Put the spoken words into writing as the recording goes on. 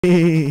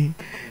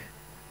Bodemini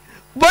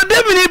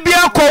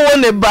bia ko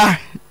ne ba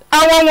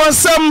awon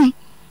wonsam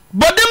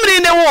bodemini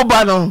ne wo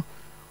ba no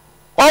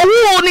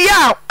owu ne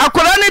ya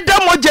akora ne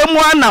damoje mu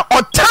ana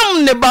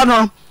otam ne ba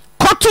no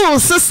koto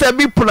sister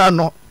bi pura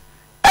no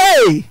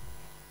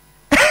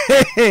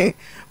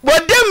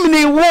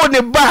bodemini wo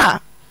ne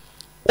ba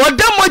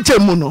odamoje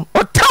mu no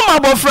otam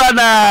abofra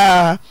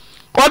na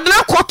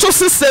odna koto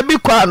sister bi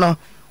kwa no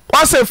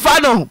wase fa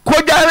no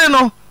kojare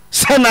no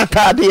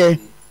senatade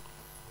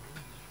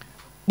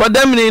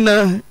bodemini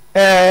na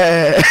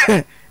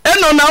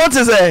eno na what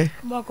is it?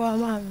 Boko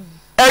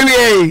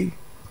mami.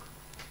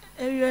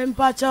 Ewie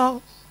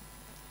mpacho.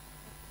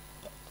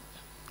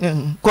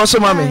 Koso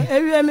mami.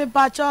 Ewie me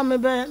pacho me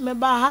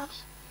ba ha.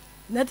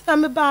 Neta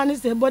me ba ni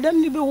se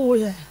bodem ni be wo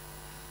ye.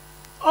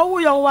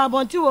 Owu yo wa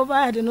bonti wo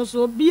ba de no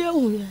so bie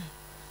hu ye.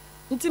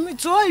 Nti mi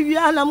to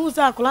ewie na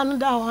musa akola no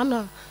da ho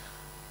na.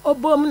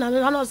 Obom na me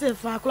na se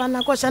fa akola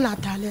na ko hye na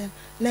atale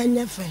na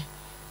enyefe.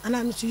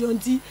 Ana mi si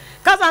yonti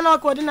kasa na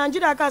ko di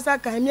Nigeria kasa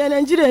kan mi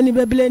Nigeria ni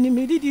bebele ni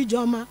mi didi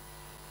joma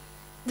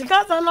di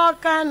kasa na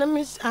kan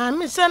mi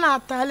se na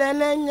atale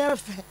na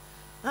nyefe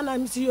ana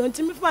mi si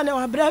yonti mi fa na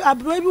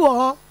abro bi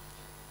wo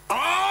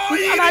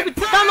ana bi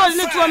tano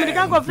ni to mi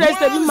kan ko fresh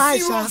bi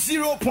maisha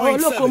o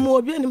loko mo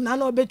obi ni na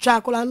no be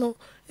twa akola no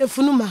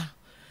efunuma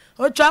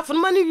o twa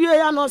funuma ni wie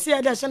ya no se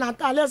e de se na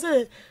atale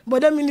se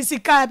bode mi ni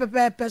sika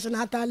pepe se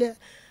na atale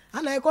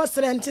ana e ko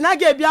strength na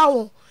ge bia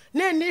wo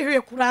ne ni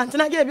hwe kura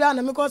ntina ge bia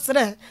na me ko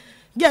sere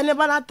ge ne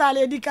bana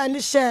tale di kan ni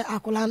share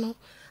akola no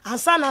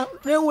ansa na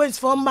railways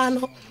for man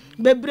no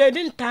be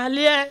breeding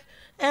tale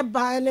e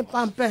ba ne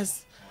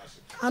pampers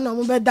ana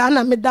mo be da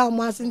na me da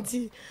mo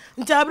asinti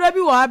nti abra bi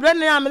wo abra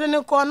ne amede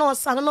ne ko na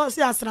osa na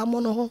osi asra mo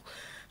no ho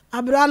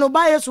abra no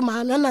ba yesu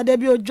ma na da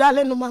bi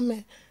odwale no ma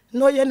me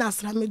no ye na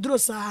asra me duro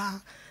sa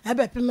e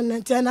be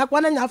permanent na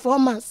kwa na nya 4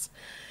 months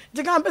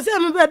di kan pese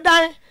me be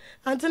dan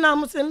Auntie Naa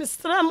mo se mi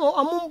stram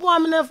omumbo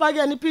amene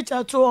fage ni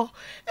picture to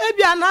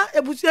ebia na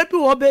ebusu ebi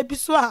wo ba ebi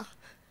so a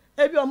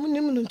ebi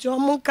omunim nu nti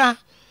omunka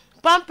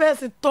pampers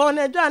to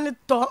na edwa ni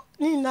to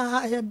ni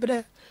na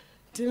hebre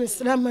ti mi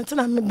stram Auntie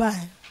Naa me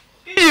bai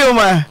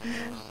Yoma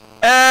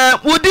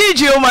wudi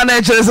Yoma na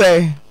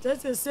chese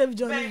save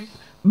journey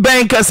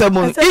ben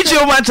kasamu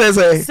Yoma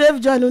chese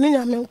save journey ni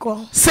nya me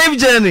nko save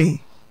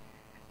journey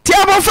ti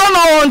abofra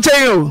no won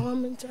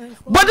chen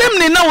bodem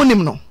ni na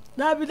wonim no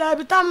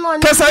Dabi tam no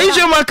kasa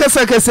Yoma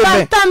kasa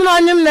be tam no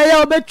nyim na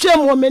ya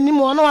obetwem wo manim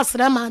wo no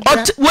wasra ma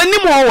de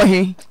wanim wo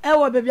he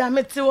wo bebi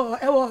amete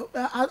wo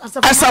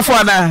asafo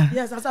ana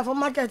yes asafo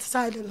market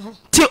side no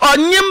ti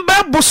onyim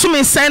ba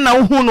busumi sen na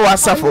hu no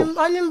asafo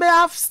onyim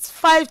ba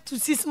 5 to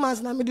 6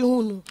 months na me de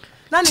hu no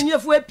na ne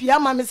nyefu apia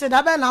ma me se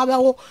da be na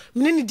wo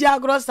me ni di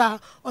agrosa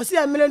o se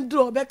emele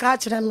nduro obe ka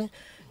kire me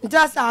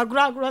just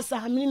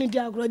agrosa me ni di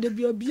agro de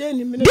bi obi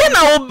ni me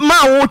na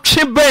ma wo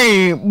twe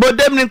ben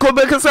bodem ni ko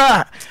be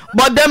kasa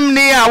bodem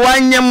ni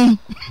awanyem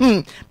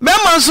be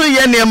ma so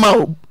ye ne ma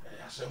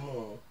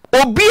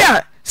obi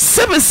a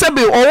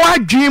sebe o wa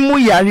dwi mu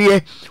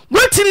yare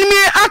wetini mi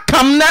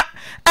akam na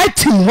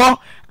atim ho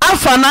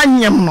afa na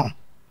nyem no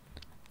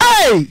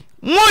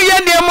mu ye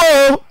ne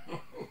mo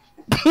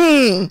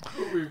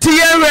ti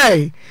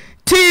yere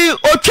ti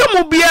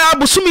otwemu bia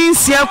busumi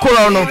nsia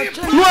koro no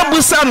no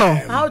abusa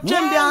no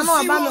otwem bia no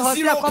aba me ho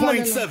se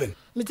komode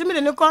mitimi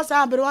de ne ko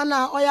sa abere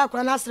na oya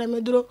kora na asra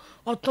meduro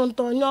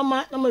otonton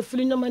nyoma na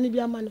mafiri nyoma ni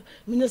bia ma no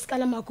mineska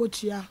na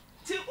makotua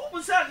ti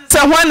ubusa se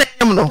hwana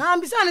nyem no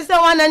bisa ni se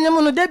hwana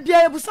nyem no de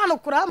bia ebusa no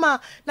kora ma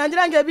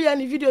Nigeria ga bia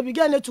ni video bi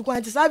ga na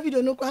tukwan ti sa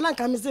video no kora na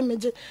nka me se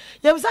meje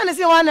ye busa ni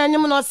se hwana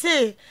nyem no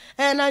se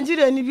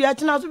Nigeria ni bia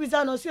tina so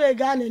bisa no se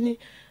Ghana ni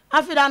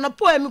afida na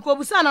po emi ko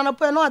busa na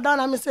po no ada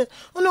na me se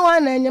unu wa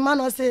na enyema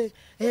no se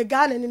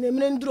Ghana ni na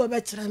me nduro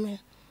be kire me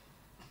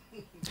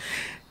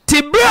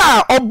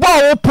tibra obo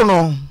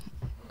opuno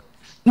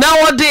na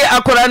wodi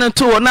akora ne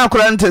to na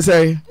akora nte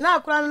sei na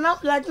akora na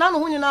like na no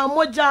hu nyina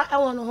moja e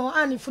won ho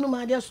ani funu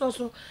ma de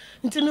so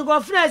nti mi go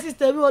friend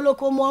sister bi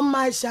oloko mo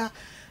maisha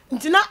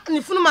nti na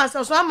ni funu ma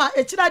so ama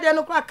echira de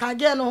no kra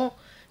kage no ho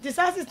the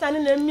sister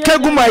ni na mi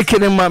kegu mike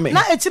ni mame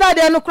na echira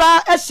de no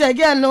kra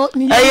ehege no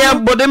ni eye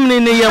bodem ni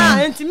ne yam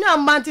nti mi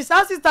amba nti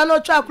sister no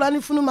twa akora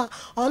ni funu ma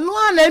ono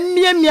na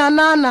mia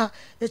na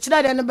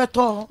echira de no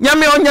beto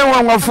nyame onya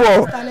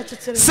wanwafo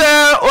se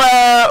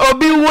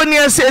obi woni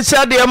ase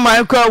echira de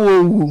mike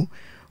wo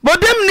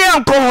bodem ni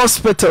anko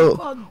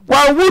hospital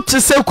wa wuti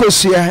se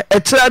kosua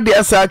echira de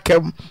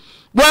asakem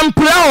wan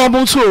pra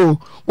obo so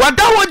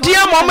wada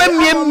wodia mama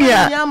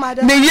miamia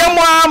ne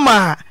yemo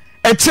ama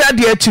echira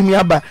de atumi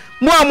aba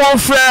mu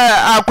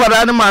amofra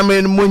akwara ne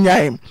mama ne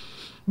munyaim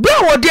bia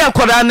wodi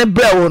akwara ne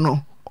brewo no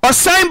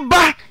osan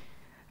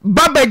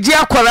ba ji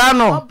akwara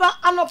no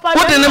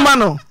wodi ne ma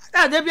no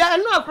de bia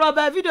enu akra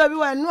ba video bi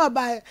wa enu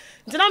ba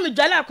ntina me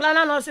dwale akwara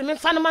na no se me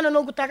fa ne ma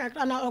no guta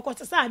kakra na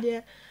okosesa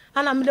de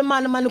ana me de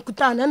man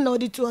kuta na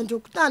odi 200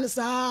 kuta na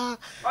sa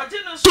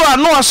so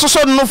anu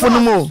asoso no fo no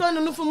mo so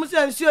no fo mu se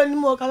nsuo ni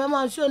mo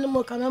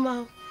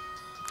kamema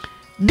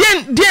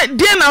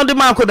den na odi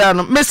makoda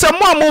no me se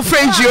mo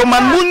friend you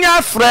man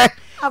munya frɛ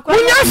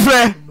Unya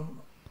frɛ.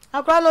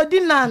 Akra no di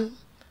nan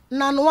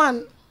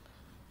one.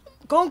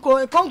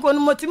 Konko no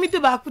motimiti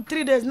ba ku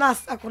 3 days na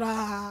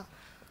akra.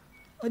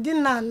 Odi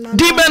nan.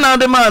 Di be na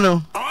de man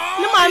no.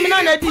 Ni ma mi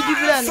na di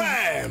bre no.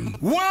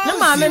 Ni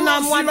ma mi na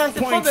mo adanse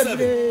fo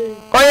bebre.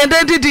 Oye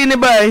de didi ni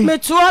bai.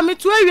 Metua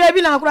wi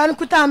bi na akra no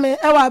kuta me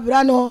e wa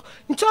bra no.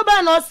 Ncho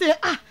ba na o se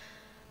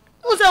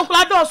Unse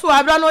nkula do so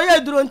abra no ye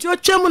duro nti o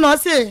twemu no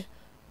se.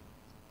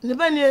 Ni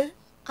ba ni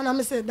ana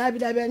me se dabi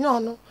enyo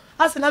no.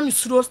 Ase na mi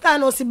suro star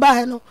no si ba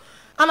he no.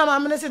 Ana ma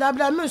me se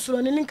dabi me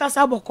suro ni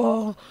nkasa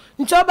boko.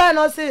 Nti o ba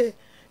no se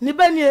ni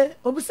ba ni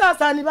obusa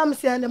asa ni ba me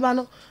se ne ba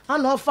no.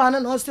 Ana o fa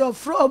no se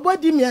ofro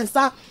obodi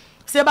miensa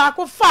se ba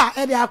ko fa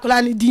e de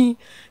akula ni din.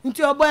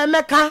 Nti obo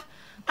emeka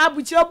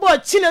abuchi obo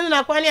chine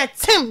na kwa ni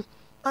etim.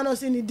 Ano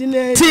si ni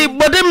dine. Ti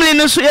bodemli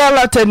no so ya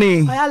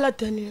latani. Ya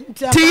latani.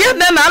 Ti ye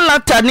na na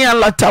latani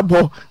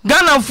alatabo.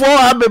 Ghana for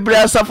abebre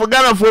asafo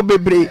Ghana for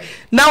bebre.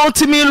 Na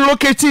otimi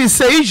locate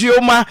say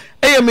ijioma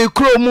eye me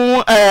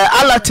kromu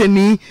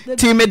alatani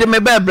ti me de me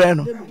bebre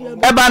no.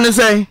 E ba ne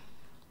say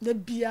the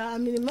bia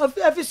me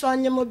ofi so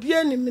anyem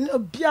obia ni me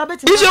obia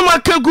beti. Ijioma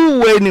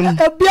kagu we ni.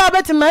 Obia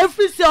beti ma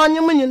ofi so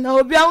anyem nyina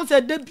obia hu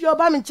say de bia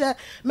oba me che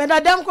me da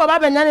dem ko oba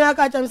benya ni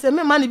aka chem say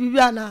me ma ni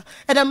bibia na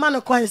e de ma no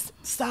coins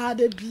sa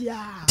de bia.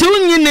 Ti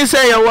unyi ni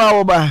say ya wa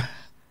oba.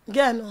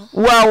 Geno.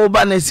 Wa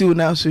oba na si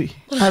una so yi.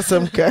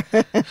 Asem ka.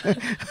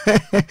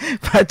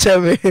 Pa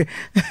cheme.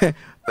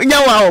 Nya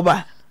wa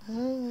oba.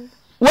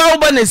 Wa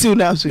oba na si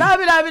una so yi.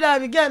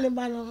 Dabi geno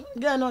ba no.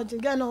 Geno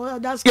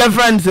that's your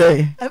friend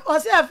say. O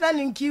say a friend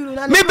in Kiru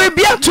na. Me be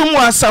bia to mu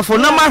asafo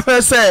na ma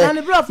hwe say.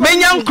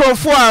 Menya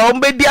nkrofo a o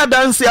be dia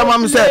dance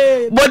amam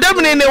say.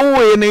 Bodam ne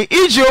wo ni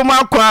iji o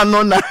ma kwa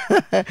no na.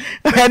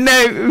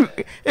 Na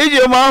iji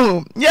o ma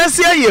hu. Yes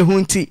ye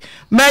hunti.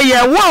 Me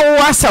ye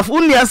wo asafo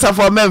uni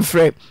asafo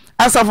memfre.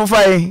 Asafo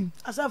fai.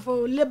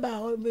 Asafo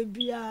labor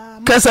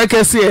bebia. Kasa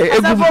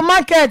Asafo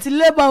market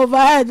labor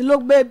overhead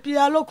look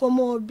bebia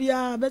lokomo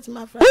bia bet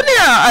my friend.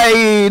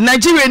 Uni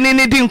Nigeria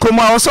ni di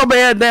nkomo so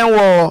be den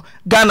wo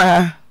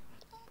Ghana.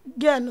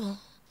 Geno.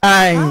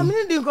 Ai.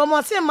 Me di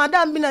nkomo say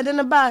madam bi na de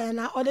ne ba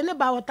na o de ne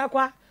ba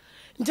wotakwa.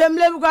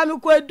 Njemle bi kwa mi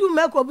ko edu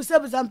me ko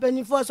busebusa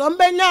mpanifo so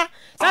mbenya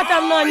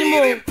satam no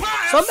anyimo.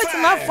 So bet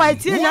my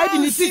fight here na di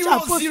ni teacher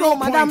post so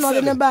madam no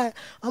de ne ba.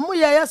 Amu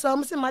ye so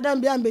amu say madam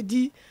bi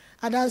ambedi.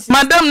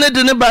 Madam ne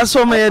de ne ba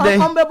so me dey.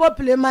 Ombebo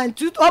playman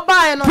tut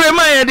oba e no.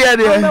 Playman ye dey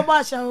dey. Ombebo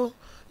asha o.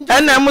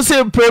 And I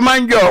say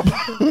playman job.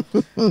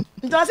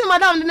 Nti say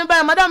madam de ne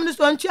ba madam ni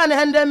so ntwa na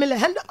 100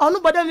 million.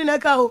 Onu bodam ni na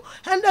ka o.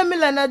 100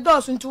 million na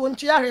dos ntu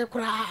ntwa hwe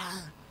kra.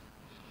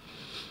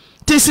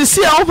 Ti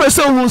sisi a wo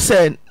pese hu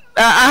say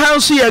aha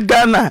so ye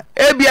Ghana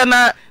ebia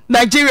na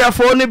Nigeria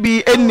for no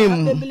bi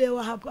enim.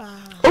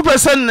 Wo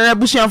pese na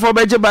busian for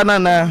beje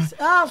banana.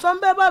 So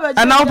mbeba beje.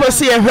 And I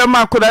pese ye hwe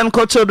makoda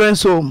nko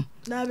children's home.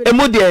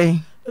 Emudie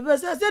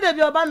Bese se de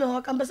bi oba me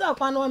ho kan pese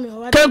akwa no me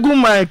ho. Kagu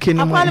mic ni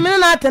mo. Akwa me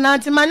na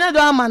tenanti manya do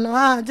ama no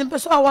ha, tin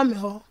pese owa me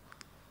ho.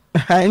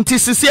 Nti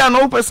sisi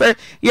ano pese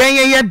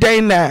ye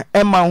den na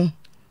ema wo.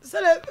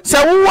 Se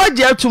wo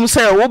waje atum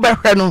se wo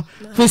behwe no,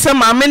 fi se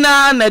maame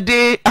na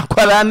de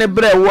akwara ne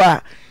bre wo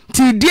a.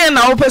 Ti die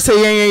na wo pese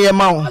ye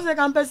ma wo. Se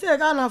kan pese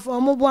ka na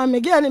fo mo bo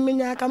ame ge ni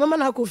menya ka mama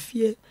na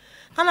kofie.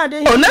 Ana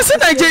de. O na se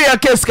Nigeria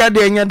case ka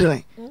de nya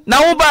den.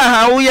 Na wo ba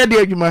ha wo ye de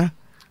adwuma.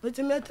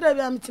 Mitime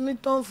trebi amitime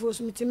ton fos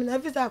mitime na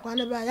visa kwa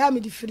na ba ya me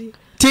di free.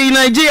 Ti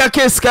Nigeria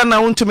case ka na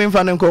wontumi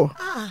mfa ne nko.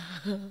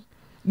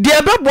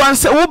 De bebo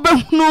anse wo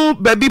behunu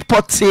baby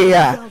pote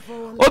a.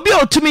 Obi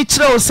otumi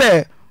kire o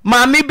se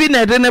maami bi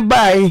na de ne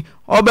bai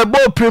obebo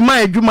prima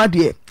adwuma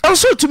de.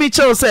 Oso otumi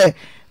kire o se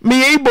me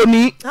ye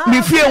iboni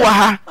me fie wa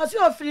ha. Oso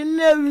ofri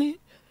newi.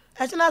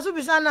 Echina so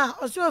bisa na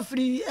oso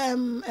ofri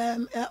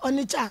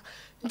onicha.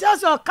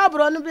 Just a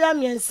cabro no be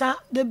miensa,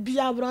 the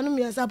biabro no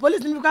miensa.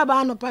 Police ni ka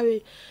ba no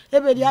pawe.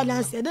 Ebe dia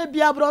dance, the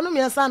biabro no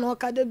miensa no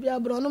ka de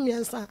biabro no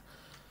miensa.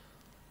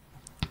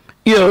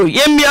 Yo,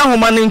 yemia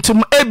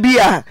homanintum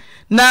ebia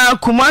na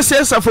kumasi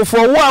asafofo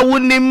wo a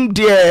wonim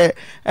de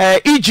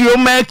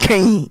ijioma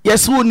kan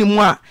yes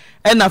wonim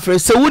a na fre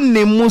se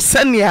wonim mu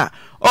sania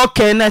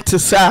okay na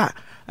tisa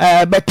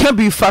beka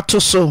bi fato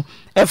so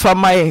efa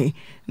mai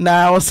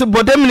na o se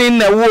bodemni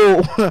na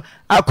wo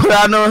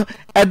akura no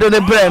edo ne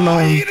bre no.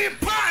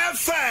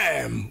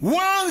 FM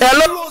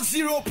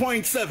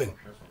 100.7.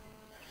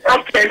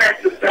 Okay,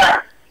 that's it.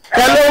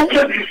 Hello.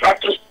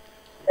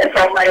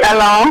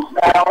 Hello.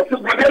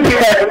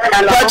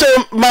 Watch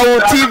my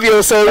TV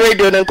or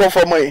radio and come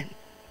for me.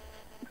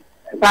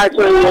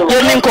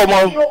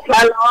 Hello.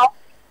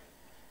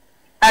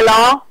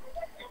 Hello.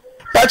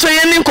 Watch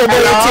your name come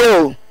for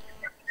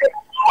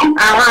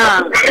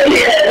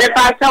The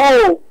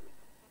pastor.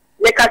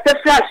 The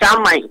Cassette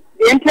Shamai.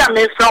 The entire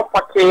me from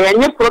Pote,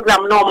 and your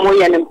program no more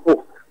than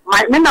po.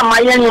 My mama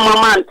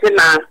Auntie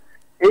Naa.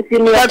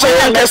 Watch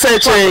your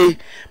message.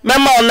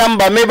 Memo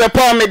number, maybe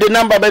pour me the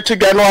number but to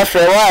get no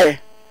afraid. Why?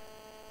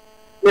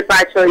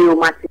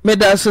 Me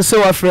da so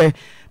so afraid.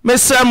 Me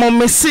say mo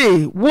me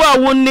see, wo a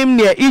wonim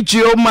ne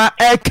ijioma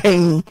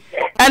eken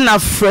and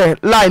afraid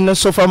line no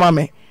so for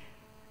mama.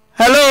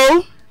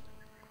 Hello.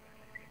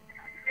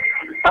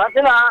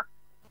 Auntie Naa.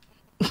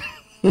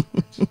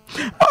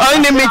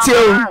 Only meet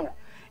you.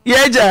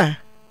 Yeja.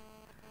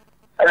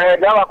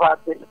 Java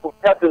party.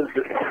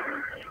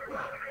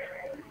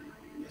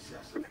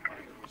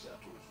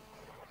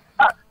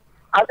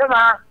 Auntie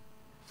Naa.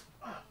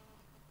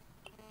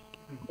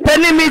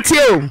 Penny meet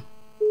you.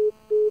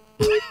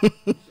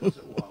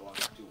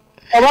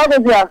 About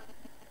it,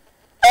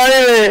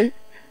 Hey.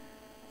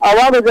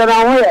 about it, and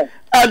I'm here.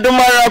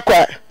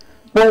 Adumarakwa.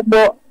 But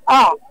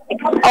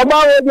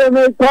about it,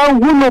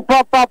 who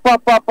papa.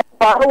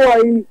 How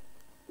are you?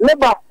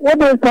 Labor,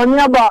 what is on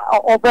your bar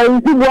of a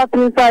easy what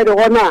inside the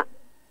one?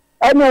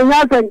 And then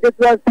nothing gets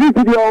a 3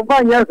 video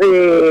on yes.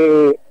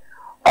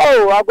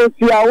 Oh, I will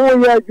see a whole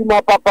year to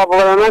my papa for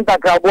an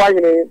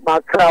anti-cowboy, my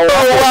crowd.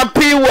 Oh,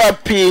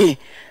 wapi.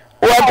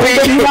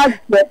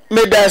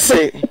 Me that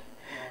say.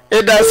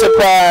 It does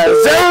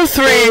surprise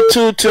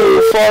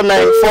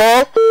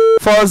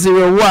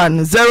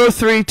 0322494401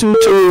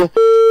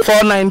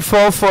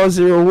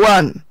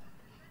 0322494401.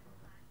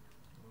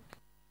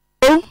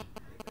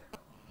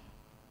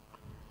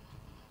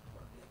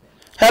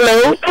 Hello.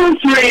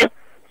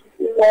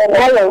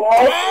 Hello.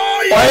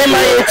 Why am I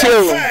at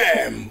you?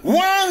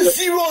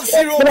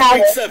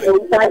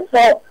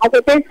 100.7. I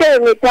can say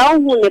we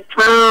don't want the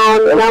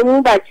pound, and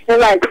I'm back to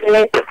like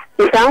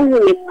we don't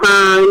want the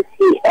pound.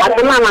 I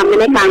don't know how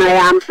many can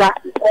I answer.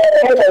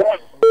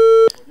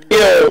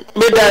 Yeah,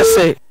 me that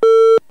say.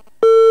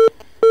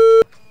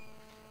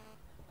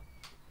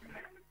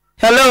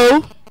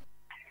 Hello.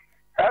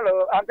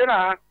 Hello, Auntie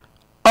Naa.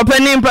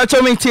 Opening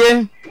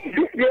patromity.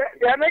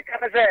 Yeah, make I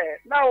say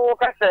now.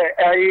 What I say?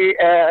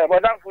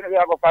 What I'm going to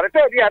go for? So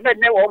yeah, I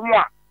never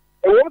more.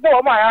 Owó tó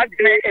ọmọ àyà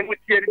jẹ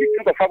emutí ẹni bí tí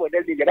kò fáwọn ọdẹ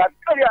lè dáa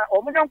tó yà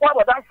ọmọ yẹn kó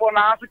àbọ̀dá fún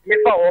náà tó tiẹ̀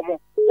fà ọmọ ó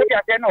kì í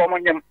àtẹ náà ọmọ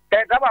yẹn ẹ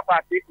dábàá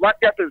pàtì wá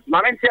tí a tó sùn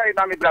màmí tí a yìí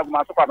náà mi bìrà gùn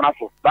máa tó pàmò náà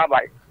fò bye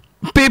bye.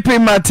 Pipi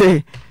mate.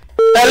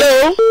 Hello.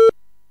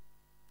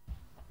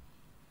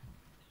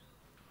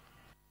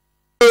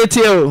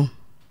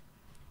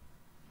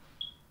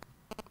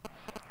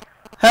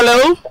 Hello.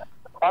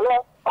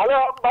 Hello,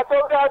 Bato,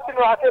 good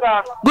afternoon, Auntie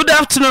Naa. Good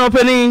afternoon,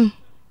 opening.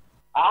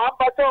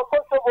 Bato,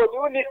 Kosovo,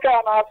 you need to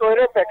know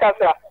Oyerepa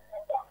kasa.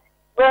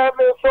 So up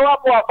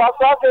for Afia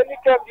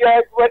Schwarzenegger,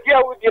 where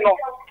you know.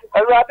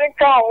 And I think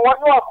one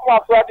more come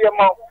up for the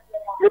amount.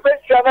 You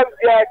bet channel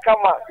the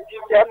come up.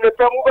 And the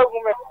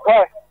woman.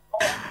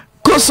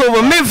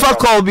 Kosovo, me fa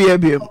call be a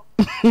bium.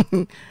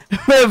 Me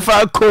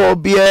fa call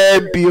be a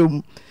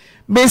bium.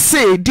 Me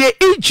say, dear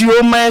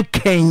Idioma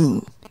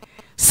King.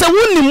 So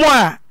wouldn't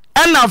moi,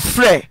 and a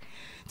fre.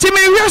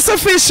 Timmy, yes, a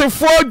fish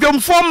for Jom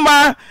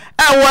Forma,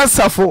 and one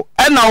suffer,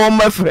 and our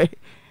my friend.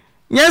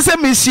 Yes, a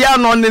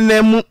mission on the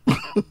name.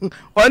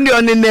 Only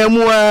on the name,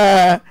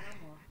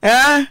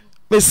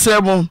 Miss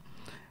Sermon.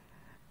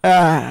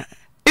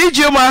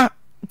 Idioma,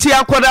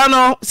 Tia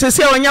Quadano,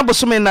 Cecilia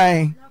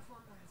Yabosumina.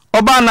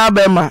 Obana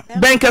Bema,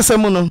 Banker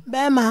Samuno.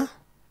 Bema.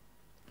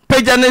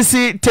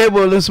 Pajanesi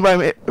table is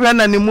my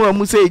Rananimu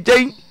Muse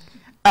Jane.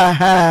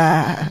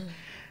 Aha.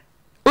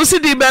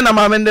 Usidi Bena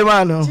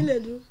Mamendemano.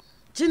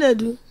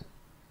 Chinedu.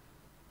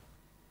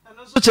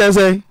 What you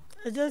say?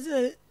 I just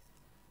say,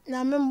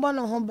 I'm born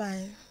on home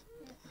by.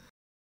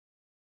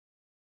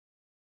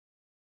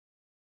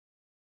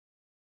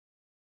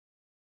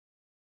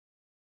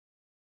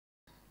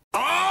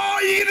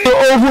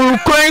 Who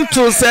going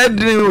to said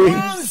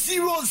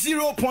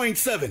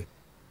 100.7.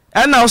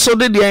 And also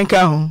did the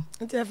encounter.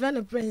 It's a friend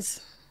of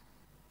Prince.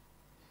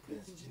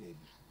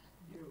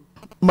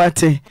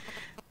 Mate.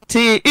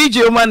 Ti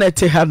Idioma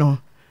nete hano.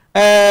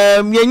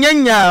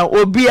 Yenya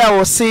obi a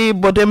wo se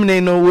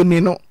bodemne no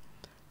woni no.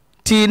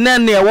 Ti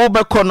nane wo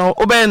beko no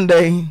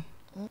obende.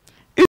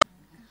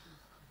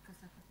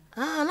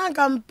 Na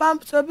kam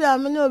pump so bi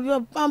amene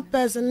obi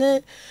pampers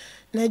ne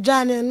na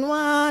dwane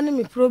no ne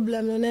me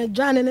problem no na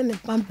dwane ne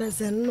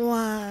pampers no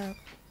a.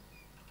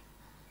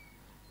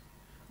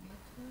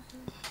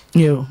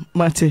 Yo,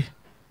 Mate.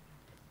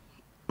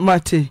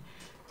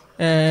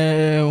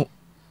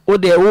 O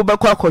de wo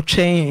beko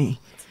akotwen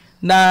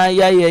na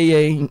ya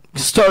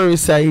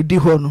stories a di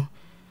ho no.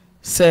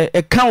 Se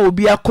e kan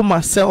obi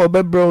akoma se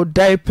obebro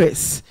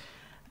diapers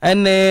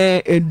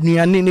ene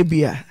eduane ne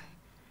bia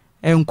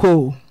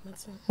enko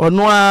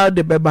ono a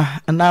de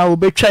beba na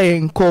obetwa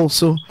enko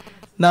so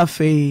na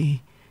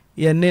fe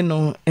ye ne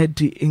no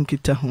edi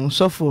nkita ho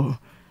sofo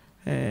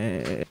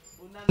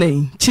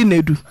nei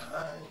Chinedu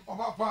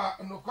obapa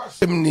no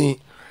kwasem ni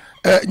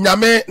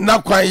nyame na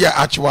kwan ya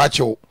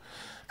achewachew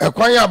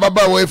kwan ya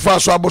baba we fa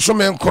so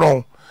abosome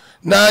nkron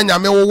na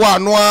nyame wo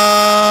ano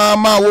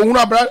ma wo hunu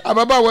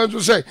ababa we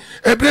so say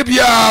ebre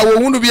bia wo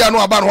hunu bia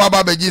no aba no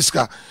aba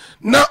bagiska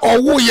na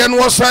owo ye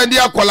no san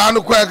dia akola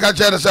no kwa ka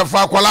chere se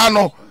fa akola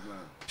no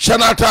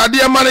shanata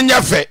de ma no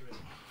nyafe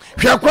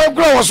hwe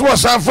kwankura wo so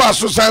san fa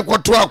so san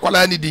kwoto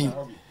akola ni din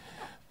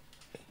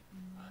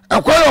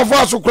akwai wo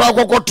fa so kura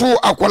kwoto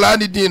akola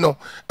ni din no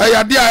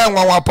eyade a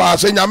enwa pa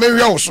se nyame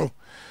hwe wo so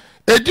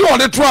edi o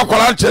de to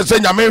akola che se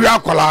nyame hwe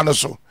akola no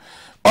so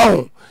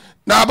oh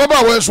na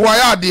ababa we so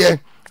ya de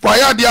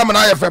waya dia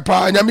mana ya fe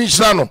pa nyame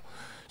hira no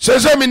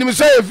se minim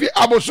se efi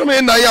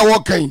abosome na ya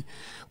wokan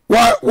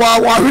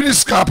wa hwiri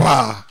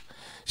skapa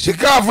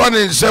sika afa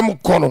ne nsem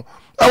kono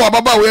e wa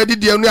baba we adi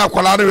dia nu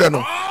akwala ne we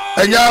no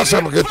enya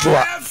asem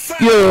ketua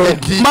yo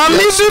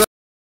mami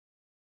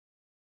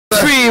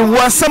free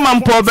wasama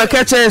mpo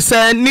bekeche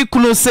se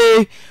nikunu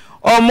se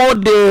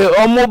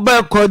omo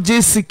be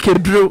koji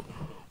sikedro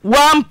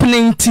one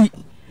plenty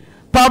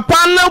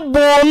papa na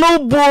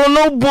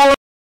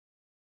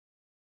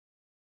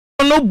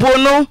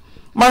bono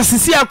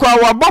masisi akwa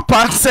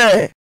wabopa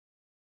se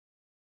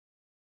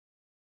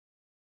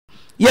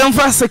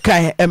yemfa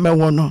sekan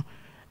emewo no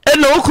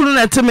ena okunu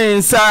na teme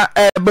nsa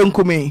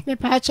bankumi me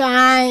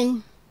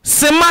pachan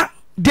sema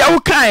dia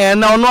wokan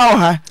na ono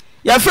ha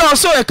ya fe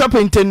oso e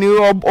carpenter ni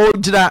o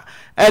gira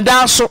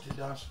eda so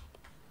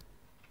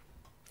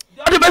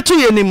odi betu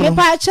ye ni mu me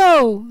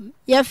pacho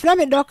ya fra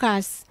me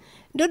doctors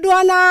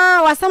dodo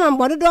na wasama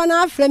mbo dodo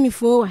na fra mi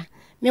fowa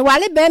me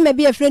wale be me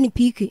bi afra ni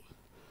pike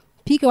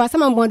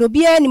wasama mbo do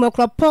bia ni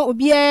makropon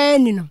obia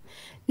ni no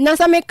na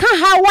sa me ka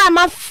ha wa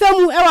ma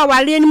famu e wa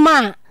wale ni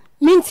ma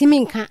minti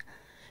minka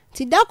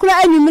ti dakura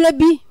anwumle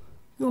bi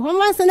ho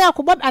wanse na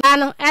akobob ara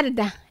no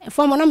ededa e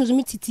fo mo na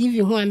mzumi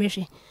TV ho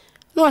amehwe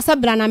no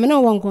wasabra na me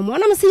no wonkomo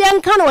na mse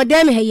yanka na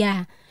wada me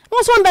haya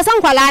no so mbesa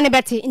nkwala ne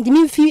bete ndimi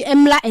mfi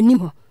emla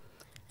animo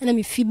na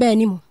me fi ba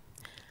animo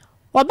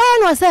oba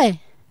no se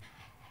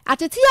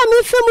atete ya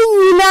me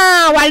femu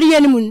nyina wale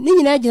animo ni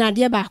nyina gina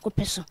de ba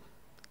akopeso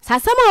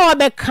sasama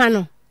obeka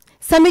no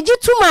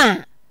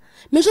samegituma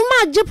me so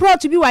ma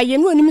GhPage bi wa ye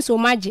no onim so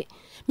maje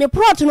me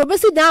prot no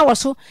besi dan wo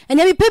so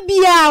enya me pa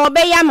bia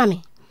obeya ama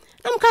me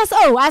am ka so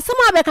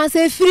asama be kan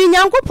se firi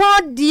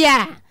nyankopon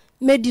dia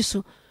medi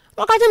so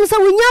o ka je me se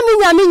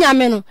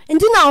nyame no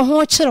ndi na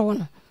ho kire wo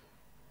no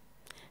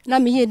na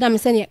me ye da me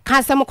se ne ka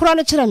asam kro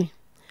no kire me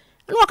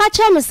no ka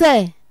kire me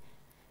se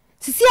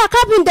sisi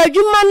akapinda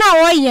dwuma na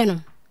wo ye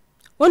no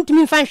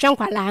wontumi mfa hwe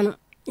nkwala no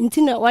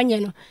nti na wonye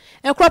no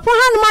ekropo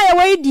hanu ma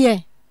ye wo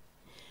die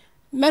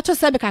meto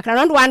sebe kakra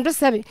round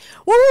 107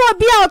 wo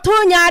obi a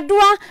otonya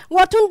adoa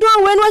wotundo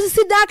we no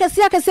sisi da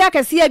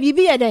akese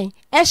bibi ye den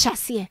e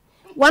hyase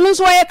wonu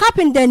so ye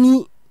carpenter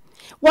ni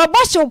wo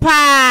bosho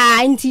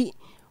pa nti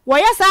wo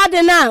ye sa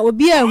de na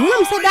obi a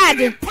hunam se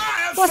dade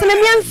wo se me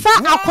mfa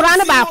akora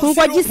ne ba ko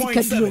gwaji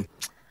sikaduro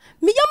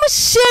mi yom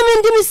shemi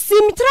ndi mi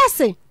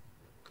simtrase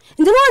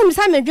ndi no mi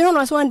sa me dweno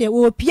no so wande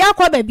wo pia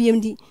kwa ba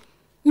biem di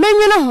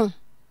menwene ho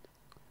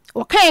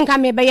wo kan ka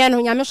me be ye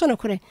no nyame so no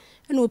kore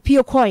na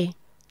opie koye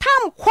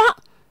tam kwa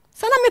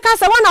sana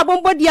mikasa wana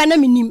bombo dia na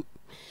minim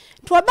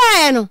to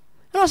ba no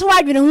na so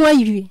wadwene ho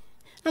ayiri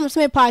na so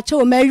me pa che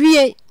o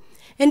mawie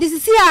endi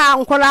sisi a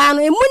nkola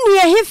no emu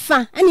ne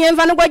hefa ene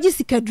emfa no gwaji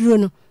sikaduro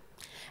no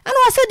ana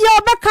wase dia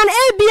obeka na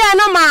ebia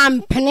na ma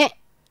mpene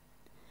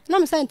na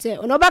msante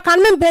ono obeka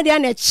na mpene dia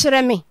na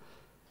kire me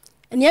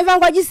ene emfa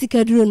gwaji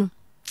sikaduro no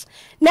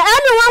na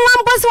ami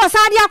wanwan bosi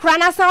wasade akora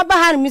na sa ba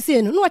ha no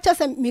misi no no wacha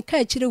se me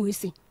ka kire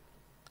wesi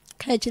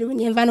ka kire we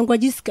ne emfa no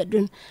gwaji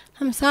sikaduro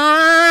am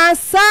sa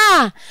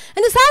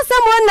ene sa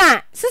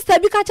mona sister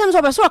bi ka chem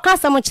so be so ka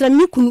sa mo kire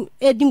me kunu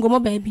edi ngomo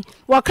ba bi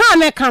wo ka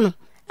me ka no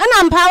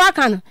ana mpa wa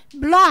ka no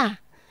bla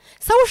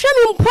sa wo hwe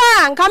me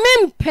mpa nka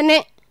me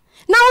mpene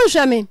na wo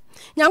hwe me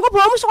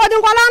nyankopon mo so odi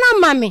nkwala na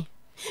ma me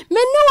ne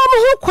wo mo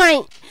ho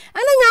kwan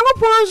ana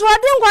nyankopon so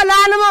odi nkwala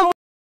na ma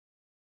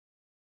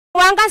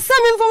wanga sa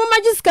me mfo mo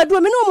magiska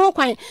do me ne wo mo ho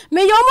kwan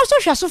me ye mo so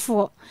hwe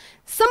sofo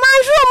sama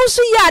hwe mo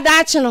so yi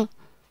adache no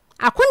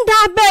akonda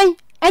ben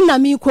ena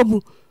me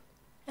ikobu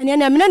ene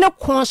na me ne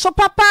kon so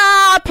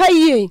papa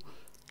paye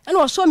ene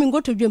wo so me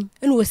ngoto dwam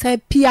ene wo sa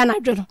pia na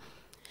dwo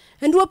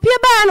and wo pie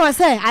ba no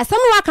say asam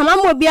wa kama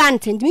mo bi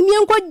ante mi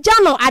enko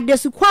gya no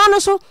adesu kwa no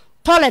so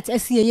toilet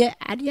asieye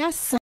ade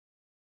asa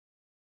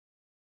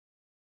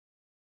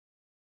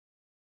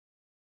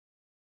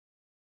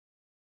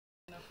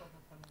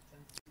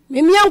mi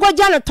enko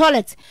gya no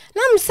toilet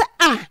na me say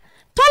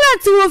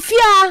toilet wo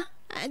fia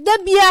da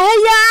bia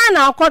heya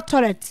na akọ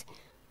toilet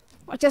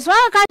o cheso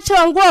aka che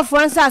ngo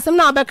ofo nsa asam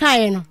na obeka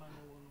ye no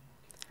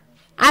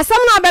asam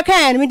na obeka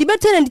ye mi di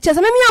betere ndi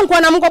chesa mi enko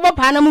na mko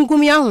bopa na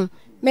mnkumi ahu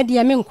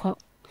media menko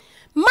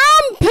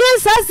mam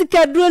princess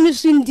kaduro ni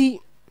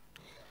sindi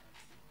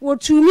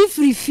wotumi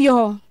frifie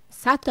ho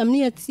satam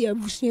ni ati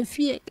abusun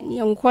fie ni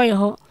enko ye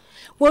ho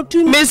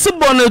wotumi mesi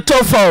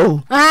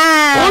bonetofo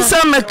o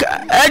se me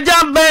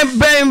eja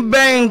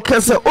ben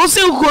kase o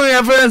se ko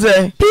ya friends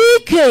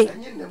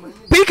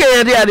pk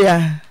ya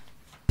dia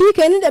pk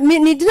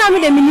ni dina me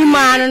de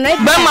minima no na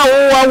ba ma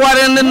wo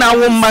ware ne na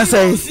wo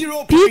mase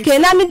pk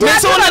na me dina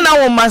so na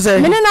wo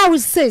mase me na wo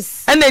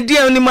sis ene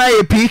dia ni ma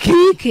ye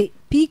pk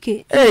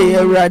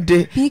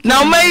Rade.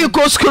 Now may you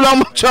go school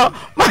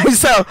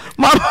myself.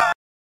 Mama.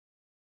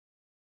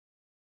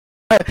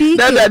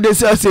 That they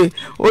say,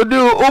 o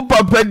do o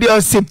papa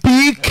de say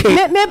PK.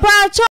 Me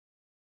pa cho.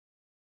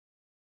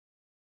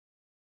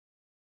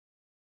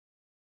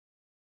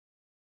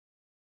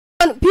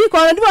 PK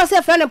on do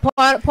say friend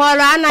Paul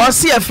ana. O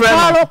see a friend.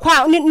 Paul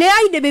kwa ne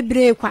ayi de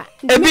bebre kwa.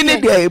 E bi ne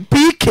de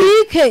PK.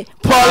 PK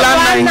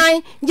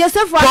Paula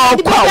Joseph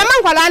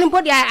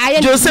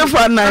Joseph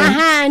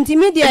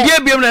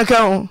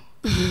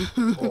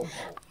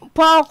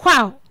Paul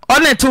Quao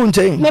on a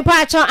tunje. Me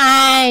pacho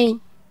ai.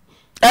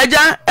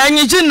 Eja,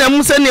 enyi na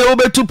mu se ne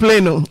obetu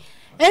plane.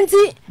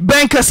 Enti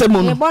benka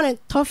semu no. Me born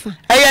tougher.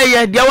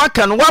 Ye dia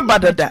waka no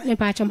wabadada. Me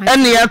pacho mai.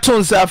 Ene ya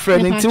tunsa afre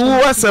nti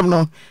wo asem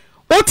no.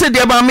 Wote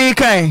dia ba me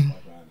kan.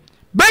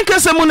 Benka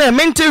semu na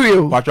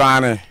menterio. Pacho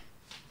ane.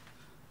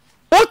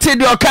 Wote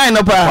dia kan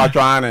no pa.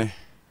 Pacho ane.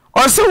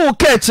 Ose wo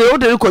keche wo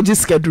de ko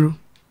jiskaduru.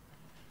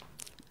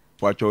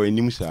 Pacho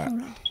enim sa.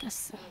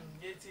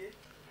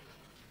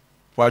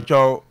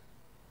 Pacho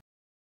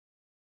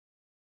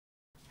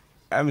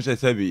I'm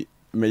say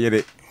me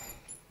yere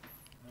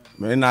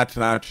me not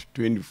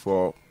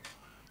 24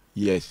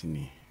 years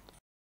ni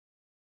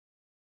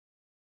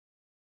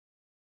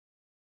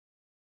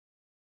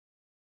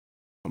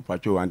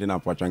Pacho ande na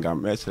pacho nga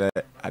mesre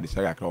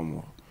adisa ga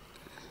kromo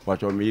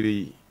pacho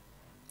miri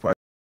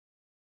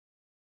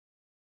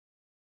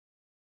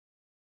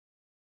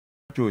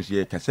pacho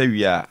sie kasa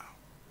wi a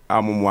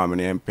amumu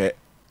amene empe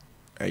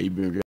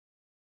ibin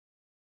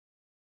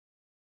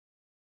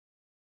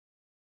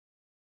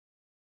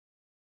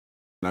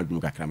na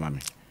dum kakra mame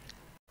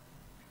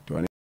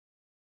to ne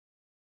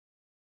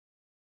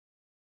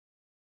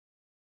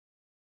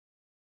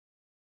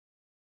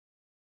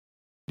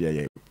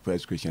the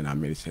first question I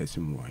made says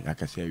more ya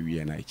ka say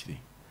we na ichire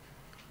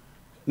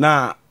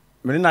na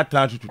me na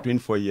try to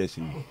 24 years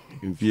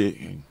in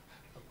vie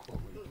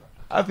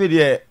afi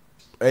de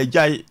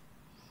ejai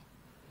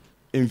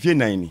in vie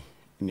 9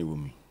 ni wo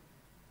mi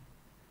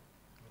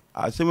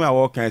asemi a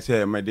wo kan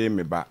say me de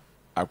me ba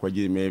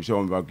akwaji me so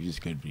on ba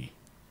GhPage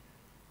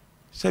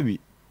Sabi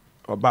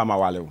oba ma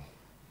wale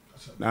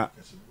na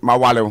ma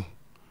wale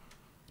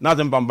na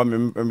zembamba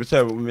me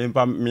say me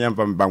mba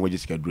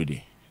GhPage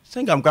de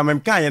singam kam me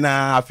kan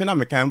na afina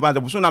me kan ba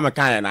buso na me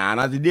kan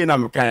na the day na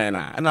me kan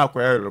na ko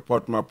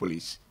report my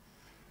police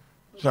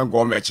so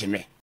go me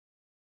chime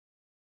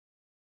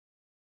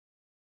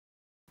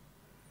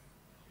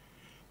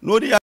no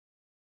dia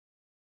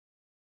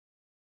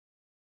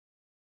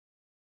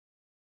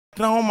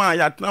trauma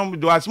ya trauma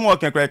do asmo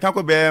kan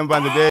ko be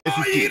mba de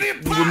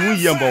 50 mu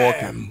yemba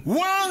wokan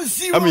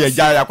am ya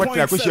ja ya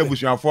kwatra ko she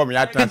busuan form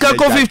ya tra ka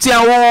ko 50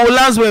 and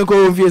last when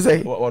ko vie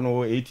say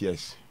ono 8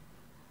 years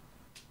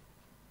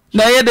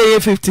na ye de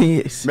 15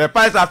 years me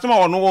pa sa asmo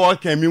ono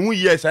wokan mi mu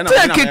years na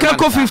ka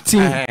ko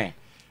 15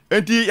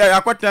 enti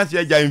ya kwatra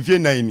se ja mfie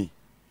nan ni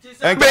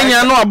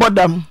benya no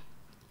abodam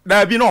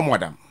da bi no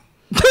modam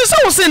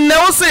so se ne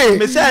o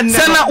se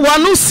se na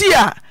wanu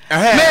sia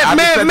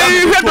me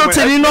hwe do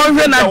tini no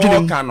hwe na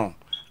dwene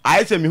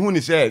I say me hu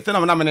ni say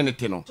na na me ne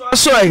te no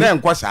so na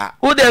enko sa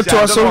wo de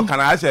to so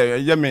kana I say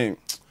ye me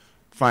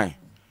fine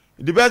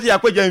the best ya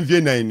kwaja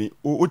mvie nan ni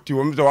o ti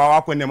wo mzo wa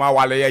akwa ne ma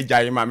wale ya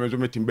jai ma me zo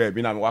metim ba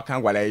bi na wa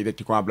kan gwale ya de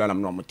tikon abla na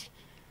no muti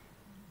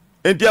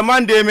enti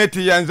amande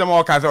meti ya nzema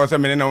o ka say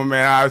me ne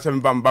me say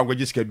me bamba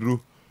GhPage duru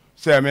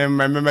say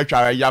me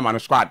twa ya man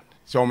squad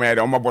so me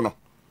de o mabo no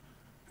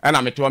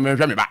ana me to me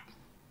hwe me ba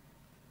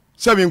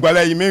say me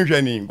gwale yi me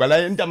hwe ni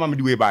gwale nta ma me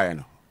di we ba ya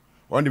no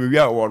on de me wi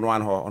a wo no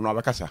an ho ono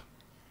abakasa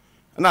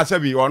na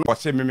sabi on o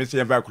se me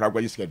se ba kura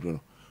GhPage duru no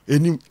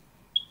enim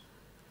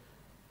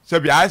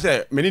sabi I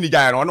say me ni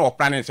ja no o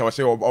plan se o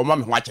se o ma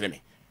me ho akire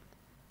me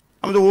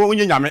am do wo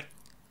nyame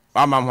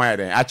ama ho ya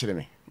den akire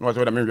me no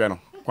so da me hwe no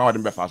kwa wa de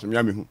be fa so me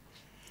ya me hu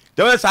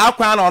de we sa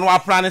akwan na no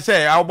plan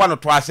se a wo no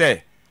to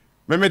ase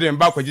me de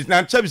mba GhPage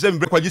na sabi se me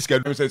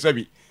GhPage duru se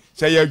sabi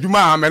se ya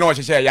adwuma me no o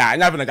hye ya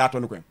anya na ga to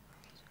no kwan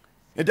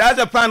it has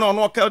a plan on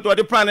what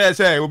the plan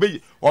say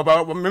obi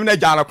me na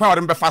ja na kwa wa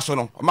de be fa so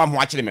no ma ho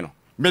akire me no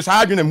me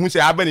sa adwene mu se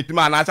abani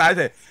tima na sa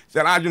say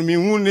se na adwene me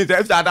hu ni se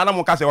ifta da na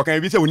mo ka se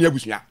wakan bi se woni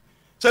abusua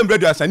se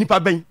mbredu asa nipa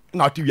ben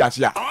na oti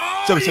wiase a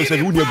se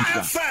woni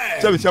abusua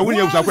se woni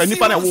abusua kwa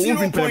nipa na wo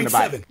fin pen na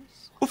ba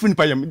wo fin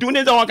pa yam di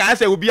woni se wakan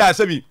say obi a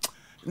se bi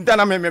nta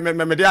na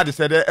me de ade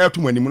se de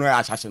etum animu no ya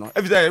asase no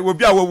if say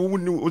obi a wo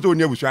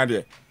woni abusua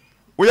de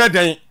wo ya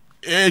den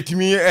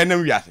etimi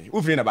enam wiase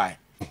wo fin na ba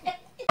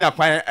ya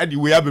kwan ade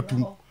we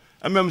abetum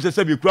amem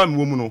se bi kura me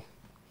wo mu no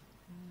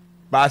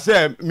ba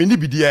se me ni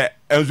bidie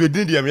enzo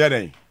din die me ya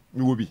den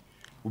me wo bi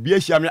obi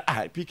ahia me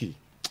piki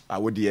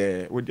wo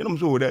de no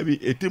so wo da bi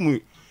etemu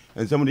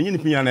ensam de nyini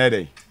pinya na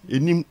den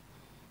enim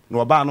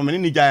no ba no me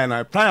ni gya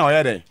na plan o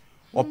ya den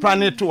o plan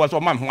ne to so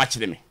ma ho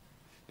akire me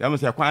dem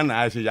se kwan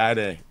na ahia ya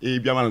den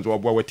bia ma no so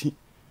obo wati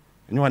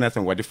enyo na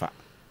sen wode fa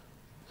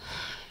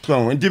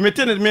so ndi me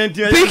tene me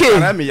ndi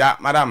na me ya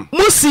madam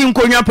musi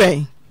nkonya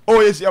pen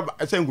oh yes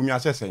se ngumya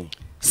sesen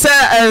se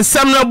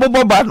ensam na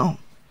boboba no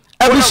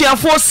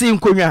abusuafo si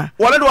nkonya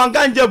wole do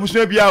anga nje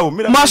abusua bia o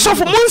ma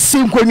sofo mun si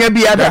nkonya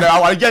bia da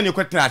awale gya ni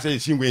kwetena se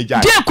si nkonya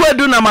gya die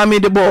kwadu na mame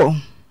de bo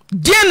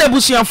die na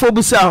abusuafo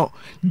busa o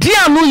die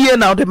anu ye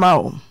na de ma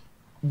o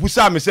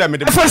busa me se me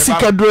de fa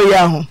sikaduro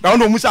ya ho na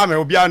ono musa me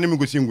obia ni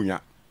mgosi nkonya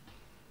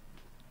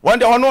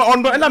wonde ono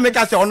na me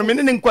ka se ono me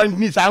ne nkwa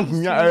ni sa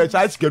nkonya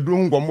sa sikaduro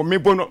ngom me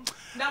bo no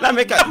na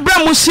me ka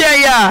bra musia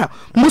ya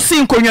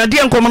musi nkonya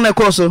die nkom na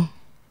koso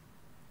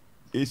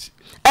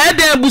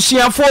ɛdɛn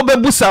abusuafoɔ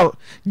bɛbusa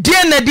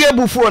deɛ na deɛ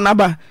abufoɔ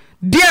naba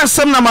deɛ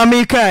asɛm na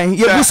mame kan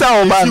yɛbusa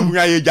wɔ ba no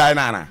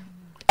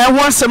ɛho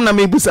asɛm na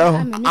mebusa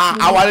hɔ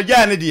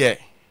awaregya ne deɛ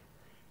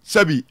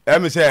sabi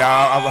ɛme sɛ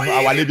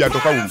awale bia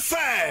tɔka wom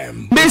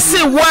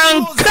bɛsi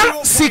wanka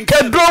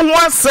sikaduro ho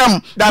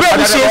asɛm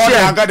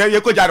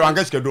yɛkɔgyare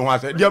wanka sikaduro ho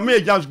asɛm deɛ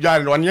meyɛgya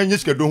gyare no ɔne yɛnyɛ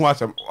sikaduro ho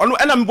asɛm ɔno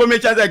ɛna mbɔ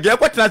mekyɛ sɛ gɛ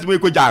kɔtena sɛ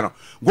mɛkɔgya no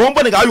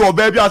gɔmbɔ ne ka ayɛ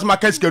ɔbaa bi a sɛ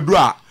maka sikaduro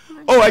a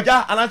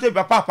agya anaasɛ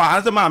papa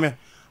anaasɛ maame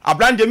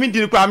ablande mi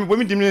dini kwa mi bo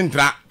mi dini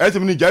ntra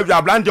esem ni jabi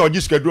ablande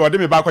oji skedru ode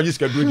me ba kwa ji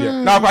skedru dia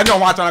na kwa ne o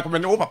wa tana ko me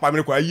o papa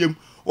me kwa yem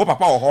o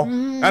papa wo ho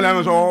na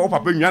me so o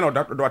papa nwa no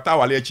do ta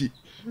wale achi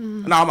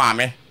na o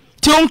maame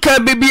ti unka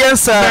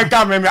bibiensa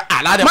nka me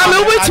ala maame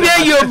wo betime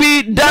ayi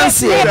obi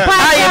dance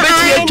ayi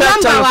betime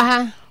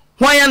tata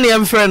hwan ya ne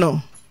emfre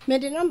no me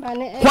de number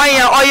ne hwan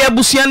ya oya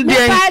busuan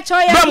de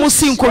ba mu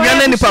sin konwa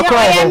na nipa kro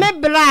ho me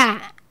bra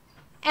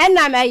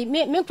ena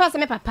me kwa se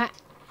me papa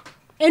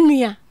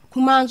enua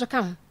kumanzo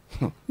kan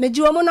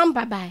mejiwo mo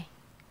number bai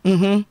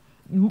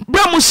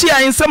bra mu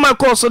hia ensem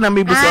akoso na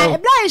mebusa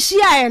bra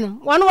hia no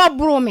wono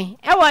wobro me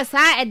e wo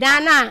saa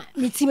edan na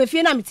metim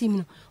afie na metim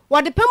no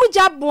wo de pamu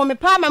gya bro me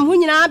pa ma ho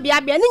nyina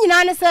bia ne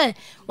nyina ne se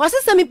wo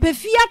sese me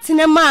pafie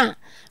atene ma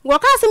wo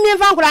ka se me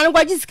mfa nkora no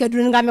gwaji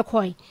sikaduru nga me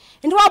koi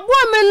ndi wo bo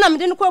me na me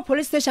de ko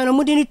police station no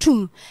mu de ni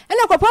tum e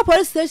na ko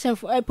police station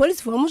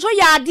police for mu so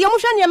ya ade mu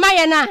hwe ne ma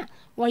ye na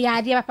wo ya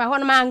ade papa ho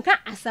no ma nka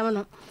asam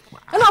no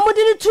e na mu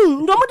de ni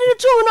tum ndo mu de ni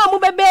tum no mu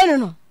bebe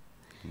no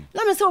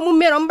na me se mu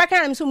mero mbaka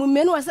na me se mu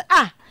meno wase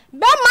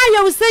be ma ye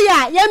wo se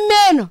ya ye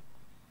meno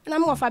na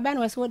me wo fa be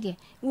na wase wo de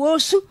wo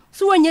su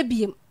so wonya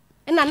biem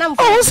na na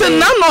mfo o se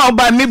na no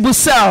oba me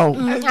busa o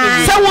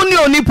se woni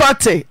oni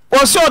pate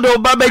wo so do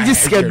oba be gi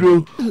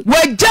schedule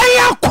wo gyan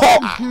akọ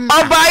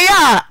oba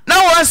ya na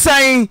wo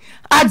san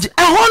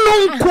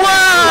ahono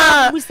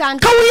nkwa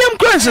ka wo yem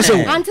kranse so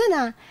Auntie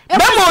Naa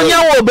be mo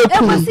nya wo be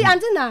ku e si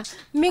Auntie Naa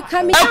me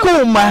ka me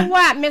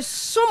wa me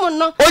sum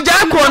no o ja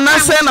akọ na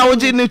se na wo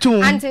gi ni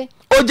tu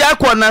oja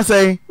kwa na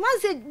say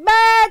once ba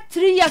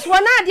 3 years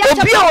wona dia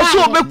chapa obi o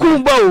so obeku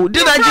ba o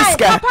did I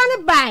jiska papa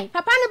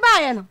ne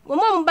buy no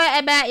mom ba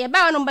e ba ye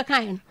ba no be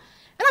kan no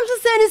ana me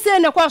say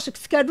ne kwa so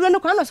sikaduro no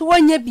kwa no so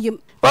wonya biem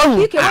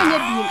ike wonya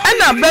biem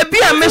ana ba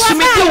bia me so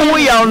me di ho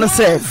ya no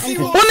say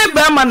woni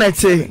ba ma na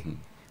te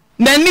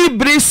na ni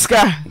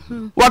briska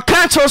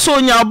waka cho so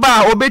onya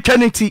ba obetwa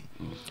ne ti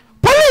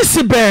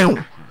police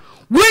ben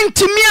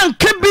wentimi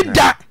anka bi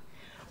da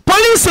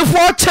police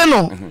for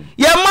channel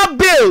ya ma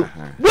bill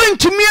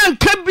wentumi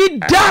anka bi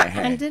da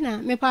Auntie Naa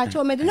me pa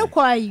cho me de no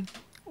kwai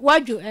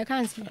waju e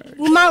kan say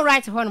woman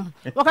right honum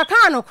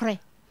wakaka no kore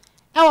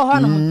e wo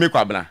honum me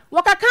kwa bla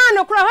wakaka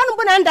no kore honum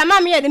bu na nda ma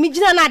me ye de me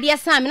gina na de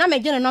sam na me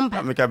gina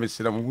number me ka be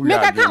sira mu me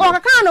kaka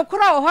wakaka no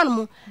kore wo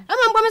honum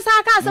ama mbo me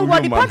sa ka say wo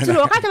de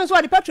petrol ka teme so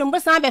wo de petrol mbo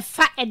sa be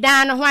fa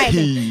edan no hwan de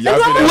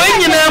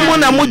wenyina mu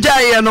na mu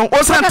jaye no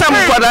o santam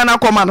kwada na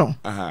koma no me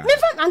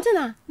fa Auntie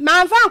Naa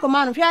ma fa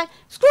koma no hwe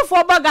school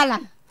for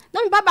bagalan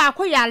na me baba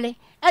akoyale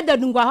eda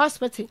dungwa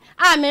hospital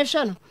me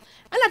hwe no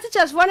ana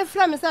teachers one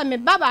friend me say me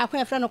baba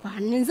akwa friend no kwa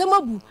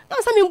nzemabu na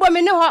say me mbo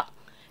me ne ho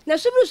na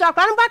subru so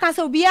akwa no ba ka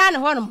say obi ya ne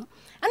ho no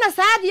ana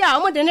saa dia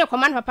o mo de ne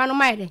command papa no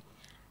mai de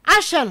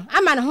ahwe no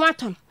ama ne ho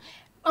aton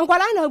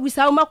nkwala na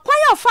obusa o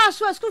makwaya fa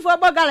so school for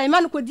bogala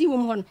ima no kodi wo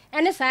ho no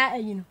ene saa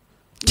ayi no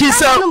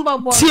tisa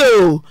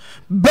tio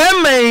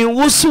bemai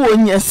wusu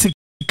onya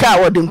sika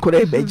wode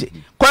nkora beje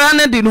kwara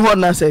na di ne ho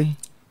na say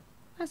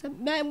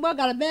be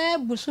bogala be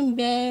busum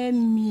be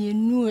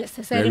mienu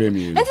sesere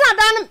enti na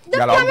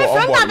dan da me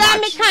from da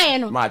me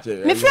kan no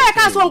me frɛ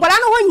ka so ngwala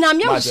no ho nyina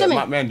me wuhye me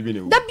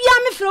da bia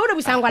me frɛ wo da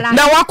busa ngwala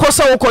na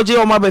wakosa wo koje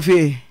o ma be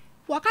fe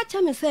waka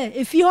cha me sɛ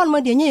efi ho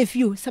no de nya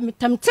efi o sɛ me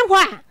tamte ho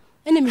a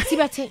ene me ti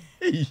bete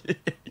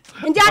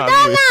ndi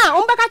adana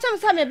o mbaka cha me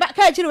sɛ me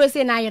ka chiri we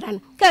se na ayira no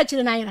ka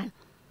chiri na ayira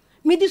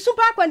me di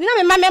super kwandi na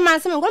me ma me man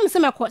sɛ me ngoro me sɛ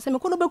me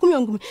ko no bekumi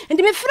ongum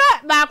ndi me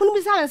frɛ ba ko no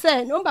bisa me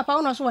sɛ no papa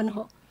wo no so wone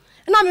ho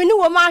na me ni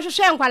wo ma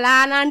hwehwe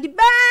nkwala na ndi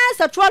best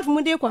 12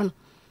 mu de kwa no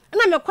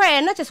na me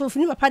kwae na chese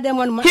ofini papa dem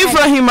no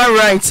Hifra human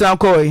rights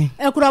akoi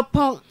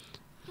ekropon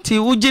ti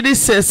wugidi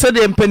se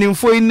de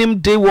mpanimfo inim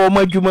de wo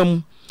madwuma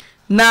mu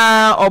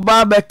na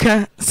oba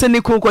beka se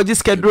ni konkwaji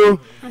skedro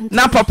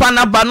na papa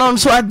na ba no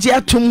so agye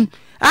atum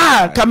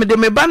kamede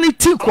me ba ni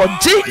ti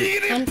kwaji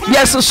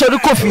yes so de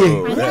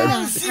kofie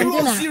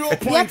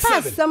ya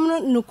pasam no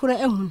nukura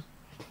ehun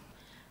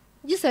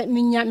jise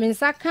minya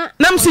mensaka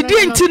nam si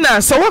di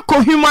ntina se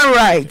wako human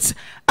rights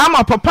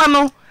ama papa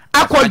no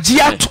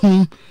akwaji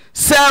atum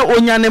se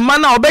onyane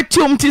mana obeti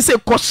umti se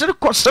kosere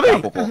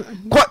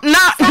na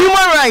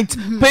human rights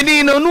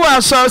peni no nu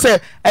aso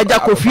se eja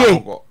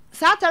kofie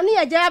sata ni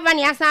eja ba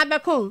ni asa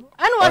abekon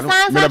ene wo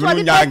san sa to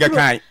di ni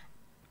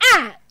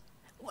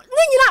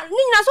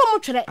nyina so mo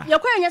twere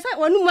yakwa nya se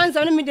wonu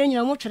manza no me de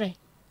nyina mo twere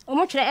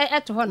omo twere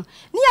eto ho no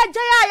ni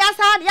eja ya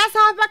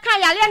sa beka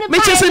yale ne ba me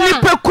chese ni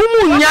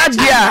pekumu nya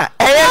dia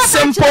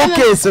simple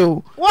case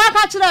o wo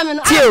ka twere me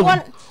no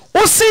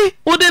Osi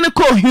wouldn't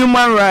call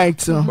human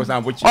rights.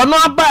 Ono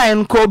abai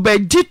nko be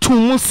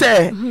jitu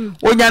se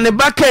onyane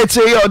bucket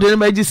ye odene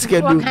maji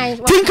schedule.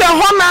 Tinka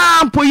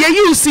hona po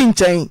ye use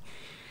nchen.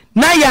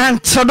 Na ya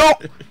ntodo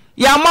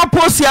ya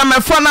maposi ya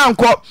mefona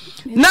nko.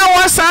 Na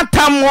wansa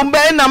tam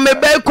be na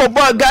mebe ko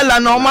bo gala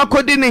na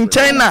omakodi ni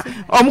nchen na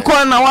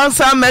omko na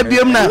wansa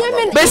mabiom na.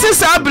 Besi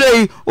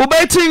sabre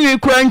ubetinwi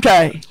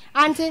kwankai.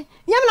 Auntie,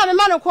 yamna me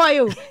man ko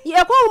yo.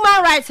 Ye ko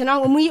human rights na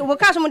we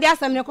ka so mo dey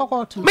asem ne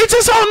kokoto. Me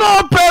ti so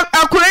no pe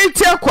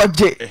akurenti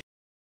akwaje.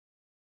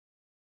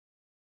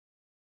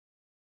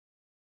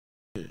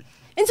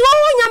 Nti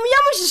wo nyam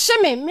yam hihye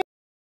me.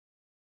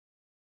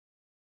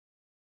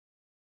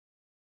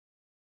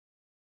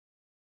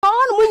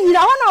 On mu nyina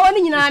wona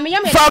woni nyina me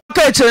yam. Fa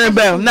ka chere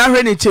be na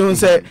hwe ni chi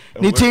se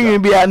ni tinwi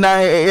bia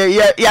na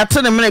ya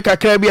tene me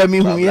kakra bia mi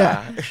hu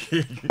ya.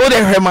 O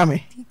de hwe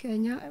mame.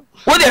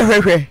 O de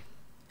hwe.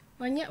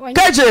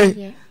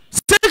 Kaje,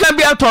 sika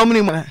bi ato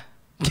amni ma.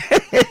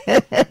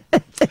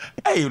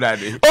 Ayi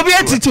ulade. Obi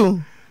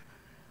atitu.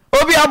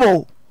 Obi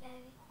abo.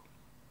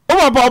 O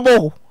ma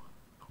babo.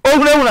 O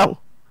hurehura.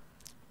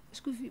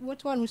 School fee,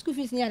 what one school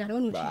fees near that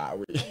one.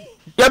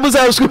 Ya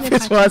buza school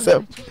fees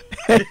myself.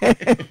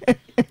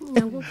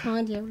 Nango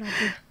find ya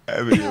ulade.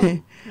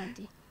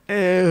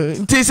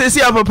 Nti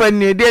sesi apapa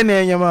ni de na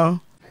enyama.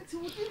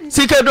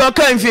 Sika do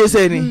kan fie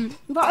se ni.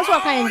 Ba so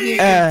kan fie.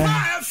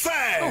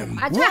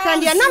 Aja kan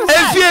dia nam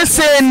sa. Fie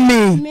se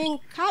ni. Min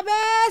ka be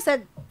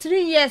se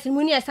 3 years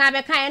muni esa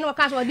be kan no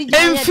ka so di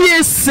gya.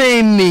 Fie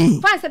se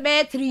ni. Fa se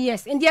be 3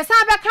 years. Ndi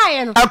esa be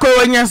kan no.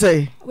 Akowonya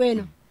se. We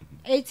no.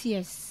 8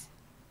 years.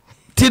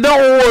 Ti do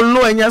wo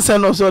no anya se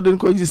no so de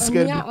ko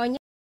jiske. Onya.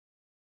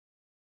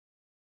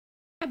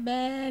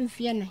 Be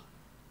mfie na.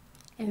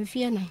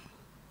 Mfie na.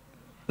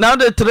 Now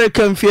the 3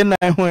 kan fie na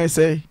ho e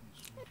say.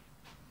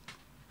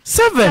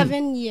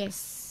 7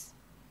 years.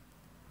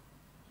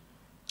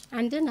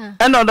 And then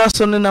another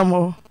son na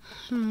mo.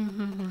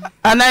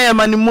 Anaya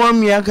mani mo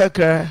mia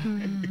kakra.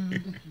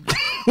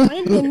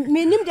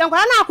 Me nim de kwa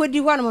na akodi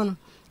ho no no.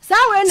 Sa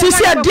we na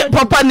sisi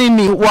papa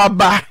ni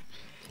waba.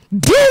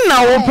 Din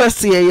na wo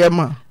pese ye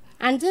ma.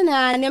 And then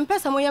ne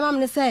mpesa mo yema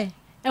me say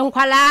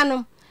enkwala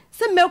no.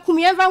 Se mekum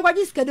ye mfa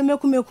ngwaji sikedo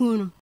mekum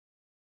no.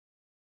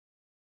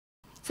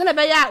 Se na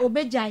be ya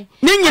obejai.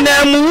 Ni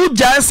nyina mu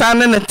jan san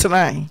ne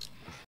tran.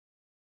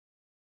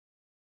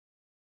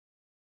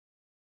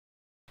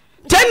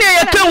 Tani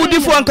ya ka wudi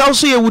fo anka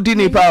so ye wudi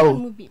ni pa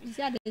o.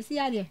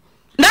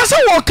 Na so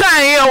wo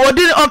kan ye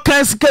wodi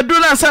okan sikedu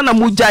na san na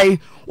mujai.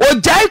 O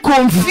jai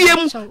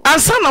konfiem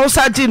ansa na wo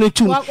saji no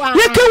tu.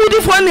 Ye ka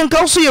wudi fo ni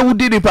anka so ye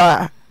wudi ni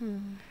pa.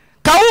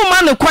 Ka wo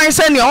ma ne kwan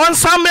se ne on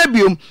san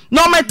mabiom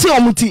na o meti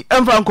omuti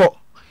emfa nko.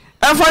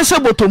 Emfa se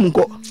botom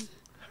nko.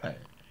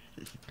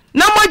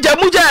 Na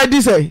muja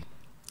edi say.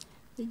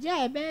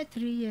 Ja be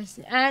 3 years.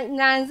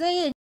 Na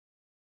nze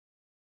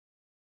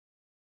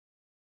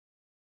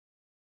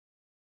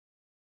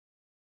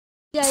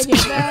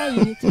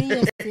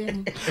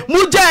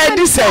muja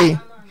edi say.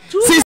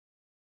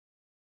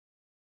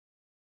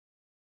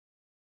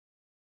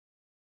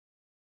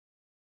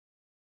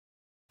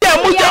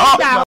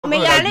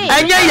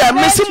 Anya ya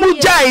mesi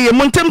muja ye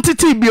muntem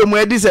titi bi omu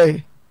edi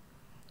say.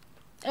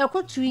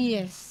 Eko 2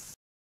 years.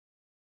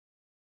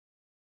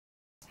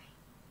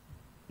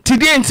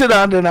 Tidi enti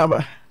da na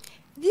ba.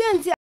 Di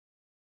enti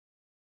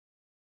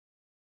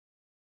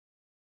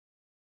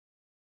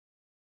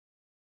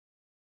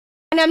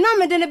na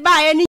me de ne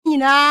ba ye ni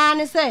nyina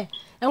ne se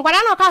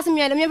enkwala na ka se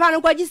me de me fa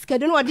no kwaji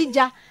sikedo no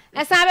odija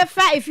esa be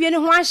fa efie ne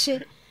ho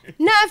ahye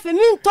na afi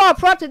mi nto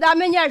prot da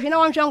me nya hwe na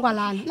wonhwe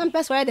nkwala no na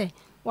mpeso ye de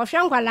wo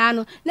hwe nkwala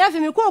no na afi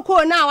mi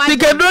kokoo na wa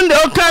sikedo nde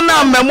o kan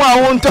na mmemu a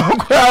wo nto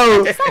kwa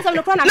o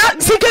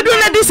na sikedo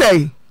na di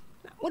say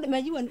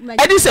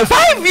edi say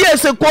 5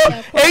 years ko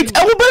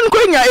 8 wo ben ko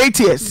nya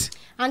 8 years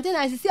ante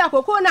na sisi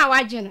akoko na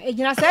waje no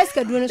ejina sa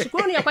sikedo no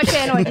sukuru no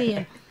yakwache na odi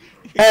ye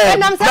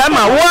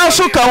Dama wo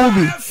so ka wo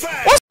bi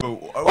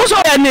wo so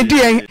ya ne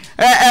die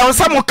o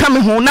sa mo ka me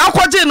ho na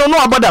akwaje no no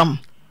abodam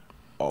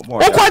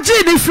wo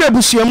kwaje di free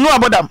busuam no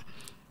abodam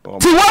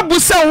ti wo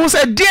busa wo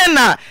se die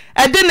na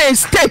e de na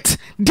state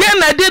die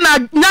na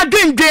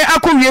dwendwen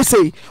akowie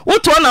sei wo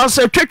to na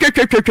so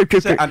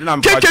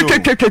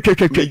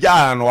twetwetwetwetwetwe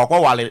ja no wakwa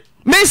wale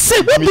me se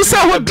wo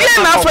busa wo die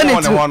na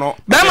afanity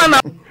dama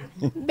na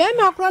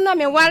bema kro na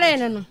me wale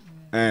no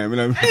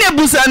ne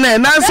busa ne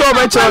na so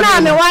be cho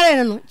na me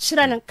wale no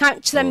chira na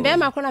chira mbe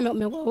ma ko na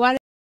me wale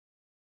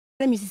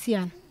mi sisi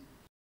an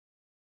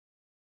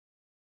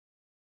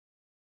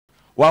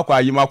wa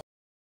kwa yi ma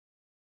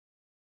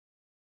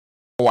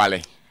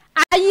wale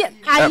ayi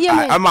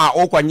me ama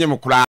o kwa nyem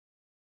kura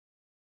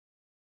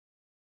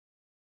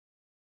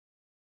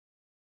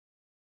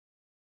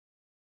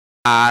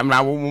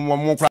na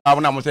mo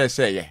kura na mo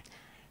se ye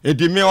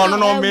edi me ono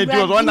no me di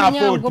o na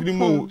fo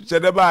tirimu se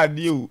de ba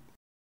di o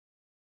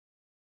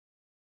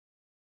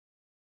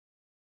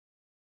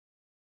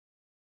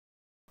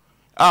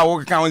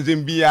wo kan on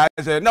Zambia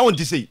say na won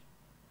ti say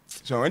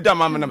so enta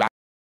mama na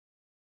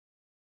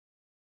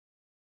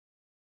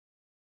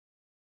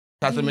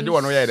Kase me de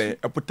wono ye de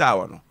eputa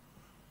wono.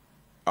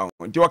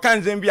 Nti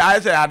wakan zem bi I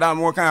say Adam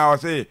wakan I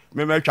say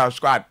me twa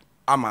squad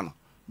ama no.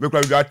 Me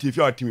kwa do ati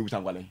fi o timi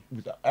busan kwale.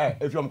 Busa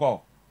if you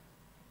call.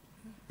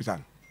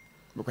 Busan.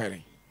 Me kwa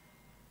re.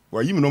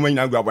 Wa yimi no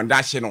manyina gwa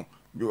bonda hye no.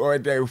 O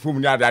de fum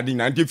ni adade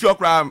na nti fi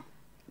okra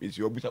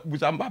isi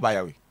busa mbaba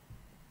ya we.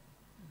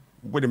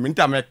 Bode me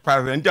nta me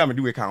kwa nta me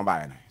de we kan ba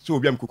ya na. So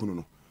obi am kokunu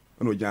no.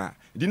 No ja.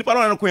 Di ni pa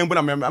no ko yembu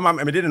na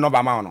me de no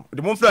ba ma no.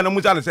 De mo fla na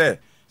musa no say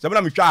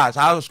sabana me twa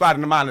sa squad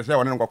no ma no say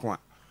wona nkoko a.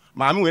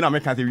 Maami we na me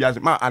kan say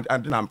wiase ma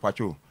ante na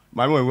mpacho.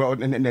 Maami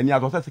we nani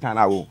azo say sika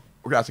na wo.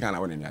 O kra sika na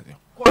wo nani azo.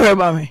 Ko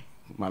maami.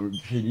 Maami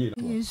heye.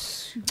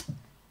 Yes.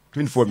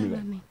 24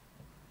 million.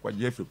 Kwa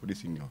GhPage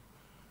police ni.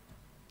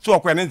 So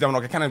okwa ne nzam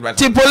no keka na.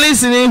 Ti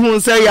police ni hu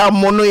say ya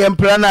mono ye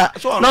mpra na.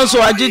 No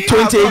so agi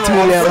 28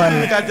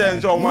 million. Ka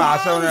ten so mo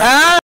aso na.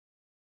 Ah.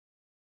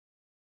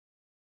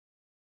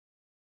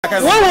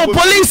 Wo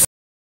police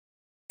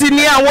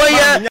ni a wo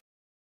ye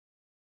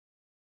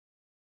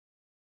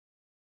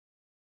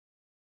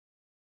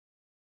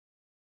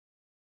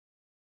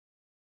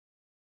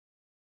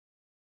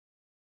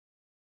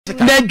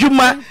na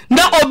juma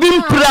na obi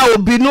mpra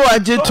obi no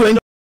age 28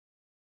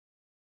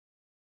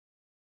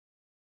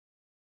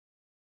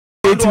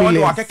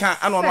 million. Ti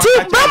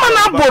bama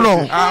na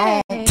bono.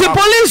 Ti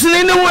police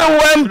ni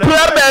we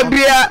mpra ba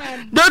bia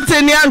don't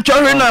any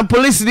antwohwe na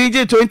police ni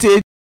age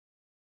 28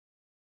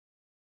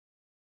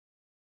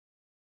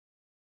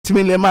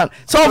 million man.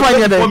 So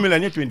fanya dey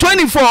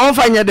 24 on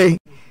fanya dey.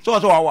 So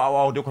de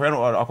ko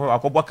no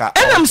akoboka.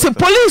 Enam se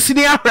police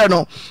ni ahwe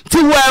no ti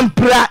wa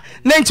mpra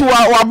na nti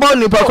wa bo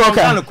ni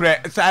pakoka. No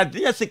kre sa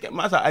de sik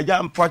masa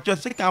aja mpacho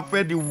sik kan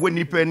fa de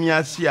woni pani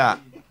ase a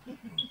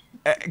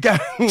ga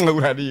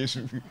urade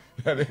yesu.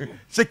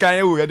 Sik kan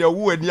ye wo de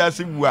wo ani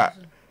ase bu a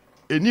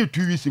eni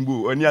 2 weeks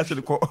mbo ani ase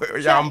ko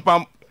ya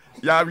mpam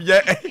ya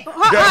ye.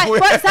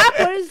 Sa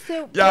police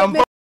ya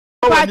mpam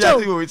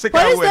police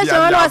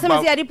station no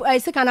asem se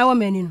sik kan na wo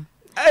mani no.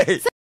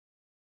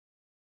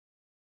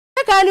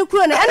 Kan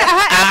kuro na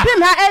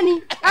apem ha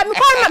ani am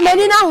ko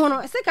mani na ho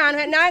no sika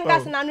na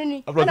gas na no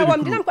ni na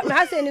wam dinam ko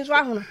ha se ni so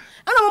ho no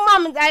ana mo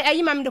mam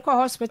ayi mam de ko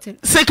hospital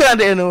sika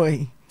de no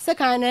way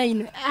sika na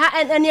yi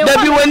ani da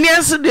bi woni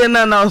as de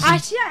na na so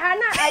ahia ha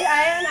na ayi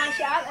na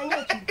ahia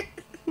anya tu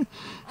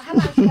ha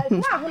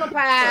na ho no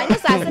pa ni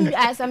sa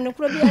asem ne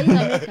kuro bi ayi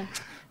na meka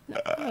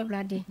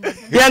blade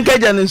yan ka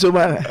jani so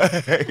ba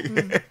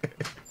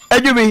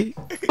ajubi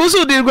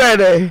usu di gwa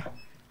de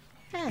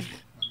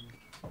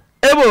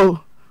ebo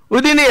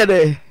udini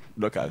yede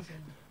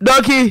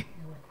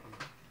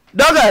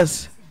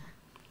Dokas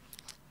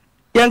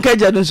yanka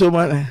jani so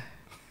mana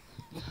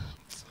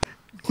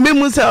me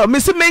musa me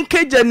se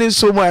menka jani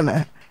so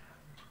mana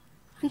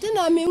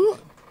ntina me hu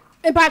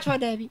e pa cho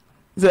da bi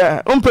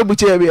za umpe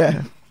buche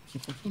bia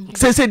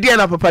se dia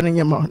na papa ne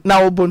nyema na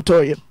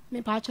obonto ye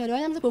me pa cho da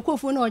yam se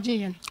Kofi na oje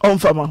ye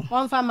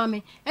onfama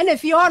me ena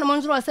fi ho no mo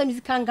nzuro sa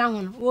mizika nga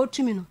ho no wo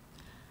tumi no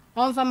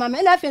onfama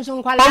me na fi so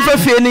nkwala onfa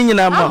fi ni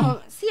nyina ma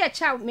si e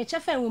cha me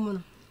chefa enwu mu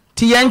no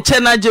ti yanche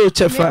na je o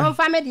chefa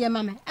onfama de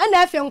mama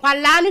ena fi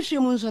nkwala no hwe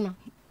mu nso no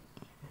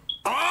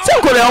se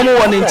ko le omo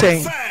woni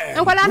nchen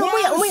nkwala no mu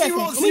ye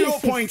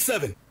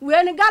 0.7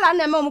 we ni gala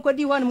na me mo ko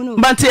di ho no mu no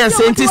but yes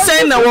enti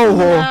sen na wo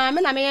ho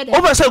me na me ye de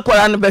o ba se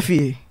kwala no ba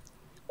fi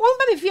o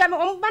ba mi fi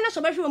o ba na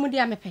so ba hwe mu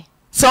dia mepe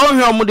so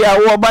hwe omo dia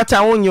wo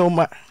bata wo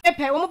nyoma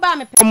mepe o mo ba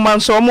mepe o man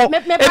so omo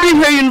ebi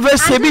hwe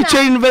university ebi che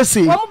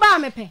university o mo ba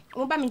mepe o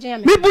mo ba mi je ya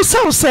mepe mi bu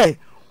so say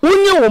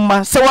unye wo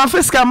ma se wa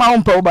fiska ma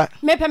won pe wo ba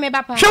mepe me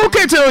ba pa hwe wo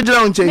kete o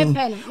jira won chen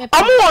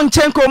omo won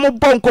chen ko mo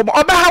bon ko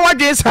oba ha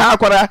wadwe sa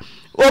akwara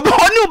oba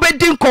oni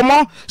obedi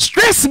nkomo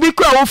stress bi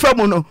ko wo fa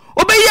mu no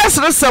oba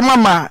yesre sama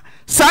ma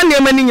sa ne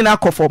ma ni nyina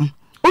kofom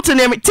uti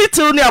ne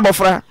title ni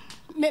abofra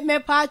me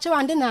pa che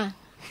wande na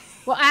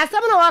wo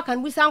asem na wa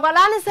kan bu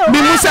sangwala ne se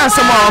bi musa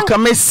asem wa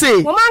kan me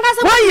se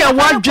wa ye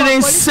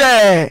wadwene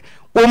se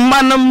o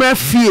manam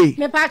rafie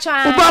me pa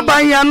cha o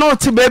baba ya no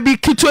te baby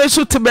kito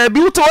eso te baby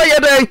uto wo ye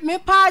dai me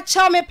pa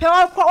cha me pe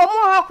o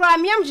mo ho kra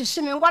miam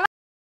hihye me ngwala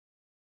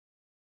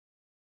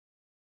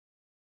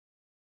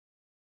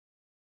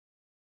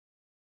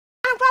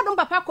an dum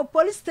papa ko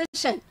police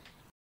station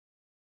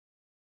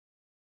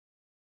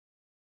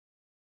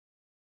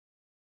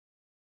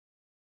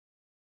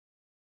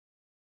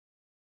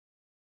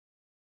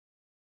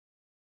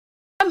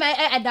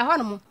ma da ho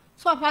no mo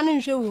so papa no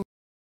nhwe wo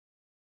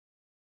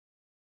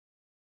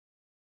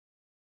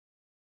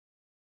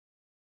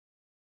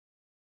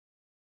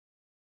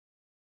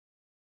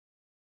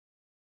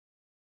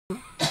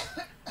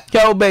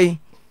Kya obey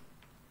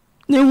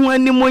ni hu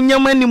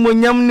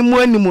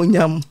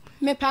animonyam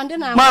me pande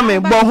na mama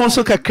bo ho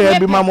so kakra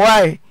bi mama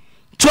why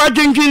to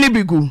adwendwen ni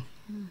bigu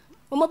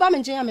o mo ba me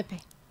nje ya me pe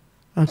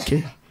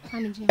okay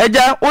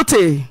eja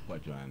ote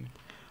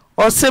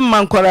o se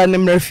mankwara ne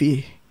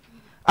mrafie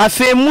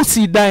afi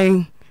musi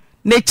dan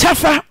ne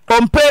chafa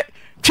ompe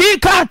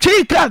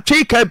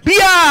twika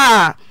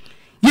bia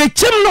ye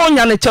chem no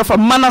nya ne chafa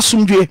mana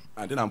sumdwe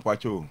ade na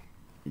mpacho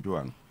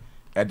nduan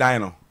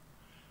edan no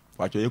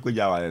pacho ye ko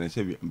ja wale ne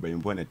se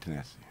mbayimbo ne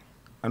tenase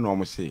ana o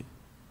mo se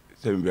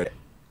mbe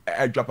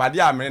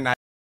adwapade a me na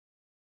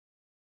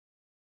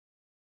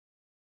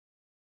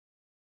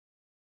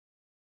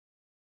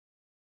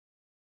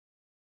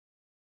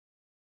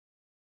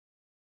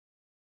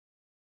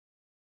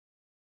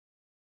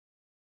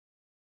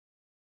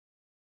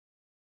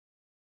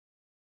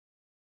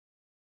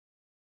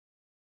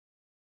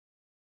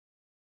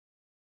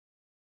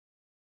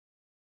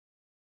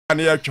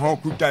ni ya chon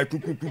kuta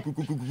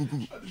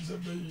kukukukukukuku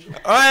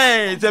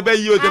oi se be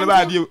yi o tele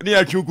ba di ni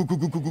ya chon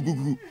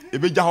kukukukukuku e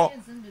be ja ho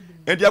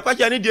e di akwa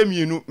cha ni die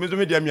mienu me so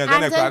me die mienu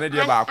na kwa ni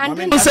die ba ko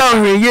me so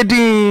hwe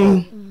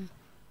yedin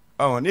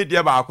oh ni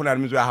die ba ko na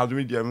me so ha so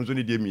me so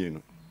ni die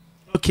mienu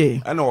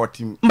okay ana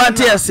otim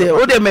Matiase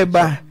o de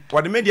meba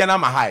wo de me die na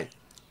ma hai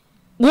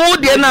wo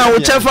de na wo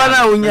chefa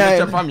na onya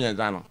chefa me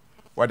nza no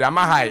wo de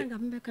ma hai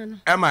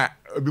e ma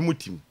obi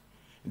mutim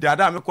de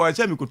ada me ko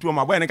se me kotu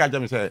ma boy ne ka je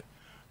me se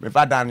me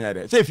fa dan ya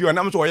de say fi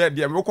onam so ye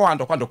de me ko han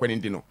dokwa dokwa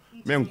ndi no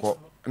me nko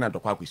na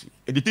dokwa kwisi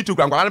e di titu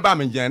kwankwa ba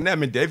me ngen na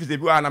me de fi se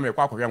bi wa na me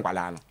kwa kwwe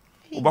nkwala no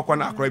ubakọ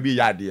na akra bi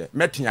ya de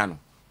metia no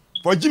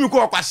for jimi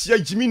ko kwase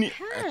jimi ni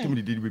atim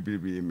di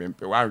bibiri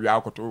mempe wa wi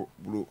akoto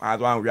buru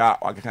azo an wi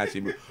akeka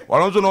se bi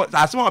won so no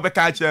asema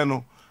obeka che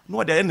no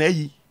no de na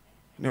ayi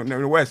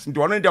no west ndi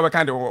won de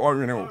obeka de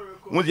onwene o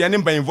mo de ne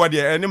mbanfo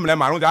de ne mle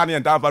ma no de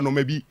an ta fa no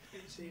ma bi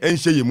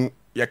enhye yemu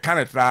ye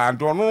kanatra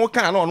ndo no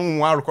kan no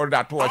no wa record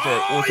that to che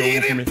o so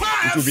wufumi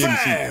to be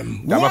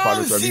MC da ma fa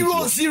no so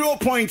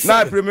mi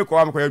na premi ko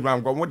am ko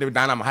edwan ko mo de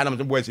dan na ma ha na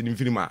mo boys ni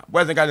film a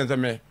boys ka je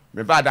me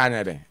ba dan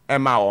ya de e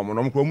ma o mo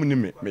no ko mu ni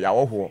me ya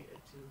wo ho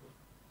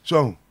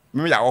so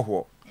me ya wo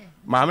ho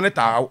ma me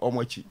ta o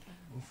mo chi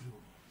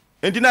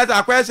enti na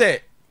ta kwa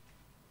se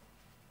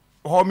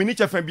ho mi ni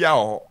chefa bia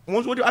o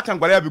mo so de aka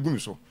ngwara ya begum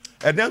so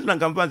e den so na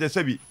kampan se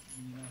sabi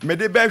me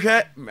de be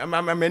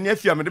hwe me ni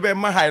afia me de be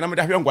ma hai na me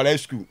de hwe ngwara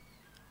school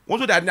wọ́n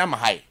so dadi na ma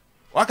hai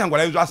wa kan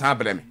gwala nzo asan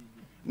abele me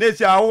na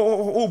esi a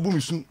o bu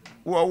misu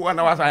wo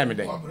na wa san me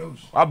den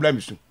wa bla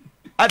misu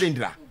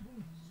adendira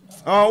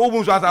o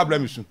bu nzo asan abele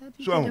misu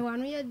so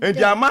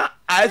enti ama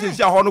a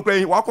esi a ho no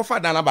kra wa ko fa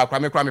dan na ba kra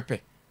me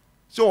pe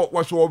so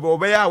wo so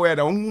obe ya we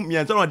da ohun mi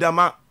enso no de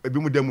ama ebi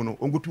mu dem no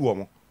ongutu wo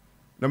mo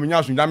na me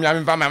nya so nda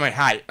me fa ma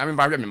hai na me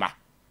fa hwe me ma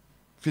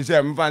fi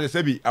se me fa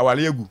se bi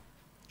awale egu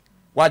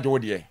wa jo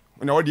de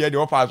na wo de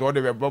wo fa so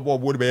de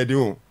bo de de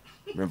o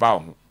me fa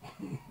ho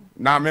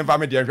na me fa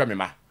me de hwe me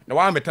ma na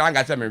wa me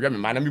tranga se me hwe me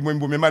ma na me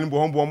bo me ma no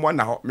bo mo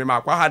na ho me ma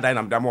kwa ha dan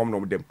na dam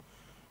no dem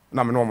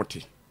na me no mo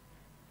ti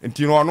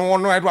enti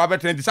no edo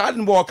abetre di sa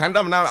bo kan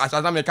dam na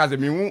asasa me ka se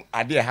me hu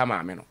ade ha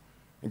ma me no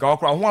nka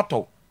okra ho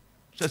ato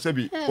se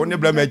bi oni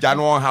bla me ja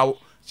no ha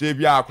se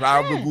bi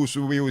akra begu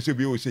su bi o se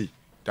bi o se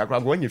ta akra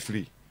go nye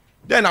free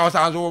den na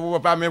wasa so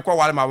pa me kwa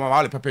wale ma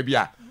wale pepe bi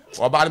a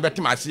o ba ne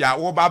betima ase a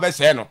wo ba be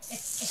se no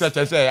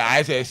se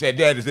ai se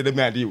de se de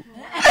me ade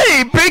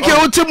hey peke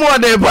utimu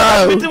de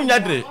ba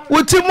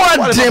utimu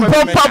de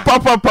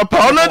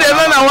papa ono de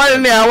na wale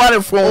ne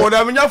aware fo o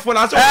da menya fo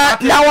na so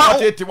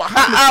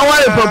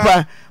aware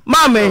papa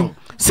mame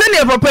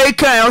senior papa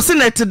ikan o se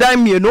net dan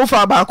mienu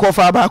fa ba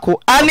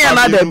ko ani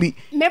anada bi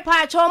me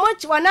pa cho mo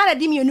wana na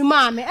di mienu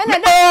mame ena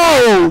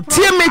oh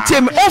tim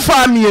o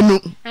fa mienu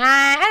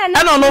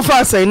ena no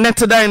fa say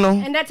net dan no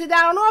net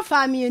dan no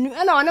fa mienu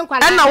ena one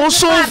kwala ena wo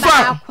so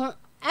fa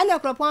ana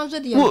kropon so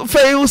de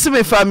fe wo se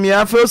me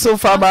famia fe so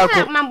fa ba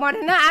ko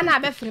mambode na ana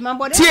be free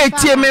mambode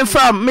tie me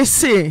fa me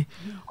se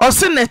o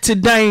se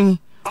net dan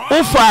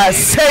o fa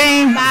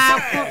say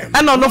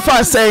ana no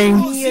fa say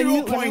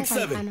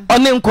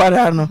oni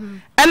nkwara no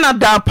ena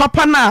da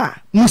papa na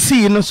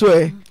musi no so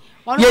e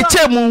ye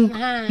chemu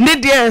ne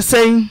de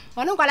say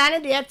oni nkwara ne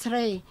de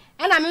 3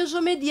 ena me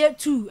nso me de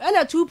 2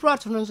 ena 2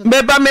 plot no so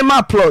me ba me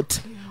ma plot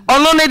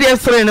ono ne de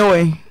 3 no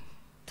we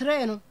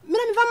 3 no me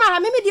fa ma ha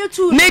me de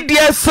 2 ne de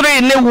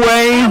 3 ne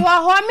we wa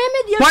ho me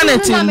de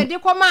 2 na me de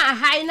ko ma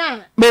hai na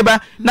me ba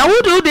na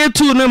wo de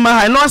 2 no ma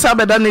hai no sa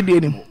beda ne de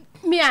ni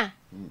mia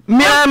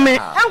me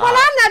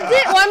ankola na di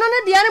wono ne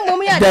de ne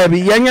mom ya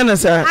dabi yanya na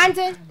sa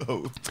ante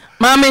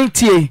mama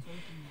tie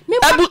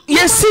abu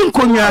yesin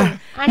konwa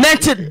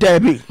net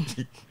dabi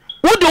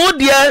wo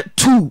de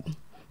 2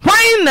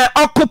 why na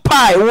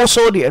occupy wo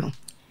so de no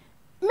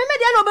me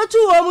de na obetu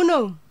wo mu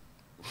no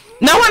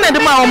na wana de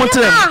ma wo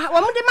mutre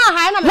wo mu de ma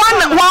hai na me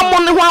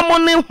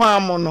wa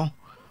mo no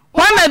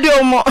wana de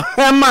o mo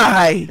ma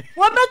hai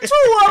wo betu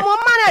wo mo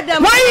ma na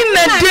dem why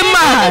na de ma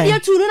hai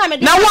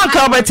na wa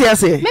ka obeti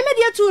ase me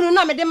de 2 no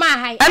na me de ma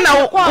hai ana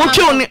wo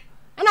twu ni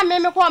ana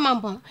me ko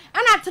mampo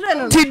ana tere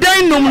no ti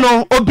dan num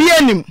no obi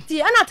anim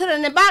ti ana tere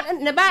ne ba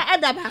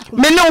eda ba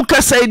me ne wo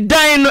ka say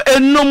dan no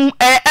enum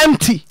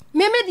empty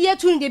me de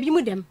 2 de bi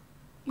mu dem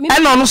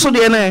ana no so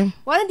de na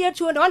wona de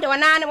 2 de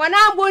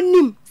wana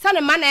bonim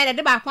sane ma na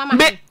de ba kwa ma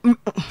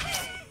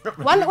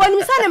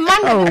wona sane ma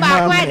na de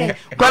ba kwa de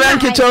kwala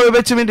nkicho we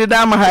betimi de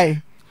da ma hai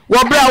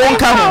wo bra wo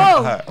nka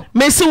ho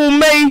me si wo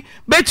mei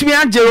betimi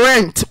age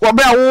rent wo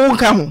bra wo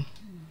nka ho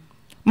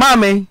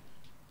mame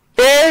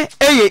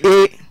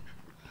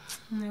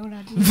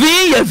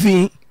vi ye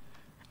vi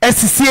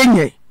esisi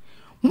enye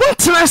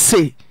montena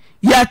se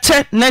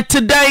yache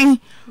netidan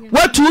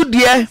watu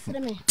die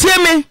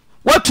tiemi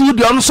watu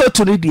die ono so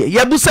turi die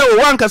yabusa wo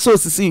wanka so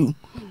sisi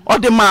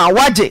ode ma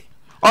waje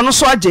ono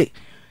so aje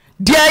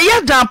die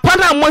ya da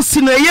pana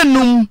mosi no ye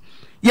num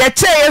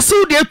yache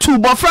yesu die tu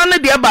bofra ne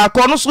die ba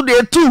ko ono so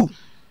die tu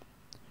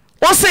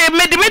o se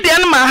medimedi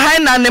an ma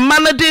haina ne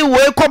manade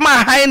we ko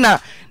ma haina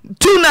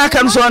tu na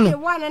kan so no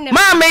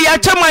ma me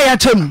yache ma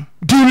yachem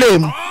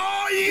dulem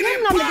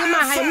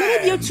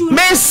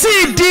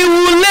Messi di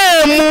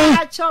wulemu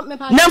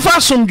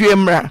nemfa somdwe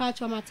mra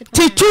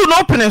ti tu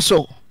no pene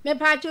so me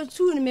pacho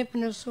tu ni me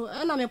pene so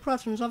na me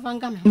protun so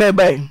vanga me me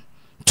bai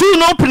tu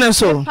no pene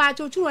so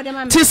pacho tu wo de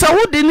ma ti sa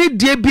wo de ni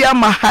die bia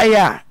ma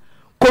haya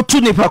ko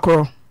tu ni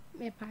pakro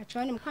me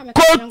pacho ni kwa me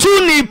ko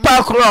tu ni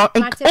pakro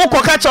o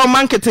ko ka cha o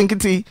man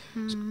ketinkiti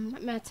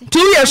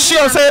 2 years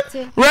sure say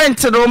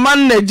rent no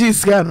man na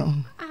jiska no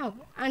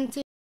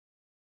Auntie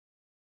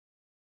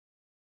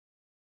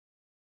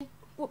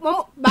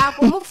ba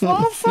ko mo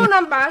phone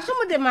number so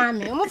mo de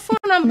mame mo phone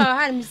number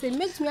ha me say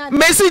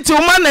Messi ti o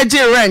manage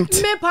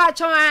rent me pa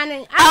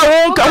chwane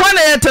awu ka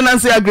wana ya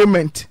tenancy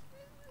agreement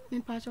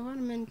me pa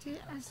chwane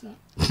asi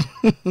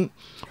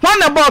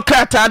wana bo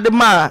krata de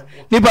ma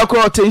ni ba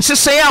ko tin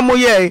hyehyɛ ya mo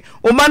ye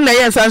o man na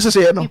ye san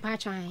hyehyɛ no me pa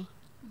chwane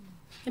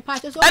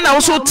ana wo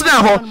so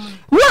tena ho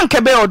wan ka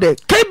be ode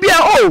ka bia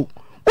o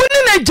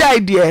woni na jai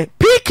de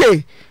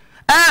PK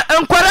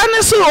nkwara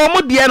ne so o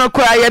mu de no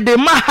kora ye de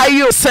ma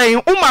hayo sen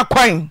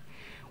umakwan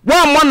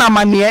wa mo na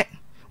mane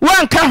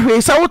wan ka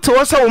hwe sa wo te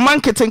wo sa wo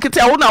man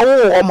ketenkete a wo na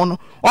wo o mo no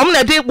o mo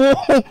na de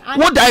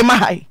wo dai ma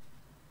hai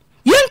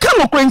yen ka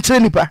no kora nkyere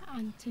nipa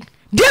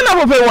de na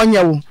bo be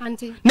wonya wo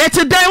na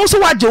te dai wo so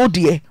waje wo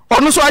de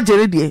ono so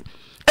agere de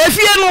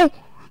efie no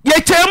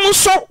ye kyem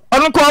so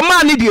ono ko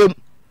ma ne de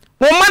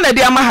wo ma na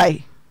de ama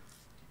hai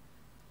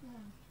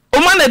o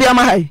ma na de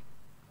ama hai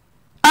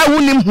a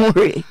wonim ho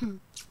hwe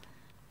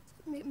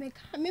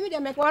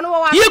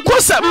ye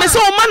kosa me se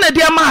o ma na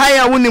dia ma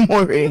haya wonim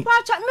ho hwe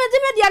me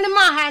de dia ne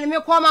ma haya me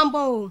ko ma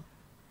mbon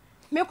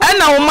me ko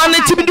na o ma na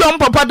tibi de o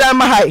papa da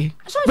ma haya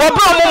wo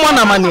bra mo mo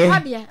na mane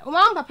o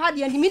ma papa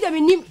de mi de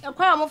me nim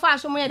kwa mo fa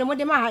so mo ye de mo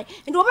de ma haya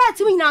ndi o ba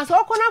tibi nyina so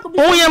ko na ko bi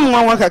o ye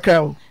mo wa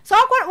kakra o so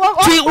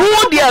ko ti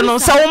wo dia no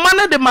sa o ma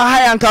na de ma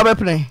haya nka be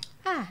pene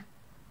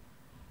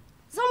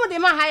so mo de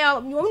ma haya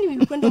o ni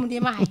bi kwendo mo de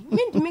ma haya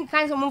mi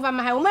kan so mo fa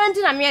ma haya o ma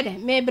ndi na me de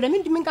me bra mi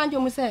ndi kan jo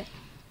mo se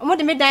omo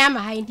de me dan ama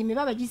ha ndi me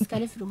baba jisika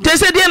ne firo mo te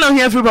se die no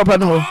hia firi papa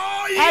no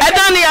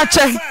edan ya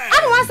che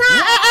anu wasa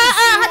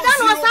edan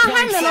wasa ha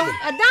me no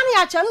edan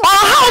ya che no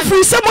ha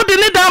firi se mo de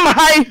ne dan ama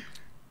ha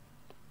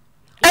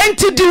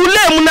enti di ule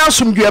mu na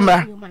asomdwe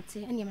ma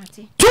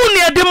tu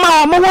ne de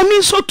ma mo wo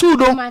mi so tu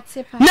do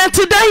na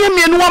ti dan ye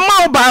me no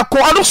ma ba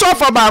ko ado so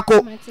fa ba ko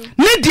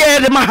ne die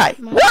de ma ha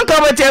won ka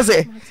be tie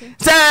se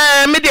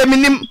me de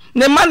minim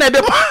ne ma na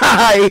de ma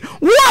ha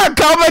wo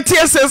ka be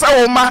tie se sa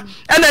wo ma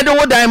ena de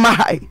wo dan ma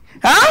ha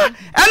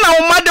ana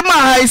wo ma de ma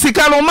ha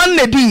sika no ma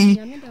na di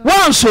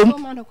won so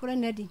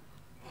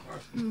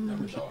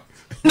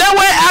na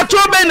we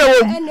atobe na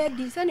wo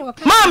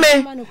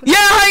mame ye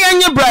ha ye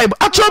nye bribe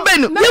atobe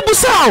no ye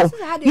busawo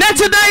na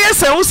ti dan ye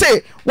se wo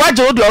se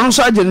waje wo de onu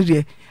so aje ne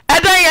de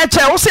edan ye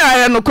che wo se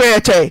aye no ko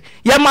ye che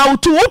ye ma wo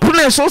tu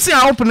open so se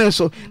a open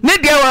so ne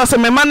de wa se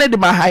me ma ne de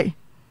ma ha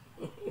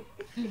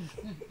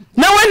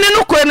na we ne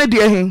no ko ne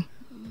de hin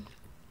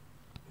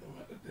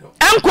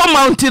enko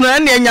mountain na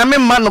ne nyame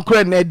ma no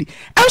kora na di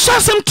enso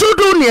asem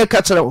trudo ne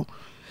ka kire wo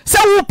se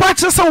wo pa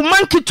kire se wo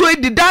mankito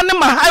edi dan ne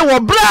ma hai wo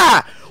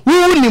bra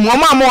wo ni mo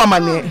ma mo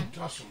amane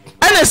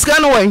ana sika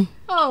no wan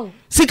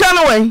sika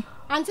no wan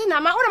Auntie Naa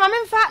ma ma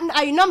memfa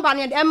ayi number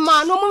ne e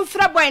ma no mo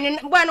mfra boy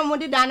no mo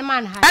de dan ne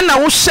ma na hai ana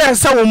wo share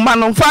se wo ma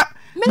no fa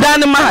dan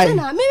ne ma hai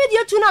na me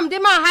de tu nam de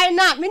ma hai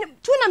na me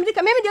tu nam de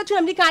ka me de tu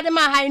nam de ka de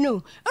ma hai no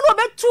eno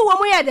obetu wo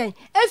mo ye den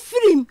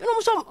efrim eno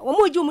mo so wo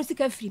mo ji wo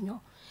sika efrim no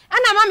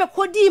ana ma me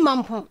kodi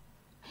mampo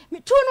me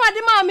tu no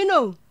ade ma me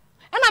no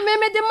ana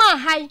me de ma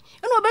hai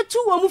eno obetu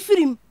wo mu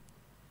firim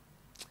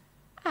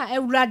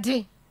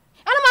ewurade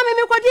ana ma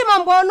me kodi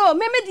mampo no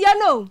me dia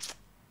no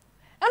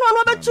eno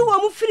no obetu wo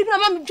mu firim na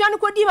ma me dwane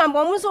kodi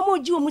mampo mo so mo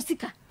ji wo mu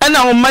sika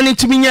ana wo mani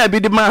timi nya bi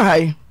de ma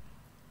hai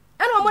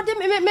ana mo de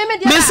me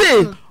dia me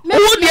se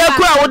wo dia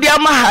ko a wo dia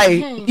ma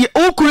hai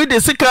wo kuri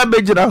de sika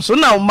bejira so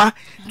na wo ma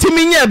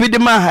timi nya bi de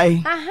ma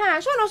hai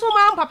so no so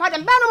ma papa de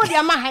ba no mo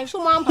dia ma hai so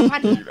ma papa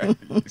de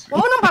wo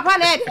no papa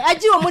na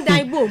aji wo mu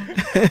dan bom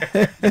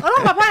wo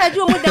no papa na aji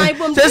wo mu dan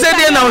bom se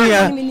de na wo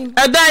ya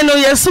edan no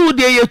yesu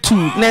de ye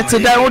 2 na te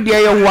dan wo de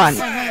ye 1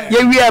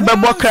 ye wi e be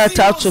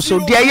bokrata to so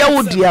de ye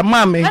wo dia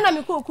ma me ana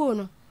me kokoo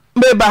no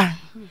beba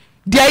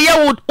dia ye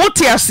wo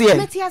ti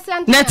ase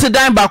na te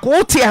dan ba ko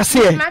wo ti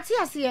ase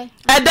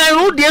edan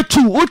wo de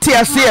 2 wo ti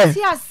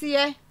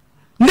ase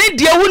ne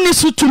dia woni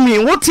sutumi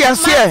wote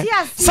ase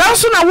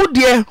sanso na wo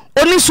dia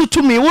oni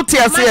sutumi wote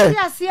ase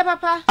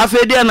papa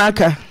afede na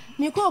aka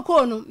mi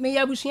kokoo no me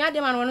ya busua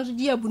de ma no so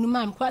dia abunu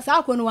mam kwa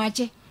sa ko no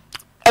waje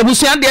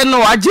abusua de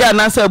no waje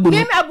anasa abunu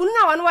me abunu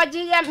na wono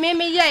waje ya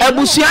me ye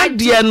abusua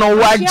de no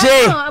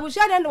waje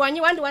abusua de no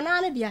wanye wande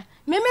wana ne dia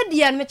me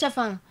dia me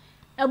chefa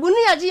Abunu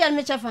ya ji ya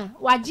me chefa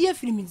wa ji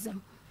afiri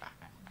mizam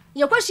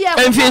ye kwashi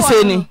ya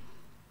Enfie ni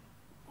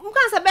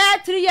mkansa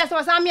be 3 years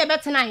wa sam ye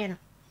betena ye no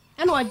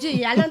ena wa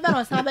ji ya len be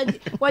no sam be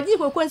wa ji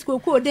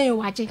koko den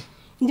wa ji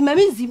ndi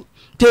mami nzim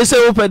te se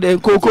wo pede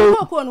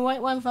koko no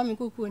wa family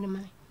koko ni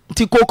man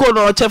ti koko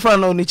no chefa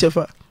no ni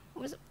chefa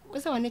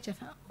wese wa ni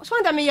chefa so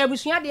nda me ya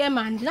busua de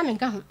ma ndi na me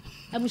nka ho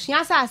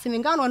abusua sa ase me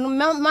nka no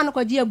ma no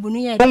kwaji abunu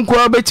ye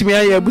nko betimi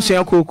ya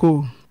abusua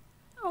koko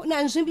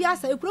na nsu bi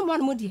asa ekuro mo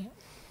no mo de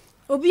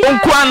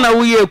Nkwa na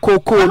wuye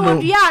koko no.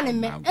 Odia ne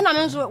me. Ena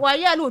me nso wa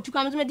ye na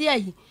otuka me de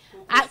ayi.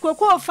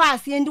 Koko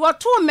fast ndi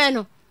woto me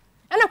no.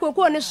 Ena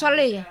koko ne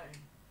sore ye.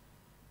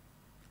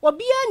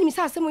 Obia nim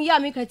sa asem ya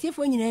me ka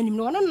tiefo nyina anim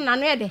no no na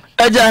no ye de.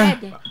 Eja.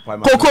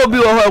 Koko bi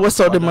wo ho we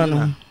so de ma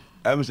no.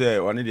 Em say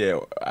oni de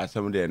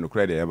asem de no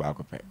kra de ye ba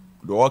akopɛ.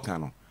 Do wo ka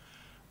no.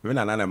 Me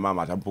na na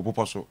mama ta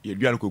popopo so ye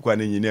dua no koko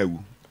na nyina awu.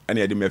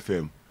 Ena ye de me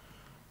fam.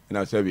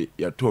 Ena say bi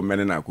ye to me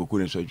na koko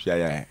ne so twia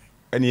ya.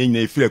 Ene ye nyina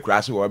efire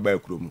kura se wo ba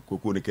kurom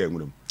koko ne ka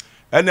nwuram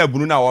ene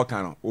abunu na wo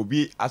ka no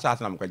obi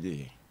asase na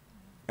mkwaje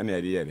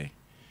ene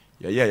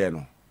ye ye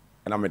no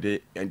ena me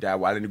de enta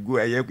wale ne go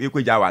ye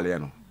kwagya wale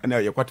no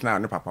ene ye kwotena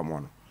ne papa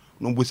mo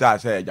no busa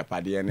se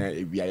Agyapade ne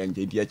ebia ye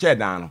nje die che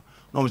dan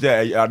no mo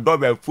se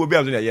adobe fu bi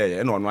anzo ye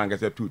ene ono anka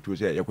se tutu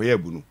se ye koye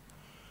abunu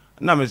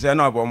na me se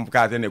na obo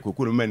mka se ne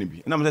koko no mani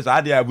bi na me se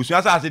sa de abusu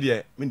asase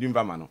de me ndi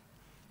mfa ma no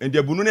ende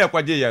abunu ne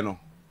kwagye ye no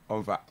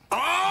omfa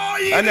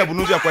ene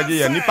bunu se kwaje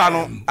ye nipa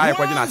no ai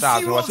kwaje na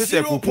asa so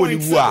se koko ni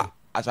wu a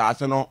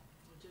asase no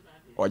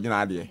ogina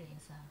ade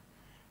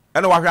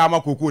ene wa hwe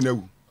ama koko na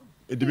wu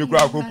edibi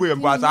kura koko ye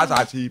mba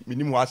asase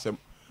minimu asem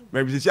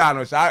me bi si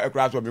ano sa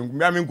ekura so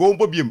me go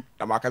mbo biem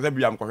na makaza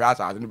biam ko hwe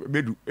asase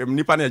bedu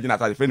nipa na agina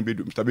asase fe ni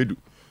bedu Mr Bedu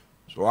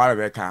so wa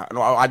be ka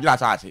no agina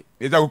asase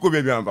e za koko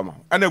be biam mba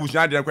ene busu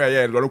ade kwa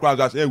ye lo kura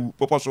asase ewu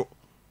poposo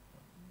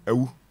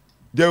ewu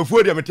de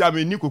fu de metia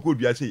me ni koko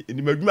dua sei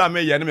eni maduma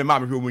me ye ne me ma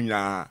me hwe mu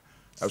nyina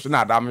so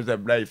na adam ze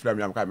bra ifra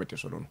mi am ka mete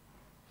so no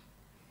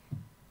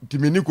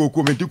timini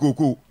koko meti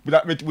koko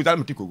buda meti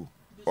koko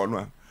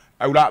ono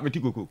awura meti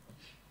koko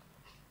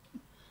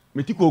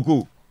me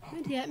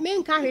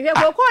nka hwe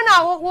koko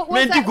na wo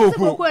meti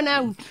koko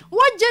na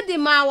wo jedi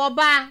ma wo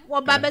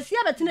ba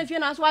besia betena fie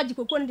na so agi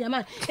koko ne de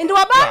ma ndi wo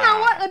ba na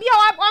wo bi o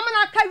ma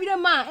na ka wire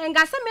ma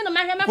engase me na ma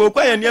hwe me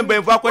koko ye ne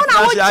mba fu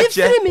akwata si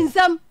ache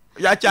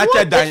ya cha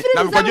dan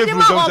na mkoje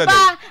fu so se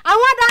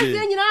awada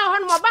se nyina ho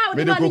no ba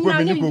me de koko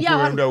me ni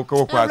koko ndo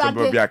ko kwa so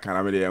bo bia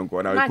kana me de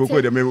enko na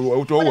koko de me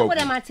to wo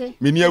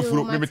me ni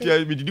afuro me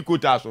metia me didi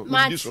kota so me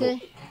didi soro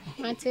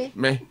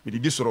me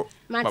didi soro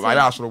baba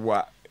ya soro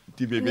bo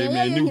TV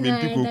me ni me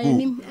didi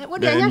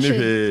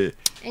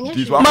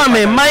koko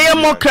mame maye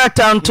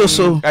mokrata nto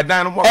so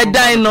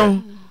edan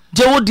no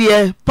je wo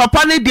de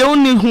papa ne de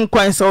oni hu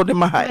kwan se wo de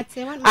mahai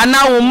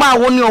ana wo ma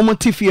wo ne o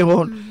tifie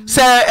ho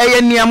se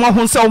eye niam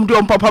ho se wo de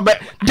o papa be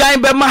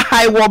dan be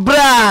mahai wo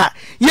bra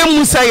ye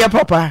musa ye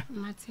papa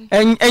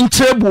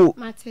enchebu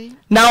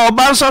na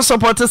oba so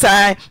support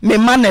say me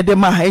ma ne de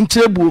mahai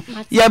enchebu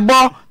ye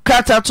bo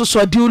kata to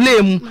so de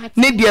ulem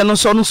ne de no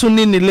so no so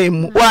ni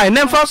lem why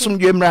ne fa som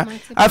dwemra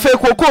afa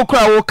koko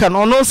kura wo ka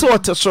no no se wo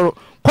te soro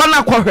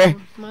kwana kwahwe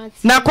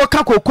na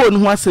koka koko no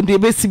ho asem de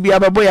be si bia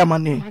babo ya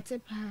mane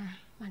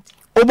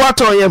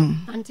Oboto yem.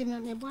 Auntie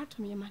me boato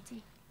me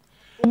mate.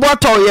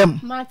 Oboto yem.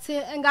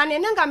 Mate ngane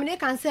nga me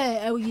kan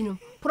say you know.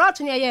 Prot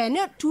ne ye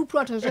ne 2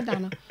 prot so da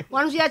no.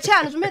 One so ya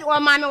cha no me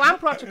one man 1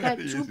 prot ka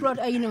 2 prot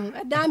you know.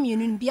 Da me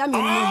nu bia me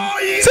nu.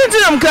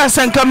 Sintinam ka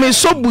sanka me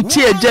so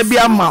buti eja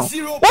bia ma.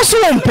 Wo so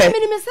mpe.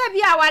 Me se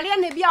bia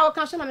awale na bia wo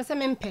kan so na me se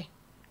me mpe.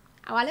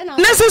 Awale na.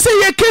 Na se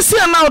ye kesi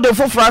na wo de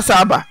fofra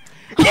saba.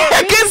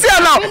 Ye kesi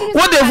na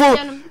wo de fo.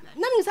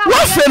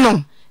 Wo fe no.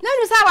 Na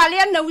mi sa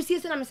awale na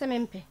wusi se na me se me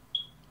mpe.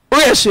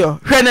 Oye sure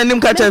hwe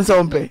nanim ka chense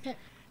ompe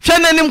hwe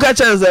nanim ka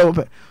chense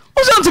ompe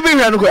uso to be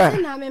hwe no kwa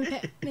na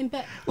mempe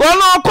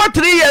wono ko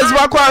 3 years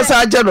ba kwa sa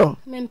aje no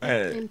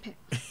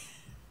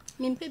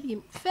mempe bi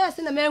first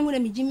na mangu na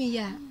mijimi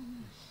ya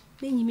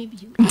menyi me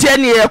bi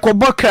nteni ye ko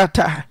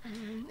bokrata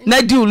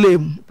na di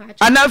ulem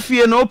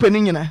anafie no open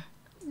nyina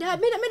da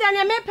me da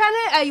ne mepe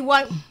ne ai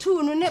 1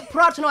 2 no ne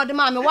prot no de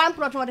ma me 1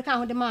 prot no de kan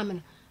ho de ma me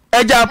no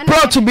eja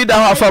prot bi da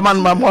ho afa man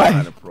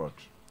mamwa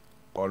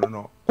all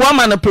no one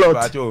man plot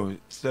bajo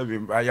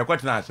seven ya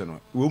kwatena ase no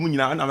wo mu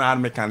nyina na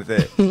me kan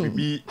se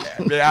bi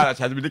be ala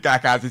cha bi ka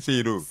ka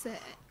se ro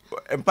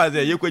empa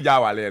se ye kwagya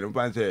wale no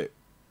empa se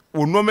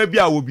ono ma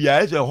bia wo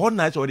bia se ho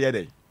na se o de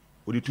dey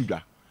o di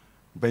tudwa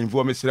ben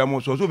vo me sere mo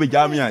so be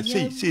gya me a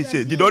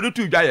sei di do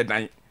tudwa ye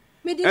dan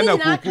ena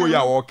koko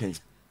ya wo ken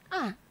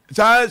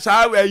sa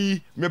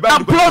ayi me ba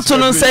plot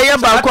no se ye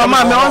ba kwa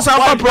ma me on sa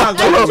kwa plot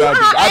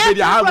a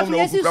be ha mo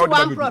no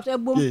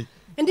plot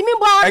ndi mi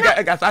bo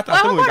ega sata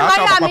so ga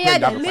ka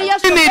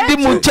ni di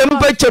mu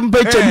chempe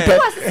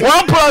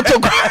one plot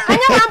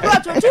anya 1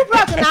 plot 2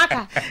 plot na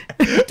aka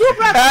 2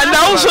 plot na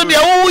also de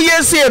wo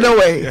yesi no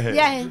way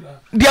yeah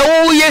de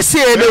wo yesi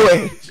no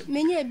way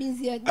menye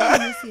binzi ya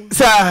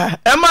sa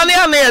emani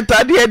ana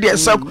yeta de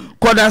so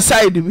koda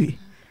side bi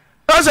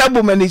o sa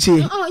bu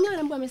manichi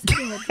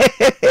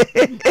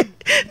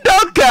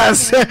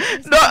Doctors,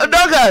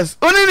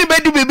 only the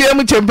baby be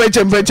able to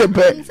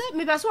chempe.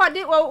 Me pass what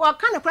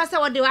kind of process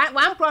what do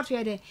one plot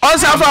here.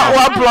 Also,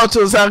 one plot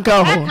to Sanka.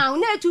 I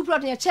can't 2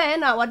 plot in a chair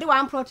now. What do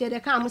one plot here?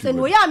 They come and say,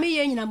 no, yeah, me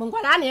in a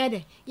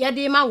Mongolani. Yeah,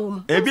 dear, my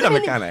woman. And I'm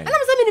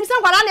saying,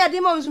 someone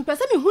demons and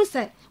person who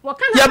said, what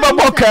kind of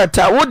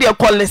Yababokata, what do you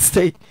call it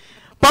state?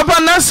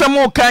 Papa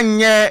Nasamo can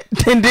ye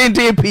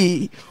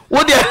DP.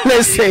 What do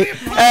you say?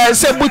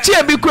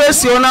 Sebutia be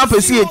crazy on up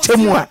and see a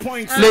chemwa.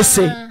 Let's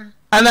say,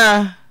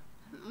 Anna.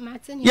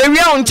 You're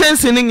young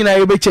chancing in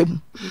a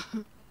bitchem.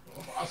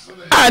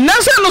 Ah,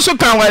 Nasa no so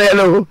can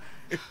well.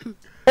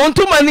 On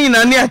to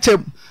manina near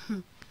chem.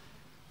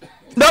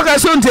 Doctor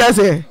soon to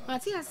say,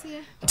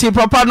 T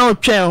Papa no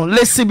chain,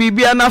 let's see be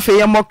enough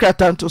a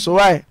mocratan to so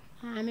why.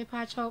 I'm a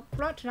patch of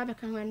plot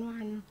Rabacan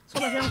one.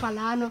 So I don't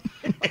palano.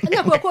 And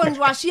the cocoons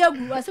was here,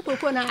 was a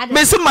coconut.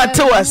 Miss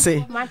Matua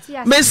say,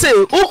 Miss,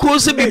 who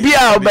could be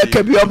beer back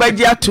up your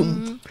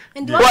bagiatum?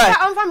 And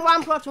I'm from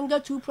 1 plot and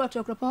get 2 plot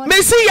of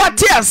Missy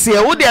Yatias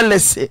here, would you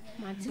listen?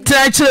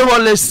 Try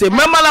let's say,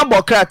 Mamma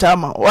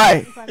Bocratama,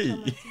 why?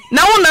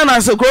 Now,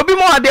 Nana say, go be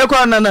more dear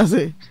Nana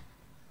say.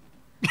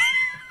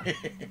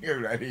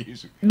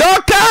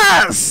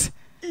 Doctors!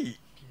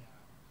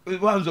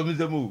 One of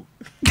the move.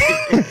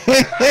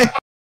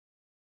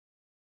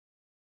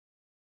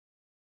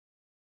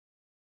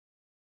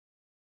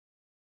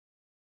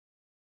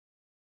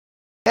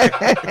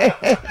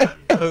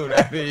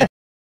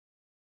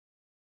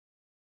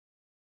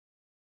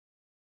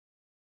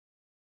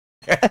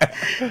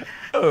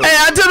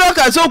 I don't know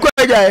so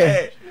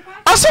quiet.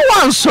 Also,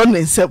 one son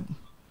in some.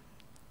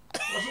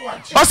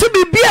 Also,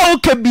 be beer,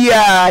 okay, beer,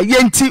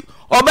 yenti,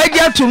 or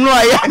begia to know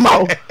I am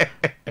out.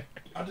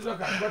 I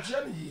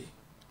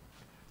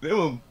don't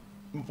know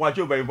what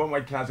you buy from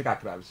my classic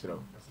accra.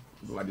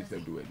 What is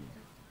them doing?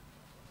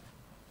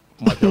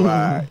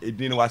 It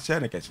didn't was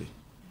Seneca.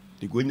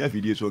 The good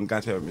videos on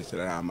cancer,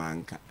 Mr.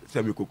 Amanka,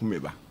 Sabi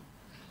Kukumeba.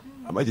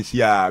 I might see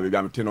a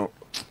Tino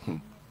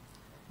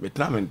with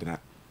Lamenta.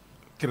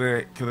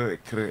 Cre,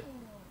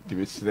 the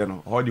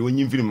Mr. How do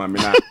you feel, Mamma?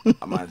 I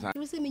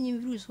was saying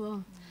in Bruce.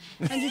 And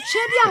the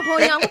champion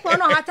boy, I'm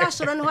upon a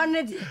hatas on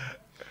 100.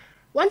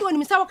 One to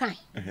Miss Awkai.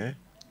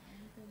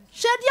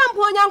 Shed young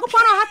boy, I'm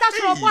upon a hatas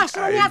or wash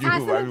on your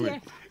house.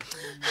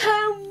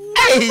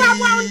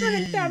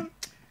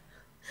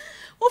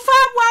 Oh,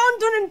 5 wound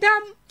doing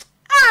them.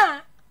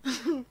 Ah!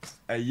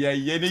 Yeah,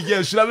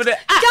 yes, love it.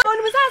 I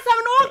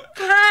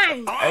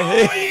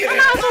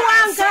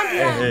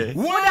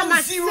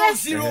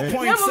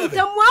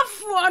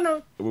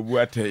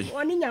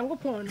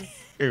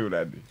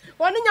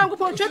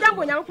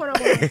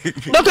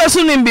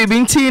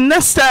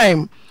next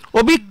time,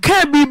 Obi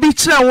can be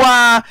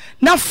bichra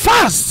na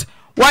fast.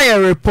 Why a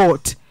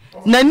report?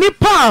 Na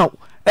nipa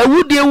a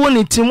woody won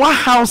it in one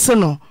house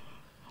no.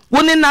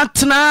 Woni na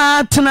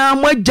tena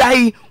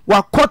mwajai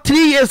wa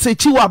 3 years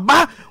echi wa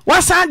ba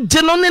wasa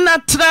jenone na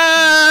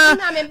tena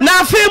na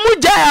afi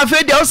mujai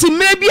afi de o si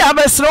maybe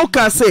abesro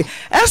ka say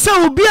esa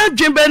obi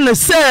adwebe ne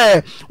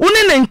say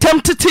woni ne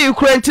ntem tete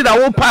kura nti na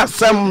wo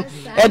pasam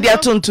e de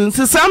atontun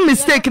si some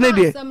mistake ne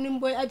de some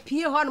nimbo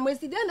apie ho no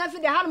si de na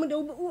afi de ha no de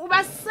wo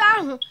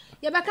basa ho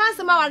ye be kan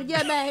sama wal je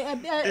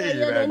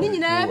be ni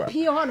nyina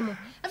apie ho no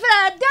afi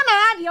de na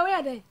ha de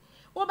wo de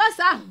wo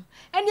basa ho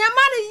and your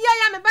money,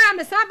 yeah, I'm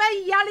a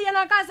Sabay Yali and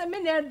I can't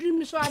make a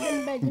dream so I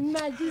didn't beg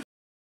imagine.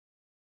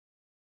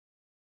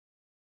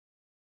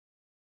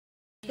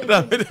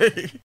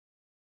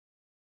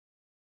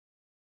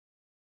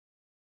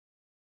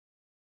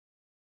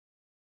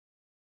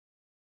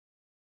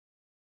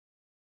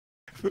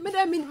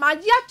 I mean, my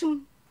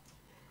yatum.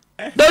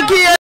 Don't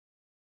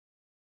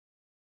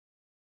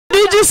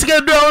you just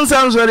get down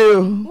sounds for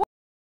you.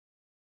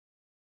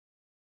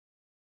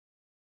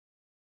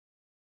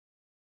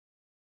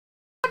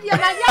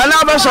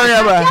 Anaba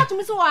soyaba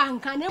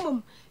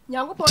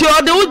ti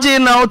ode uji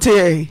na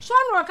ote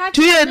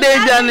tu ye de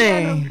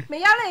jane me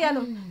yale ya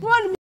no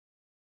won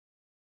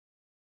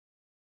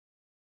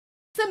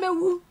se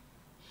mewu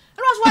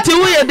ti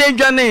wo ye de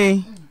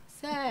jane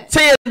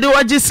se ye de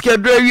waji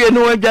skedro wie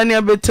no wadwane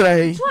abetra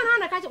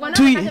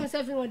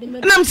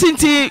nam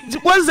sinti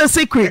what's the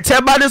secret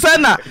about the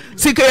sana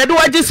sika ye de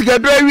waji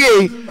skedro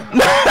wie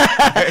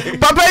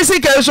papa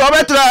sika so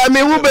abetra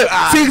me wu be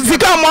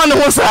sika mo no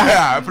ho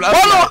sa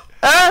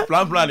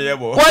plan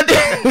yebo what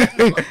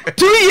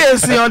 2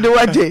 years on the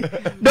waje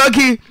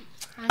doki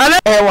ala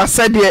was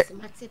said ye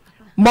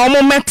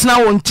momo metna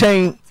won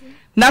chen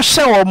na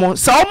hwe wo mo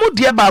sa wo mo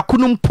de ba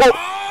kunu mpo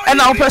e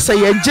na wo pese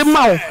ye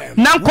gima wo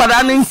na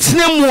nkwara ne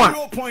ntinemu a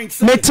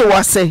meti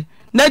wase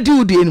na di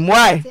udi en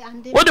why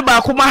wo de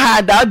ba ko ma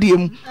ha da de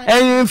mu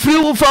en free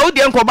wo fa wo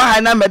de nko ba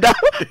ha na meda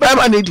ba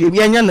ba ne di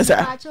ye nya ne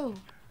sa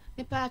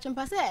me pa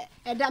chompa se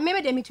e da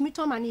me de mitumi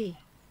to mane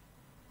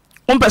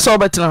on pese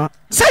obetna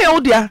say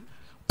wo dia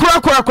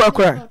kura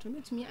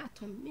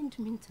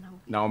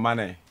na o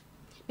mane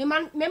me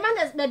man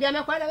na bia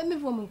me kwa da me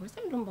vo mo ko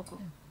sem dum bako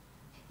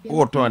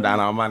o to da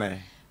na o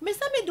mane me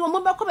se me do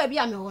mo bako ba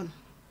bia me ho no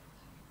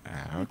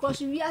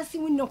Because we are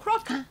seeing no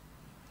crocker.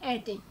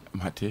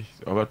 Mate,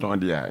 over to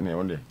India, and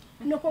only.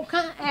 No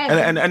crocker,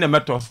 And a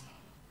metal.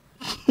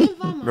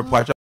 The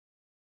part of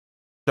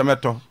the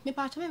metal. Me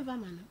part of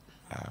Vaman.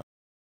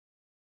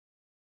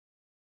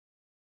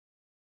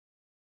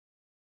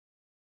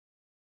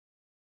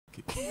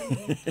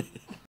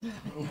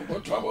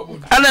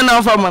 I don't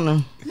know for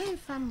man.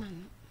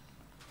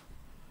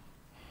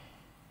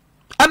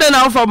 I don't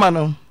know for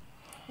man.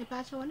 Me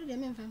part one of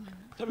them in Vaman.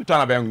 So we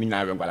turn about me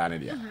now and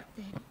Balania.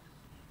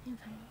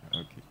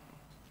 Okay.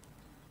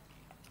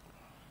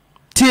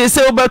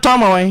 TSA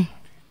Obertomaway.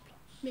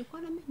 Me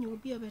call me, you will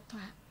be a better.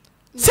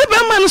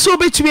 Seven man so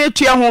bitch me a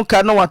tia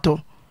honka no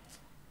wato.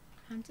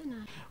 Auntie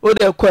Naa. O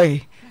de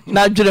kwai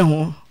na dwere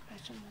ho.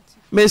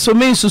 Me so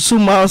me susu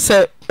ma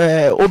se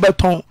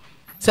obeton.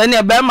 Se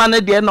ne be ma ne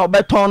de na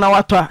obeton na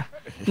wato a.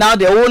 Now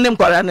de wo nim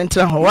kwara ne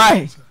ntra ho.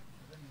 Why?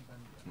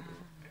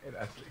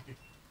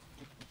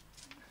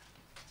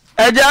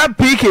 Eja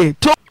PK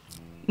to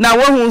na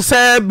wo hu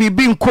se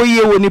bibi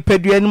nkoye wo ni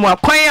padua ni mu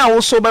akwan a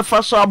wo so be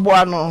fa so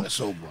aboa no.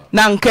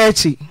 Na nka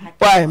achi.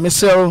 Why me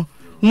so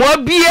mo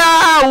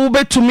bia wo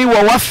betumi wo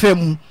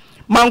wafam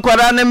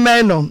mankwara ne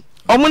men no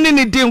omuni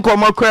ni di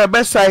nkomo kra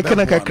be sai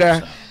kana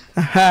kakra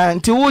aha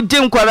nti wo di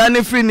nkwara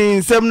ne firi ni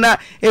nsem na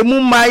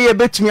emu maye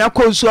betumi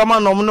akonsu ama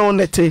no no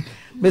nete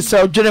me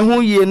so dwere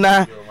ho yie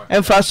na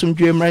emfa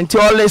somdwe mra nti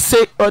ole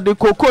se ode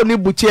koko ni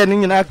butie ni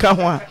nyina ka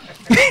ho a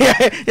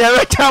ya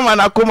we chama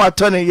na akoma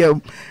to ne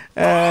yam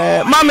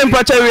mama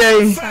mpacha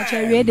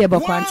we de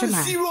bokwa Auntie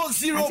Naa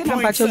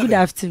mpacha good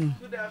afternoon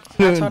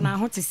mpacha na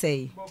ho ti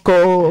say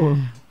ko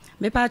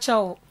me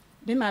pacha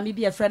me mama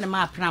bi a friend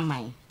ma apra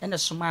man and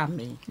soma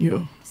me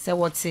yo say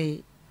what say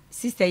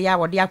sister ya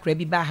wo de akra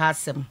bi ba ha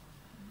asem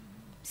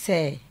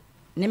say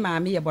ne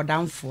mama ye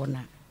bodamfo na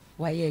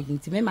waye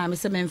nti me mama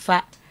se me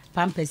mfa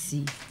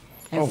pampasi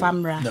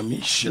enfamra na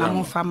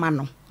mo fama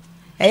no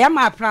eya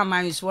ma apra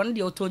man so one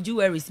de otoju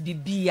wearies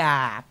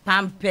bibia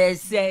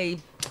pampers say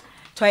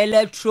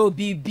toilet roll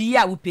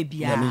bibia wo pe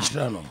bia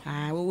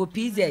wo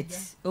PZ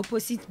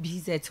opposite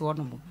BZ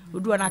wono mo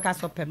odu na ka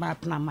so pe ma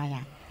apra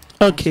man.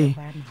 Okay.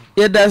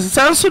 Yeah, there's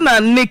Sansuna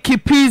Nikki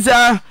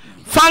Pizza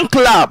Fan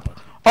Club.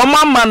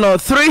 Omama no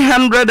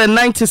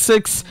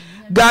 396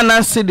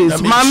 Ghana cedis.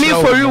 Mami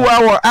for you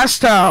our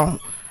Ashtown.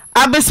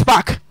 Abyss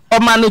Park.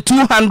 Omani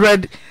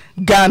 200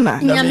 Ghana.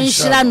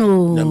 Nyamishira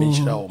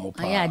no.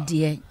 Aya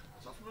die.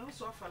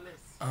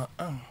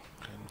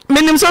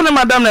 Minim so ne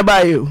madam ne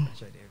buy you.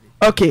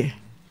 Okay.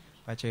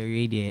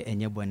 Radio and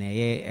your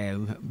bonnet,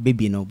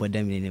 baby no, but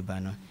them in the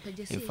banner.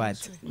 In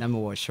fact, number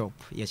was shop,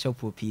 your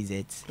shop will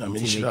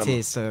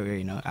PZ. So,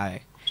 you know,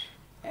 I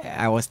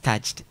was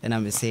touched, and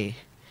I'm say,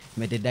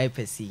 made the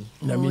diaper see.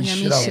 And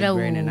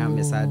I'm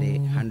beside the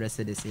 100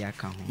 cedis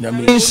account.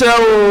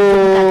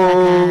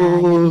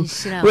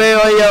 Where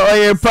are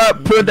your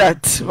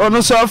product?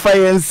 On so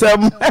fire and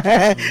some,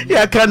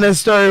 yeah, kind of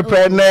story,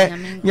 pen,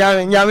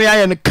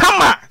 Yami,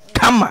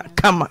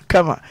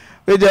 come on,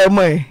 with your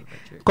money.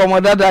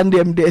 Komoda dan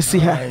dem de si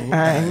ha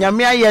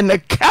nyame aye ne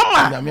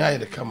kama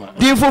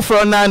dinfo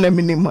fro na na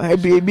minimum e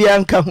bia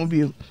nka ho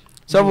bi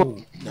so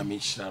nyame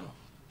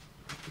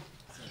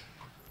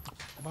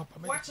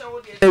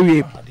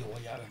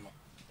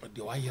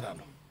hira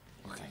no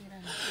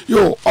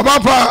yo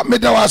obapa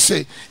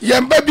medawase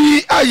yemba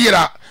bi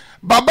ayira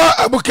baba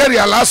abukari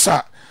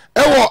alasa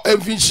ewo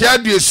emfinhia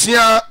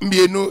duesia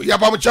mienu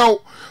yabamchaw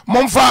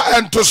momfa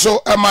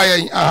entoso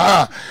emayen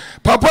aha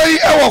papa yi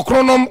ewo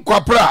kronom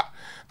kwapra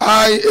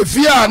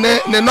Afia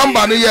ne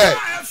number no ye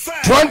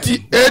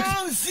 28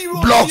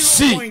 block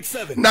C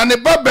na ne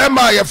baba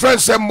ma ye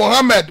friend say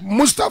Mohammed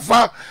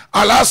Mustafa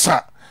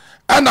Alasa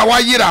ana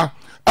wayira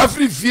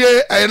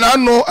afrifie na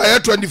no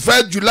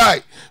 25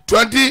 July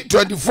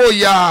 2024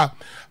 ya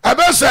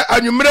abese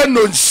anwumre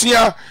no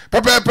nsia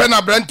pepepe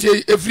na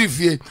brantie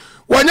afrifie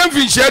wonya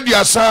mfinhia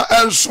aduasa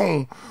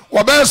enso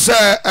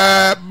wobese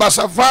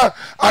basafa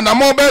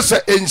anamo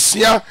bese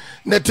ensia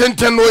ne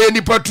tenten no ye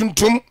nipa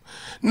tuntum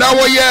na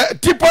woye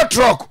tipo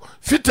truck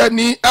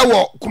fitani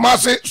ewo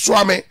kumasi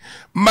swame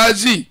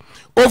mazi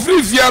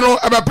ofrifia no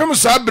abapem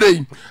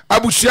sabrei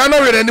abusia no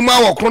were ni ma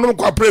wo krono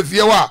kwa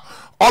prefie wa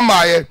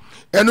omaye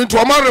enu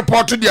nto ma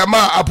report dia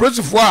ma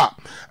aprosifo a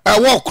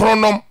ewo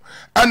krono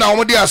ana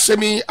wo de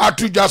asemi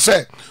atudwa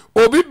se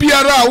obi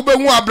biara wo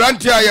behu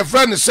abranti a ye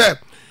friend se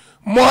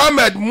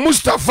Mohammed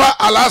Mustafa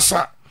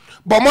Alasa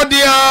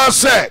bomodia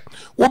se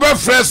wo be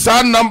fresh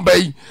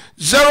number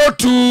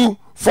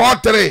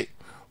 0243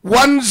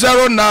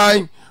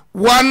 109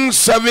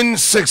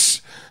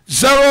 176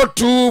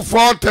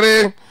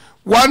 0243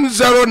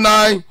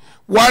 109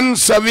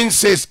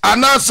 176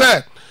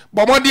 anase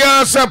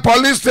bomodia se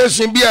police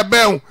station bi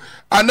ebe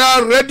ana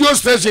radio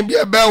station bi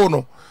ebe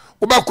no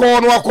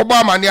ubako no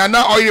akoba mani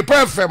ana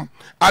Oyerepa FM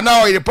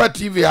ana Oyerepa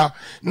TV ha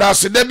na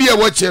sede bi e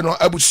wache no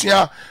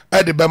abusia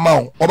e de be ma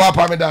wo oba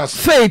pa me das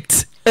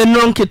faith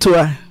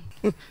enonketwa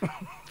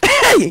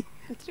hey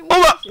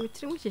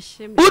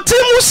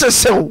utimu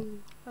sesew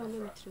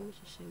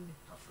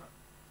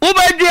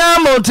ubadua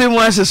ma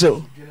utimu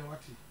sesew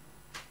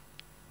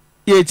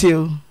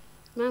Yetio.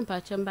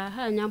 Mampa chamba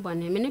ha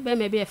nyabone me ne be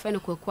me be efe no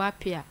kwaku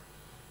apia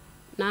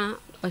na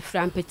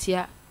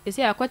oframpetia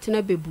ese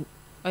akwatena bebu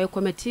oy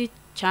committee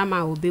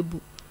chairman obebu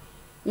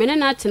me ne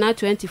na tena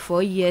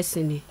 24 years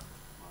ni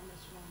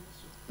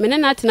me ne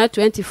na tena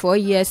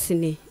 24 years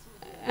ni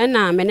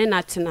ena me ne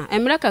na tena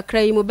emra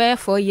kakra yi mu be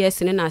 4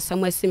 years ni na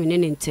asam asimi ne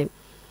ntem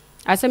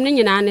asam ne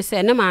nyina ne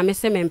se ne maame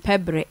se me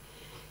mpebre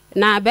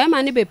na be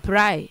ma ne be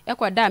prai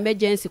ekwada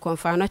emergency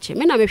confirm no che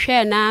me na me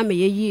hwe na me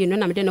yeyi no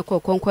na me de ne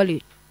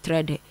konkoli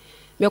trade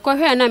me ko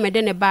hwe na me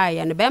de ne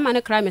bae na be ma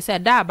ne kra me se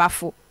da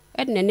abafo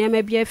e de ne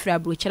nema bia fira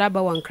brochira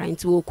ba wan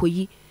kranti wo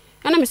koyi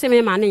ana me se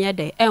me ma ne ye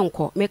de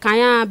enko me kan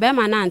ya be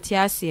ma na ante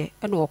ase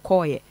e na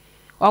okoye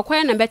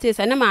na bete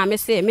se ne ma me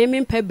se me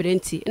mpebre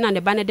nti na ne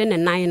ba ne de ne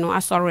nan no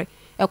asore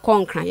e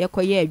konkran ye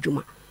koye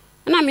adwuma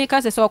na me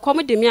ka se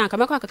okom de me anka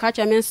me ko akaka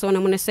cha me nso na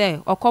mu ne se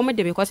okom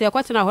de me ko se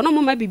kwatena ho no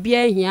mo ma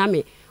bibia ahia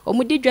me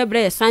omudi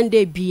dwabre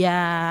Sunday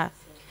bia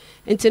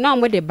nti na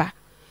omode ba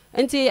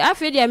nti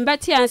afi de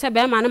mbati an se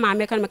be ma na ma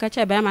me kan me ka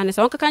cha be ma ne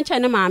se on ka cha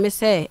ne ma me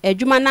se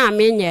adwuma na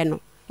me nye no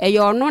eye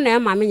ono na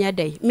ma me nye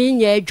dai me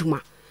nye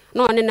adwuma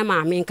na one ne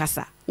ma me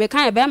nkasa me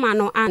kan be ma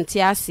no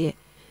ante ase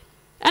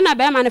na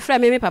be ma ne fra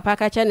me papa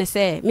ka cha ne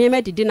se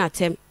me didi na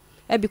tem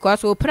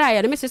because o pra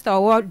ya me sister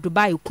wo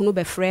Dubai kunu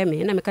be fra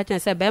me na me ka cha ne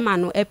se be ma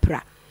no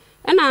epra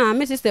na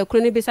me sister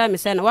kunu ne bisa me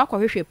se na wakọ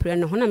hwehwe pra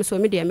no ho na me so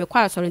me de me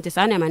kwa asọrọ nti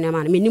sa na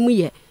ma me nimu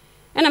ye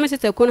na me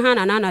sister kunu ha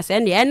na se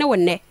ne ene wo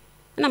ne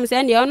na me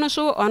se ne ono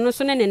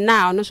so ne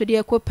na ono so de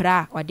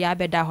ekopra o de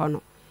abeda ho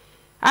no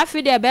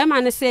afi de be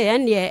ma ne se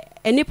ene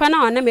enipa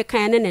na ona me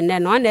kan ne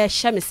no na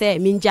ehye me se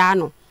minja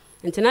no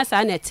nti na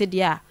sa na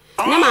etide a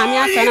na ma me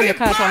aka na me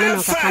ka so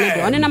ono kaka ne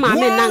de one na ma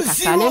me na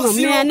nkasa na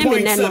me ne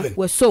me ne no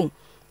wasom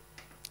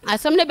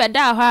asem ne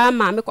beda ho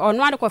ma me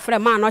ono ade ko frɛ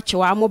ma no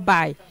kyewa mo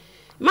bai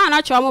ma no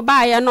kyewa mo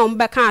bai no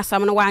mbe ka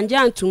asam no wanje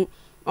antum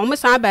omo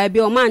san ba bi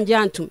o manje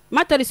antum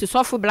materi si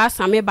sofo bla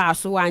same ba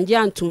so wanje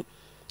antum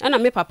na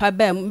me papa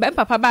ba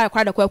papa ba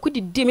kwada kwa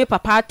kudidi me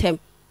papa atem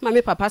ma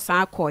me papa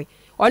san akoi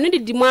ono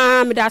didi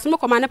ma me da asem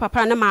ko ma ne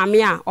papa na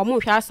maame a omo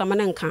hwa asam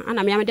ne nka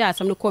ana me da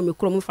asam ne ko me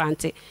krom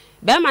frante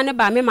be ma ne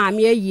ba me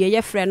maame ayie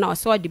ye frɛ na o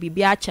so de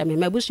bibia acha me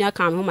mabusua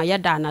kan ho ma ye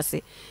da na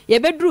se ye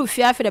beduru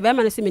fi afi de be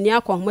ma ne se me ni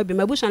akɔhoma bi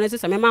mabusua ne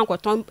se me ma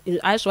nkoton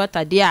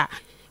aiswata de a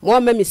mo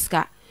ma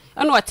miska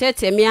ana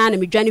otete me ana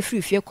me dwane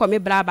free fie ko me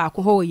bra ba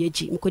ko ho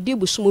yeji me kodi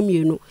busumu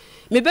mienu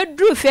me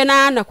beduru fie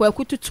na kwa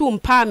kututu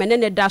mpa me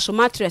ne da so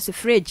mattress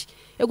fridge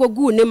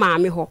egogu ne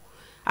maame ho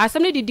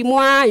asam ne didi mo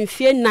a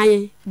mfie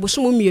nan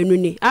busumu mienu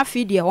ni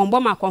afi de won bo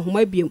ma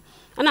akɔhoma biem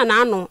ana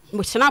na ano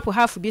mo snap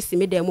half bi si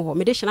me dem ho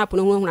me de snap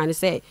no hu ne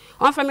se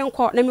on fa me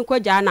nkɔ na me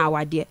kɔgya na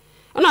awade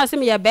ana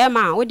asem ye be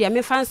ma wo de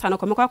me fansa no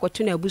kɔme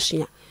kwakɔto na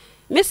abusua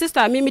me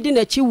sister me di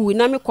na chi wu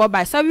na me kɔ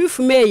ba sabi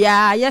fume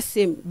ya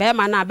yesem be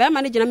ma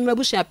ne gina me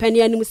abusua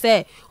pani anim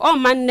se o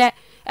man ne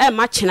e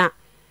ma kyena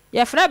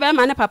ye frɛ be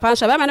ma ne papa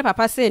nso be ma ne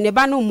papa se ne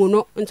ba no mu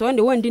no nto on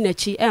de won di na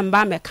chi e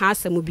mba me ka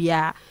asem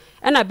bia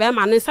ana be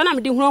ma ne nsa na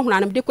me di hu na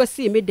me de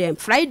kwasi me dem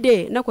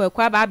Friday na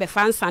kwakwa ba be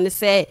fansa ne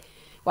se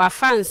wa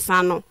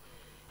fansa no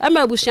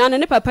ama abusua no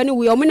ne papa ne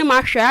wi omo ne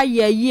ma hwɛ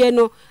ayie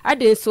no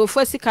ade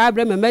nsofo sika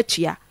abra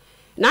mamatua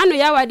na no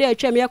ya wade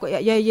atwa me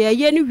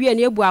ye ne wie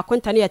ne ebu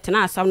akonta ne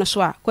yetena asam no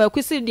so a kwa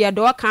kusi de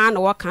do kan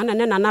na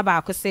ne nana ba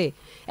akose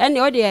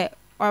ene o de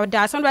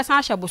da asam do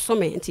san hye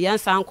bosome nti yan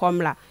san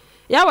komla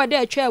ya wade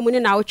atwa mu ne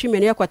na otwi me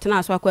ne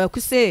yekotena so kwa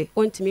kusi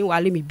ontimi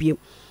wale me biem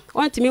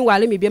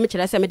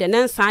kyerɛ sɛ me de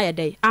ne nsan ye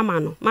dai ama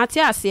no mate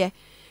ase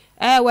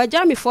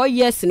wagya me 4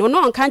 years no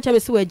nka ncha me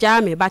se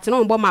wagya me but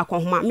no mbo ma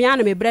akɔhoma me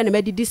ana me brɛ na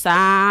medidi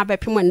saa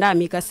bepem nda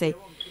me ka sɛ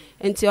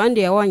enti on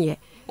de wonye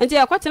enti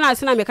akɔtena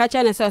ase na me ka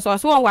kyɛ ne sɛ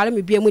so won wale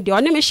me biem de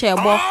on me hyɛ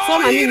bɔ so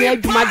ma me nya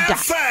adwuma da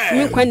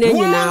me kwana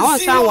nyina on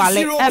san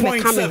wale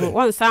me ka me ho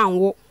on san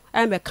wo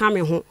me ka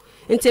me ho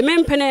enti me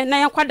mpene na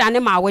yakwada ne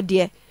ma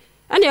wode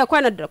ana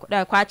yakwa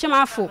na kwa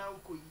kyema afo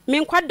me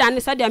nkwada ne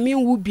sɛ de me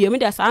nwu biem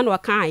de saa na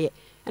ɔka aye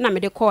na me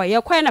de kɔ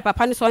yakwa na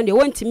papa ne so on de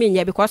wontimi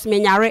nya because me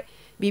nyare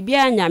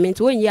bibia nya me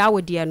nti wonyi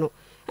awode no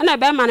na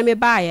be ma na me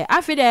baaye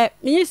afi de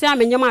menyi se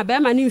amenyam be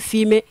ma ne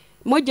mfi me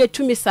moje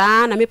tumi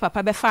saa na me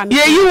papa be fa me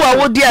ye yi wa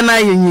wodi na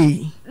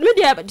yenyi me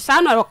de saa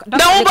na wo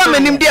ba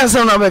menim de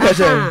asem na be ka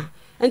chere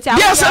nti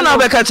de asem na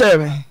be ka chere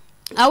me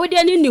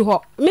awode ni ni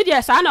ho me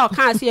de saa na o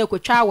kan se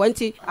ekotwa awo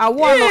nti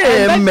awo no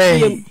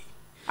embefiem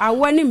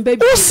awo ni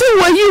mbebi o se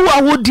wa yi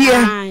wa wodi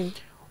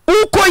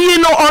ukoyi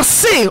no o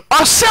se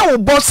wo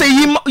bo se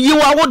yi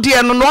wa wodi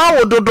no no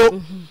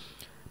awododo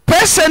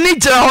pese ni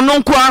jira ono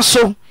nko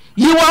aso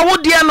yiwa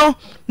wodie no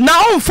na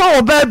onfa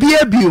oba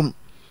bia biom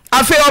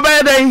afi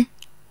oba den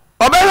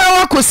oba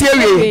hwa kosi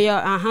awie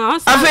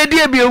afi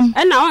die biom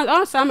na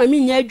on sa ma mi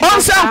nya adwu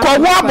on sa ko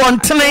wo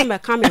abontene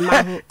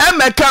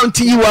e account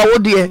yiwa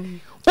wodie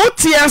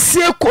uti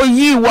ase ko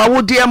yiwa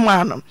wodie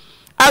ma no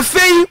afi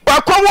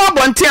wakọ wo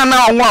abonte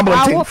na onwo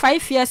abonte awo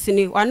 5 years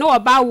ni wana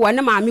oba wo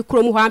ne ma mi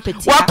krom ho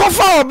ampeti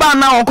wakofa oba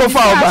na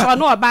onkofa oba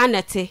wana oba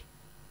nete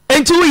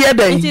enti wo ye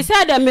den enti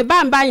say dem me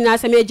ba nyina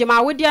say me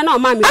jema wode na o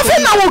ma me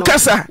afi na wo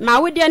kasa ma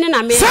wode ne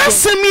na me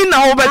sasemi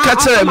na wo be ka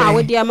kire me ma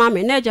wode ma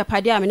me na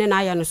Ajapade a me ne na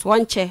aye no so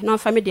wonche na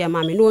fa me de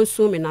ma me no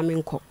nsu me na me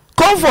nko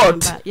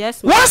comfort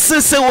what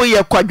say wo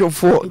ye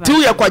kwadwofo ti wo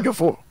ye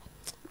kwadwofo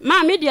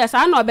ma me dia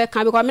sa na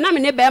obeka because me na me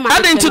ne be ma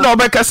adenti na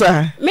obeka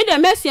sa me de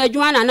mesi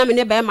adwuma na me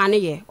ne be ma ne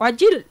ye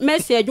ogi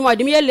mesi adwuma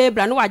de me ye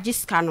labor na wagi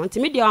ska no nti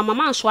me dia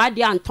mama nso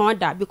ade anton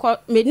da because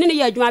me ne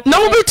ye adwuma na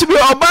wo bit be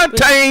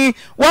obatan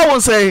what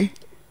won say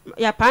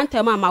ya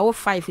panta ma wo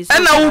 5 is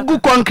na wo gu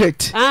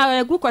concrete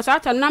gu ko sa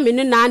ta na me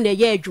ne na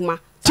ye adwuma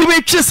ti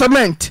me twi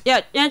cement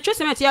ya twi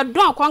cement ya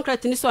don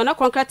concrete ni so na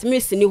concrete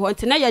mesi ni ho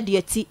nti na ye de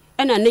ati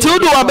na ne ti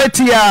do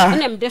abetia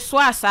na me de so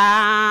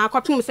asa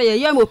kwapim say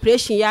ye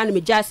operation ya na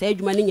me ja sa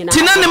adwuma ni nyina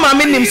ti na ne ma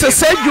me nim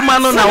say adwuma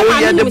no na wo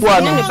ye de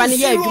boa no ne ba ne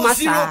ye adwuma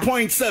sa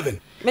 0.7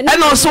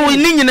 and so we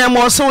ni nyina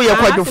mo so ye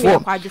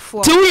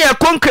kwadwofo ti wo ye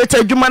concrete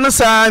adwuma no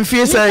sa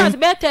amfie say it's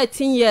been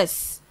 13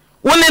 years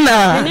woni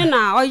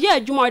na o ye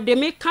adwuma de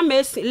me ka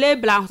me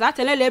label that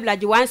na label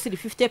ji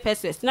 150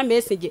 pesos na me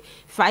sije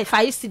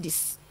 5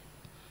 cedis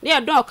ne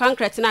don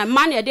concrete na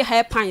man ye de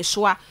hair pan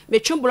so a me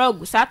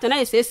twumblog sa ta na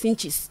ye 6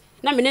 inches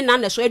na me ne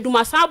na so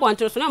eduma sa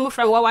abonto so na mo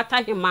fra wa wata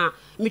hema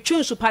me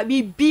twunsu pa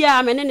bi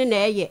bia me ne na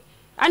eye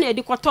ana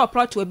edi kwato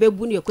plot we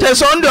bebu ne ekwe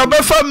so ndo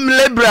obefam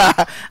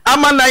lebra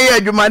ama na ye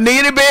adwuma ne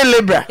yiri be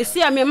lebra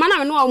esi a me mana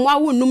me no mo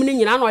awu num ne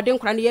nyina na ode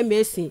nkra ne ye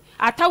mesin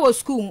ata wo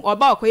school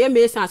oba okoye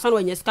mesin asa na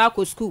onye ska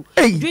ko school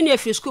junior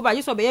free school ba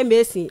yiso be ye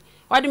mesin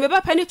ode me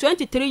ba pani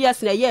 23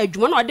 years na ye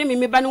adwuma na ode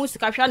me ba ne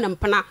sika hwa na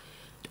mpana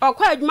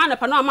okwa adwuma na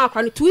pa na ma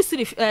akra ne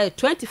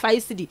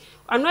 25 cedi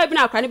ano ebi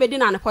na akra ne be di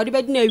na pa ode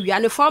be di na awia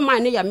ne 4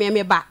 man ne ya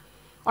me ba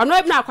ono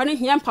ebi na akwa ne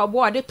hia mpa bo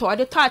ode to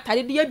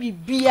atare de ya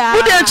bibia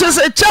wo de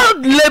chese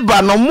child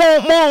labor no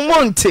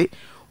mo nte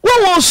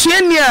wo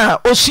suani a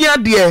osua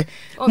de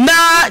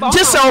na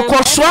jese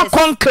okosoa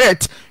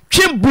concrete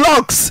twi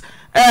blocks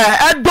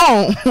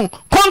edon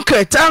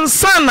concrete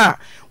ansana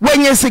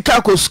wenye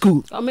sika ko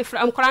school o me fra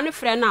amkora ne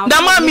frɛ na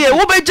da mami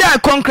wo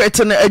beja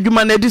concrete na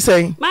adwuma na di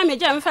sɛn mami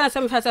ja me fa na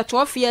sɛ me fa sɛ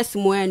 12 years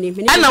mo ani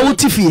ana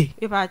wutifie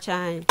e ba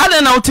chan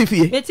ana na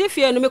wutifie me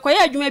tifie no me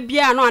koya adwuma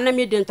bia na ana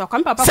me de ntɔ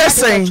kam papa fa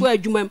to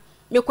adwuma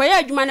me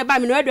koya adwuma ne ba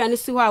me no aduane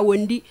si hɔ a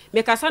wondi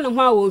me kasa ne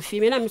ho a wonfi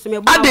me na me so me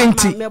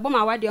bo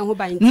ma wade ho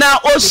ban na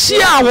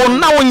osia wo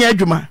na wonya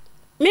adwuma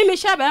me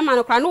sha ba ma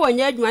no kra no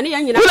wonya adwuma ne ya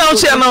nyina wona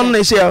osia na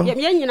no sia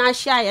ye nyina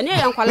hia ye ne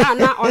ya nkwala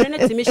na ɔne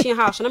ne timishin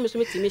house na me so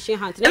me timishin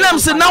house na me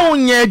se na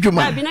wonya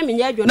adwuma na bi na me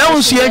nya adwuma na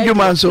wonsia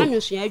adwuma nso na me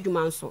nsia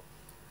adwuma nso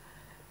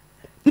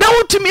na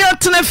wotumi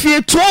atena fie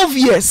 12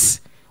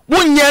 years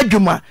wonya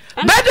adwuma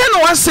bede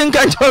no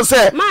wasenka jo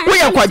se wo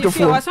ye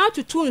kwadwofo wasan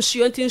tutu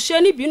nsuo nti nsuo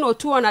ni bi no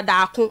to na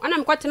daako ana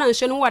me kwatena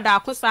nsuo no wo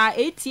daako sa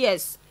 8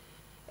 years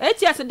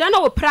 8 years da na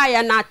wo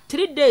prayer na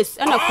 3 days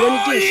ana kro ni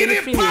ji nsuo ni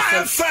free me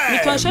se mi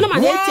to nsuo no ma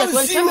 8 years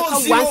won tell me ka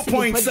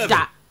 1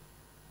 da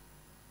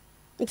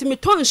nti mi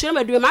to nsuo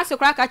ma duwe ma se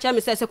kra ka cha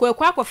me se kwa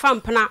akɔfa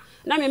mpana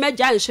na me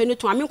magya nsuo ni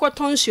to ami nkɔ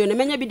to nsuo no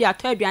menya bi de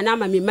atɔ aduane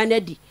ama me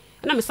manadi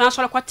na me san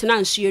sɔre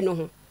kwatena nsuo no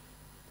ho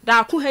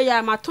da ku he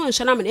ya ma ton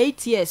nsuo na me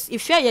 8 years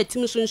ifia ya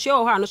tim so nsuo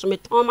ho ano so me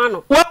ton ma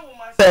no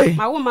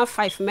ma wo ma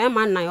 5 me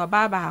ma 9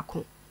 oba ba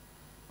ako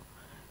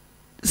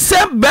se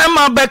be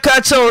ma be ka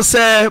che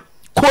se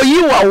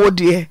koyi wa wo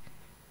de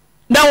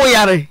na wo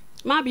yare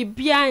ma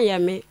bibia ya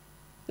me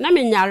na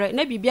me nyare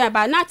na bibia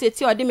ba na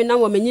tete ode me na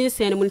wo menyin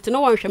sen mu nti na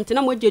wo hwem nti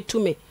na moje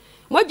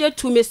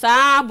tu me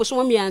saa boso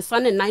mo miansa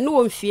ne nan no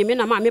wo mfie me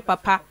na ma me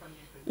papa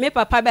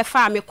be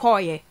fa me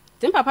koye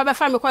tim papa be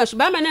fa me koye so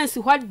ba ma na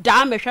nsi ho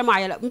da me hwem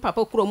ayela me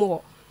papa kuro mu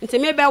ho nti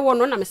me be wo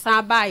no na me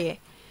saa baaye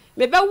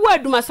me be wo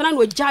aduma sana na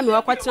ogya me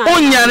wakwatena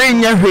onyare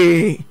nya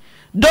hwe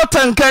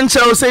Dr.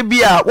 Nkansah say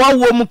bia wa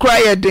wo mu kra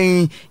ye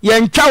den ye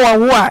ntwa wa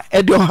ho a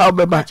e de ha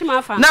beba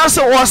na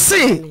so wo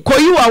se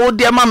koyi wa wo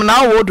de mam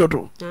na wo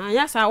dodo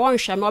ya sa won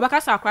hwe me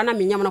obeka sa kra na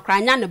me nyam no kra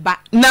nya ne ba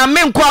na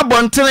me nkɔ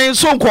abɔntene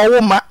so nkɔ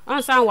wo ma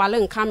on san wale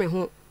nka me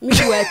ho mi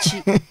wo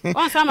achi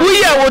on san ma wo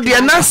ye wo de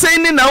na sei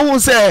ni na hu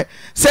se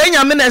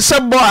nyame na hye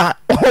bo a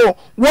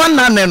won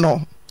na ne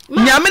no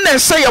nyame na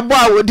hye ye bo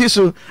a wodi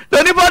so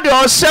anybody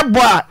o hye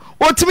bo a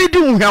otimi di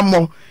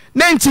nhwammo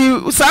na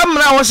nti sa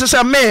mra wo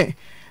hye me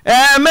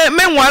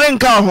me nware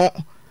nka ho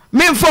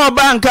me mfa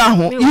oba nka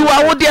ho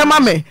yiwa wo de ma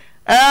me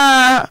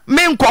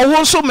me nkɔ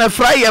wo so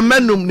mefra ye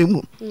manum ni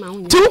mu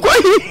ti wo kɔ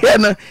hiye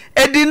no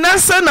edi na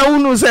se na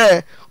wunu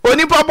se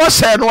onipa bo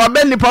hye no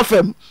oba nipa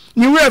fam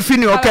ni wura fi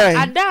ni okan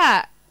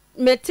ada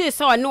mete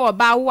se one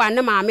oba wo a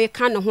ne ma me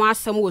ka ne ho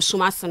asem wo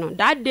suma se no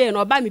that day no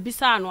oba me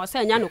bisa no se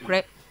nya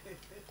nokre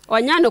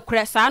onya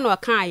nokre sa na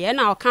okan ye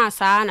na okan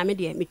sa na me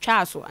de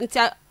metwa so nti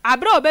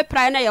abra obe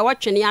prai na ye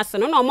wotwene ase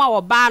no na o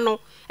oba no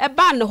e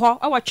ba ne ho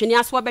e wotwene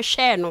ase wo be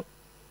hwe no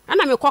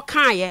ana me kɔ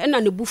kan ye na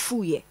ne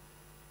bufu ye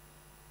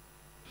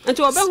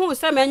nti obe hu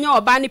se menya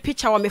oba ne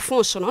picture wo me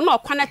phone so no na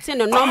connect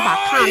ne number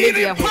kan me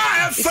de ho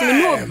nti me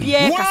no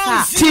obie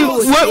kasa ti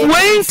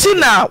wenti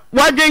na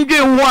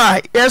wadwendwen ho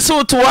a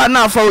yeso to wa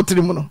na afa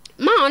otirimu no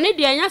ma oni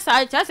de nya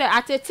sa cha se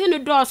atete ne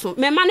doso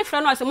me ma ne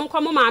frɛ no ase mo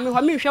nkɔ mo ma me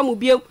ho me hwɛ mo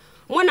biem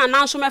mo na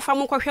nan so mefa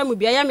mo kohwe mu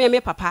bia ya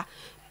me papa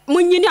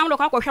munyini am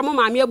lokwa kohwe mo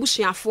maame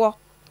abusuafo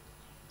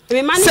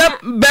me ma se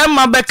be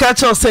ma be ka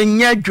che o se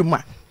nya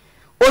adwuma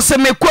o se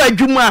me ko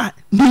adwuma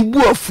ni bu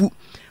afu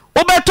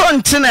o beto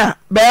nkyene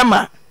be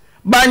ma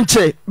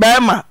banche be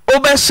ma o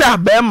be sha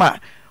be ma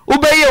o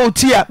be ye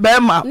otia be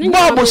ma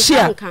bobo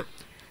hia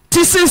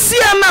ti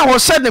sensia na wo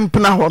hye de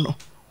mpena ho no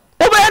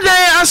o be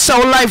den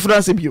ashaw life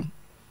na se biom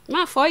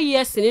ma 4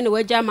 years ni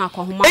wagya ma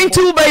akohoma enti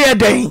wo be ye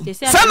den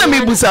sana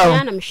me busa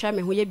wo na me hwa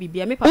me ho ye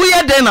bibia me papa wo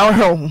ye den na wo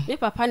hwe me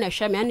papa na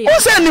hwa me ana wo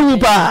se ni wo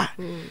ba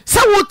se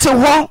wo te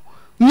ho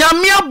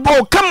nyame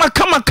abo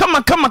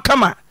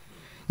kama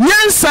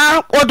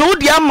nyansa odo wo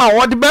dia ma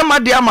wo de be ma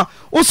dia ma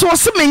wo so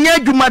se menya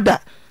adwuma da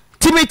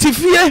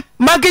timitifie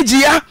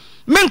magejia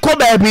menko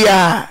ba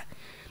bia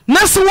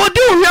na se wo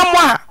de hwam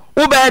a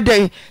wo be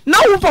den na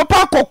wo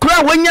papa kokora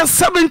wanya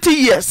 70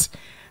 years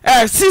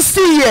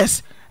 60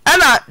 years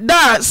ana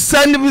da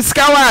send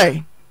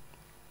skawai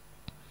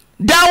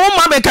da wo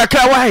ma be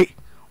kakra wai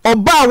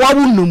oba wa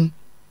wunum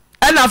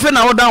ana fe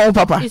na wo da wo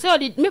papa so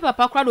me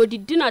papa kra do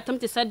di na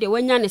attempt said de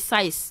wanya ne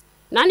size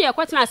na ne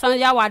yakwatena asan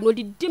ya wa no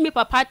di me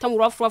papa atam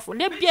rofrofo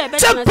le bia be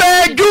na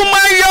pe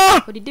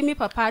dwumayo di me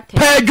papa atam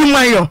pe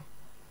dwumayo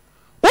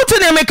wote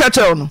ne me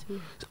kacha no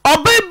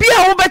oba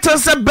bia wo beto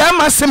se ba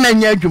ma se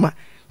manya adwuma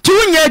ti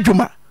wonya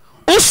adwuma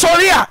wo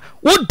sori a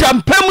wo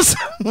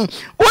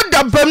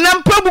dampam na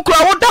mpabu kura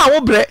wo da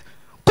wo bre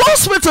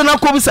hospital na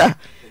kobisa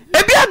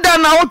ebi ada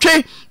na wo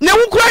twe ne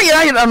wo kura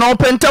yira na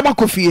openta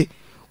makofie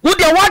wo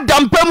de wa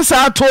dampam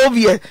sa 12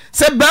 years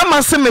se ba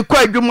ma se me kwa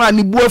adwuma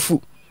ni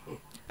buafu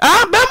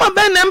ba ma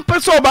be ne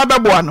mpeso oba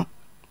beboa no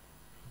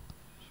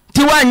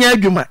ti wa anya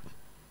adwuma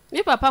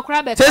mi papa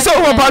kura be se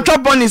wo papa twa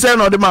boni se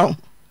no de ma wo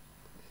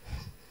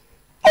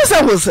o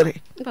se wo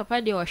sere mi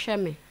papa de o hwe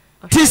me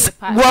tis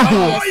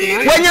wahu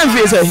wanya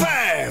mfie sai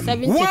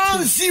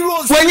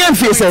 72 wanya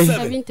mfie sai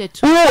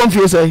 72 wo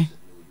mfie sai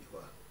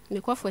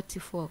ni kwa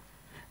 44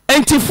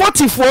 enti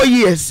 44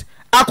 years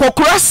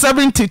akokora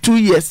 72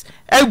 years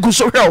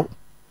eguso hwe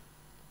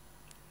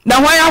na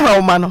hwan ya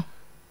hwe ma no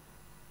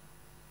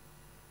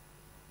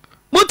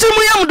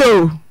mutimu yam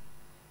do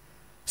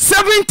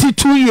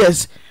 72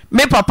 years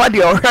me papa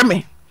de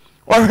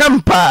ohwe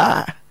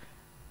pa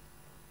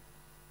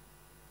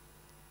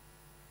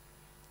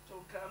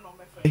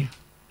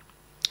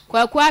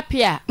kwa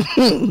apia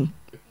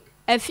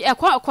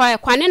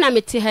kwane na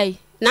meti hai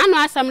na no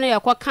asam no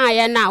yakọ kan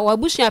ya na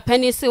wabusua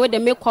pani se we de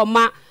me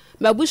koma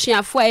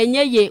mabusuafo a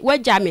enye ye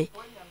wagya me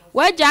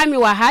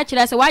wa ha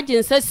kira se wagye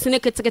nsa sine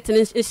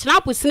ketekete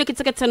snap sine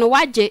ketekete no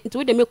wagye nti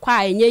we de me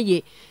kwa enye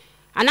ye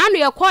anano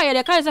yakọ ye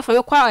de kan se fa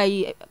me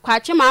kwa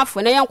chema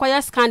afo na yenkọ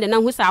ya scan na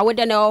hu sa we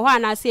de na ho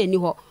ana se eni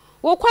ho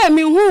wo kwa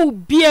me hu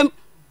biem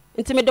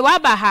nti me de wa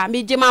ba ha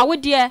me gye ma wo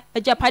de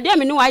agyapade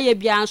me no wa ye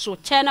bia nso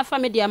che na fa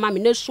me de ma me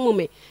na sum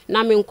me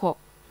na me nkọ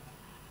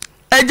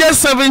eje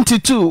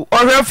 72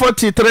 or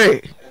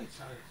 43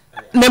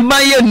 ne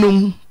maye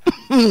num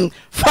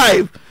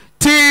 5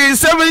 t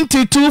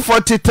 72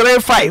 43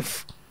 5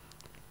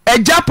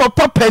 eja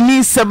papa pani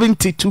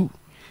 72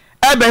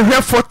 ebe hwe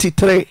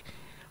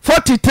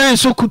 43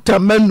 so kuta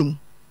manum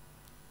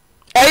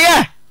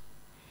eye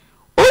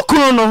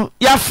okunu no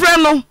ya frɛ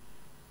no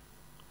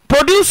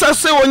producer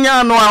se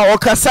wonya no a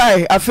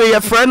okasai afi ya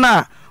frɛ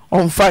na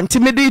onfa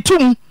ntimidi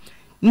tum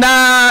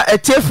na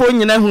etefo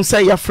nyina hu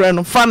se ya frɛ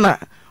no fana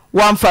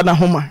wamfa na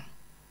homa.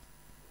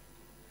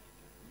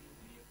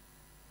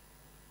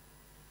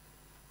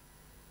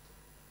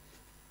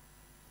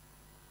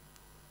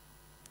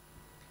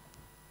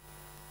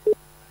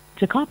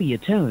 To copy a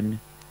tone,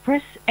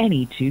 press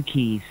any 2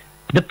 keys.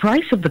 The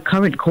price of the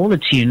current caller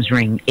tunes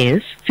ring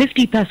is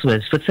 50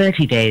 pesos for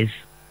 30 days.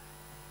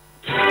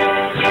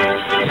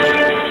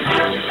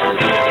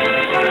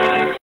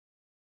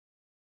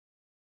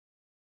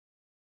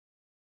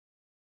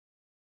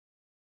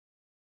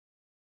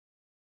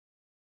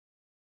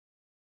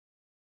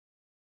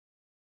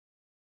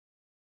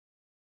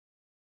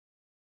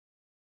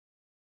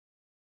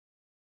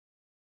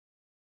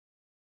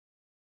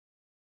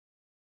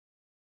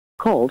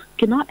 Called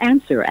cannot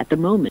answer at the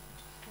moment.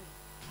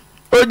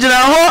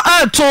 Ojina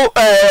ato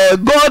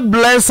God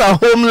bless our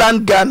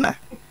homeland Ghana.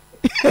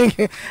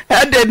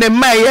 Ade ne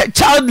my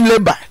child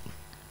labor.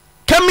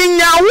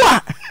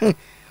 Kaminyawa.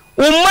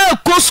 Uma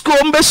kosko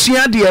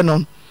mbesua de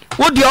no.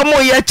 Wo de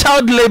omo ye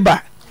child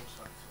labor.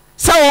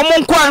 Sa omo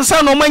nko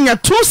ansa no manya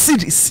 2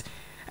 cities.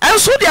 And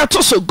so they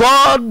ato so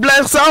God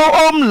bless our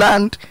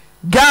homeland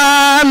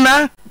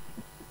Ghana.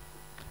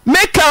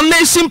 Make our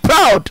nation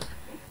proud.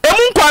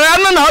 Emunkwara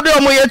no na ode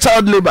omo ye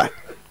child labor.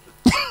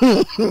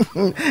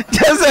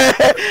 Just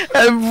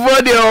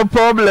everybody a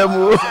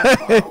problem.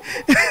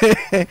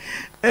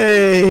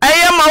 I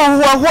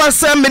am a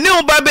some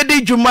new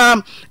baby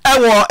juma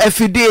ewo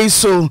everyday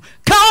so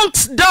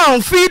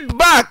countdown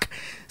feedback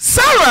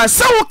Sarah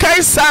so kai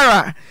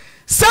Sarah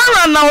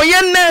na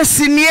oye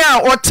nurse ni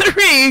a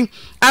otere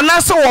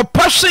anaso wo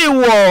pashe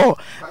wo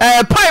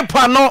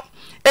pipe no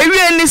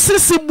ewie ni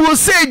sisibu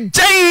se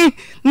gyan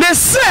ne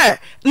se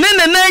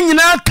ne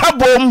nyina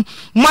kabom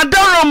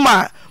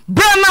madaroma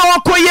Brana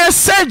wakoye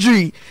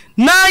surgery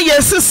na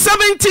yes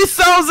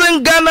 70,000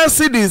 Ghana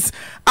cedis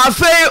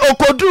afei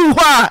okodu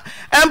ho a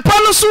empa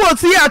no so wo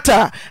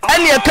theater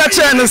ene e ka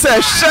kire ne se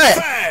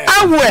hwe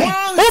awe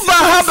uba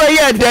haba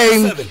ye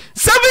den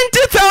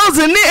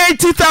 70,000 ni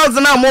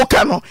 80,000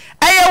 amoka no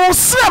eye wo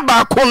sra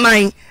ba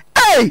konan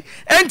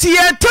enti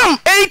ye tam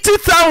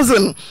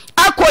 80,000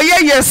 akoye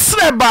ye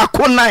sra ba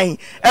konan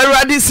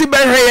erade si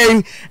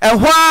behwe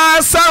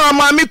ehwa sara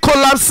mami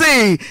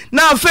collapse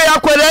na afei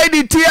akwara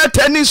di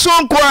theater ni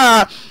sonko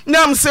a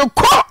nam se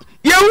ko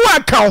ye wu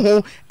aka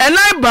ho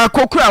enai ba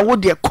kokura wo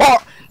de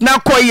ko na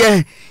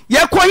koye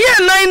ye koye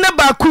enai na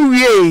ba ku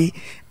wie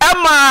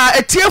ama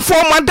etiefo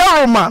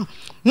madaroma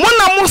mo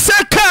na mo se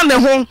ka ne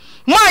ho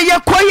ma ye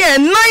koye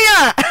enai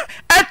a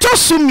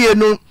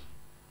etosumienu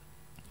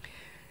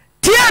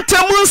theater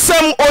mu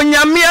nsem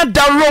onyame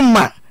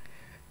adaroma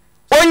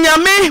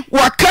onyame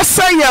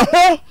wakasa ye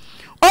ho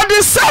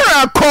odi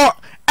sara ko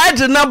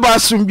adina ba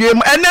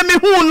sumbiem enemi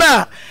hu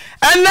na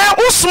ene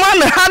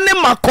usman hane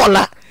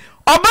makola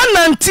oba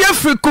nante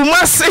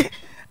afrikumase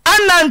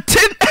anante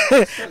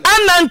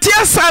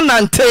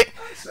asanante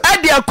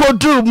adi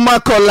akodu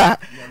makola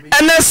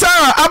ene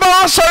sara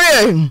abawa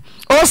sori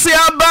osi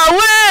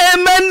abawe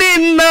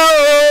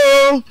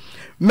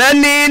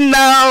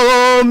menina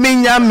o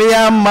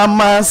minyamia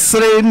mama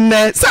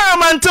srene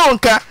sama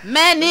ntonka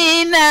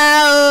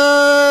menina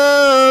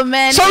o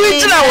so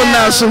jira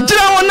wona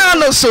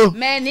no so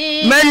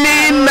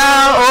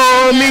menina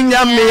o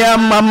minyamia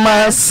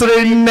mama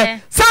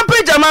srene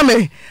sampe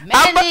jamame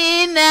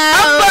menina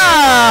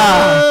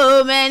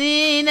o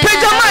menina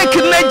pejama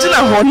ikine jina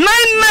ho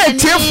 9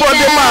 tiefo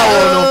de ma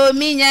wo no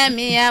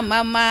minyamia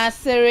mama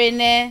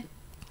srene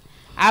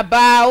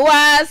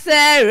Abawa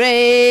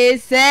sere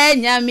se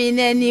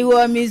nyamine ni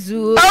wo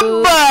mizu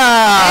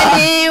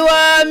ni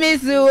wo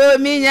mizu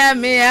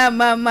minyame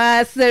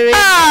mama sere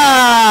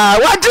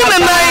wajune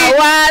nai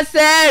abawa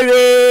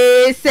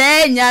sere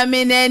se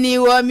nyamine ni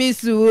wo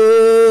mizu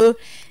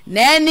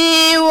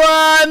neni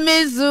wo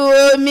mizu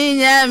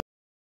minyame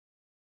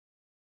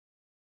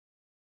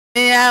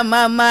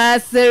mama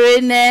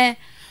sere ne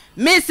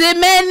misi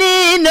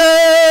menino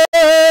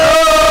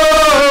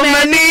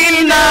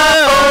menina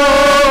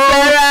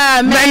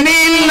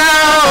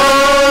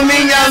o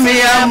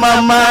minyamia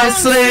mama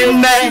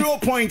srene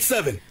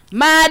 0.7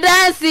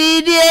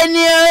 Madansi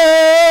dienio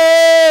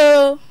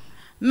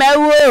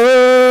mewo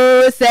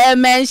se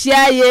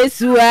menshia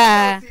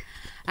Yesua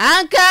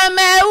anka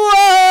mewo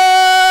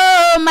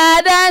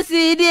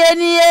madansi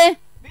dienie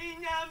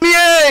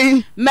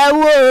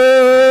mewo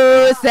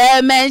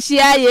se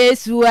menshia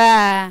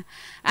Yesua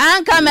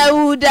anka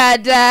mewu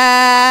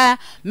dada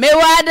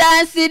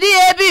mewadansi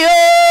diebio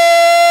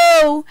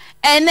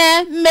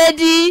ene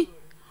medi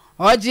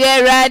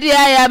ojeradi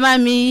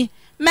ayamami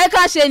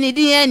meka sheni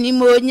di eni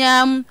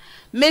monyam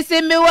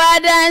mesi mi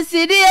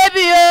wadansi di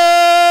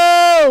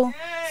ebio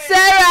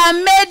Sarah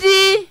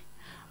medi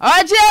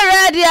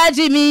ojeradi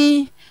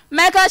ajimi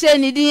meka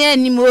sheni di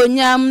eni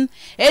monyam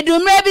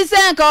edumre bi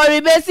senka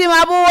oribesi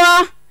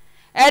mabuwo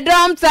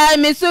edom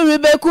time suru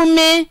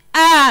bekumi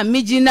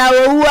mijina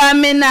owu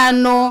amina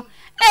no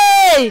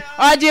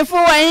ojifu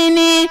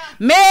wahini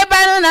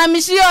mebanu na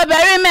mishi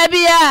obere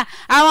mebia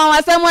awon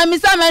wasemu mi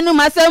samenu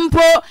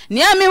masempo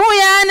ni ami hu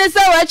ya ni se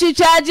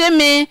wachichaje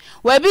mi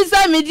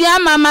webisa mi di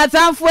ama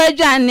matanfu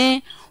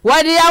adwane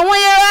wodi awon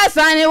yera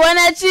sane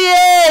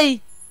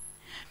wonachi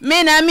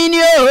mi na mini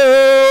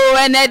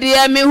enedi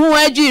mi hu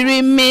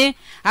ajiri mi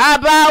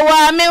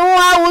abawa mi hu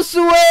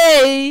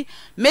awusuwe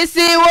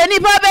misi woni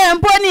pa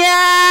bemponia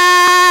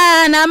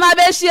na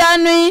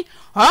mabeshianu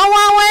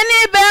onwa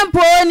weni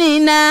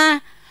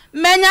bemponina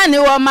menya ni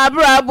wo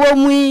mabrabo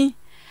mu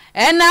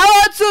ena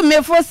otu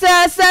mefose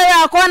sara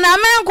akona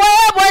menko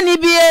eboni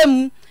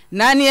biem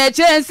na ni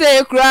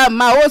echense kra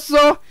ma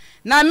oso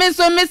na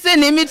miso misi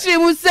ni mitri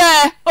mu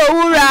se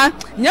owura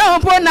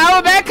nyompo na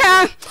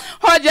obeka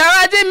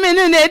hojaraji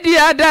minu ne di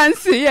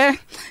adansi ye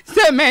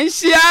se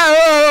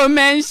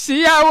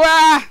menshia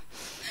wa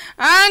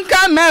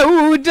anka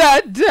mewu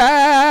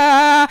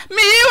dada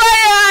miwa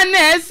ya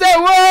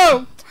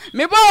nesewo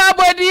mi bo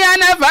abodi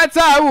ana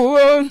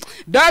fatawo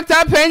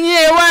Dr. Penny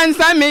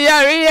wansa mi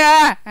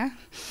yaria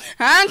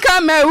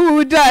anka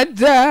mewu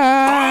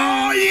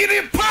dada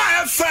Oyerepa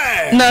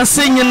FM na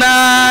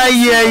sinyina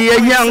ye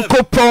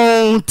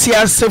yankopon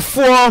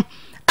tiasefo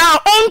a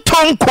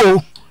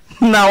ontonko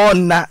na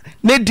ona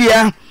ne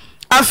dia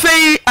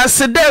afei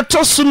asede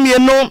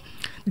tosumieno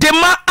de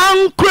ma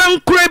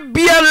ankrankra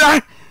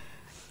biara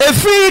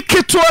efi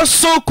kitwa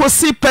so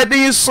kosi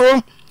pedi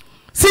so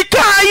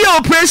sika aye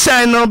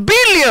operation no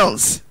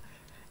billions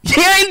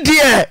yen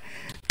die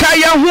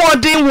kaya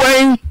hoodin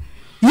wen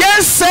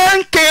yen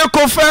sen ke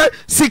kofa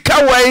sika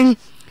wen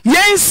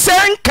yen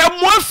sen ka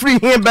moafri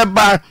he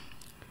beba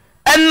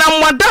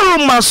enam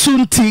wadaru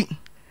masunti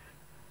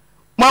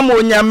mama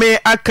onyame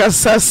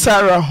akasa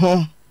sara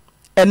ho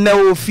ene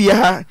ofie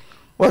ha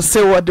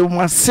wose wode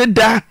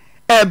maseda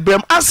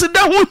ebrem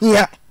aseda ho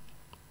hia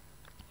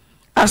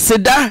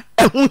aseda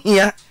eho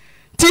hia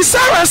ti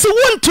sara se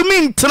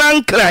wontumi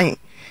ntrankran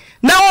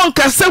na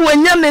wonka se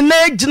wanya ne na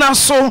agina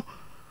so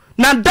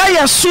na da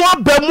ya so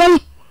abamu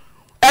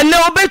ene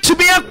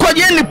obetumi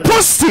akoye ni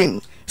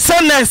posting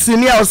sentence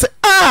ni a say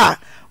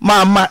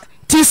mama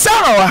ti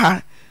Sarah wa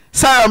ha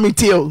Sarah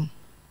mitio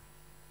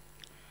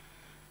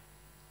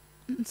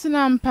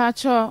ntina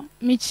mpacho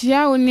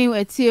michia oni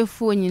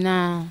atiefo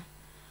nyina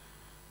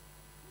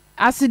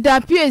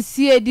asidapi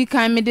esi edi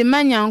kan me de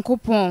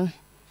manyankopon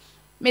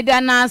me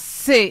da na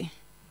se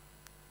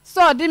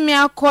so de me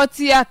akọ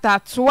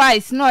theater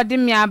twice no de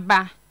me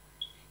aba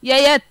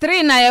ye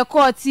 3 na ye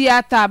kọ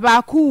theater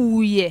ba ku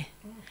wuye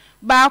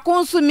ba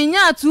ko nso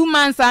minya 2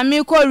 months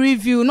ame ko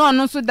review no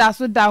no so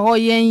da ho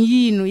yen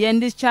yi no yen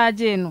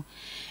discharge no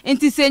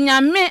enti se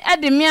nyame e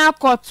de me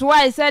akọ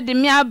twice e de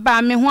me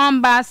aba me ho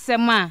amba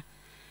asem a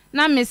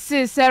na me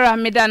se Sarah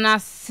me da na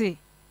se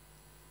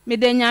me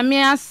de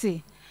nyame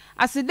ase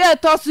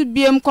aside to so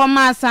biem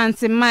koma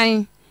asante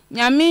man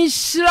nyame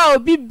nhira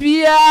obi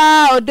bia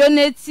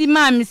odoneti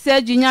ma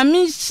message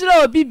nyame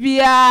nhira obi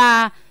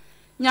bia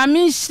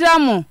nyame nhira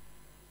mo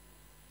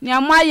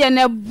nyama ye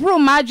na bru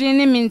madwin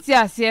ni minti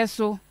ase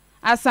so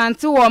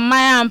asante wo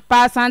man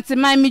ampa asante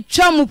man mi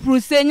twa mu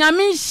pruse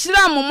nyame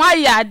nhira mo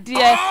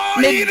mayade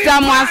me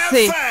damo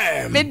ase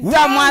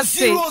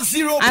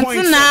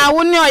Auntie Naa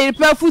wo ne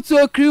Oyerepa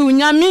Afutuo crew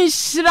nyame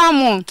nhira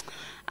mo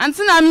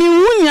Auntie Naa mi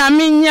wu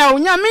nyame nya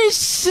nyame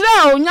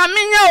nhira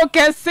nyame nya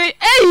okese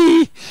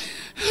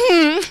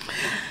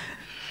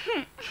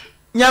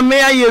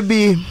nyame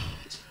ayebi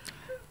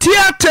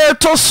theater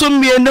to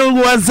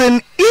sumienu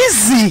wasn't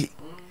easy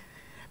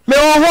me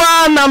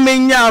wo na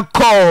menya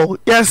call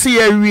yes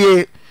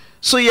ye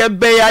so ye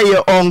beya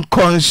ye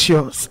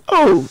unconscious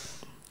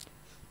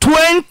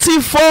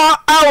 24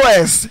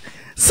 hours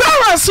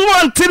Sarah so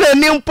wanted a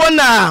nimpo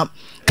na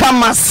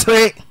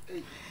kamasre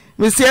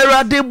Mr.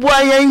 Erade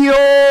boayen yo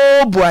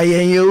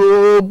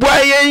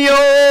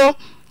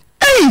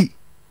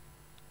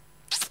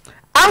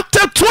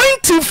after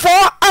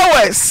 24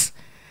 hours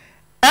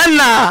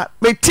ana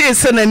beti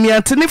se na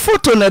niate ni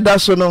photo na da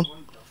so no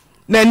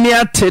na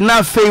niate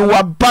na fe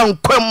wa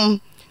bankwam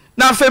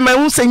na fe ma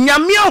hu se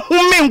nyame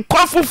ahome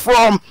nkwafu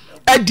from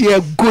ade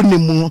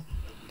agonimu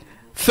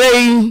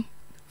fe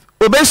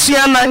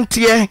obesua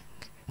nantie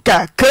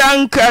ka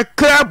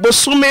kranka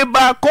bosume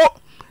ba ko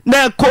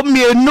na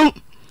komienu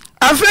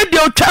afi de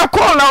otwa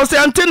ko la o se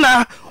Auntie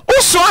Naa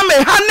uso ame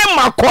hane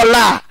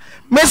makola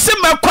mesi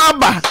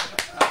mekwaba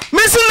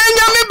mesi na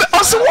nyame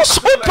osi wo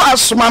super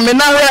suma me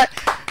na he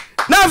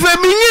na fe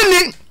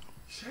minyini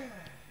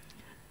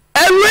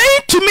ewe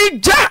to me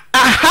ja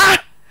aha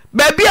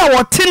baby a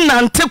wote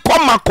nante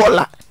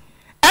komakola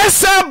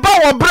esa ba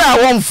wo bra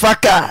wo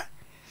mfaka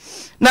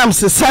na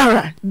mse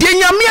Sarah de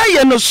nyame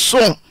aye no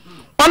so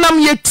onam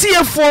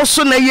yetiefo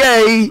so na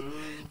ye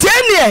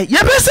tenie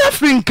ye besa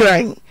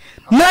frinkran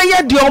na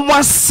ye de omo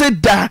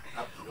aseda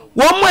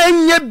wo mo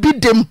anya bi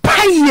de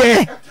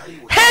mpaye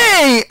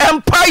hey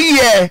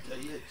empire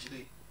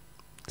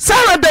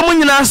Sarah da mo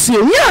nyina ase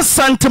wi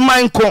asante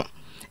manko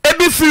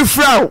ebi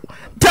frifrau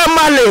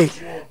tamale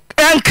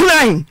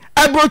enkran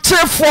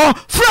agrotrefo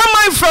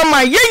from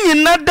ye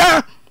nyina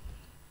da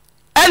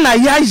ena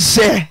ya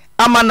je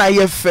ama na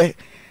ye fe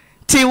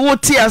ti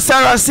wuti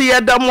Sarah se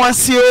ye da mo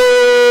ase o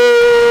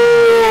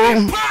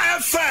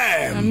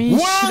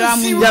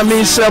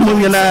nyame shramu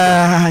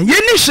nyina ye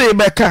ni hwe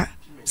beka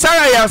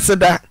Sarah ya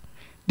seda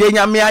de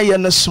nyame aye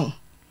no so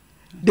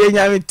de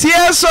nyame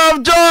tears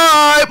of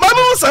joy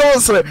babu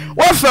sawosre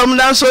wo fam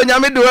na so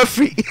nyame de wa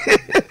free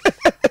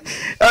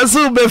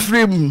azu be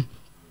free mu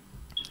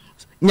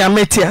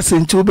nyame tears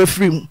nti be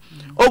free mu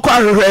okwa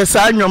hwehwe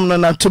sa nwom no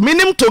na to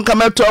minim to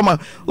nkamato ma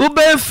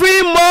ube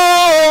free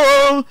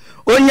mo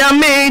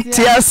onyame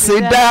tears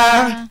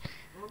da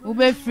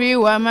ube free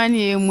wa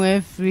mani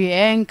emu free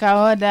enka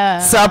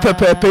oda sa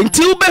pepepe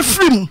nti ube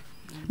free mu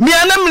mi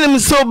ana minim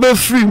so ube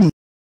free mu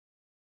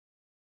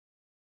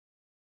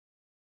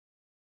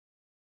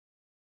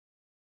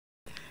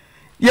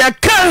ya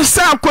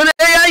cancer akole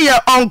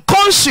ya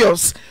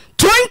unconscious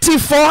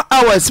 24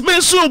 hours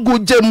minsun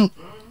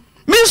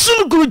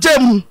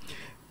gujem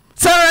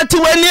Sarah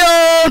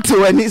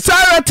tiwani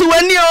Sarah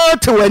tiwani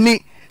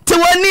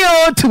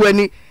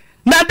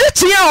na de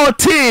tia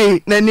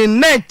oti na ni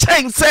na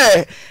chen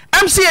say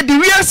am say the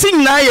real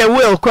thing na ye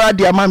will kra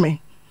dia mame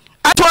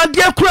ato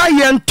ade kra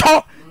ye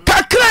nto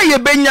kakra ye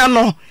benya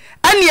no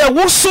ane ye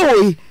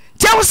wosoi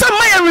tia wo say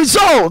my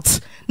result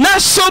na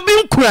shobi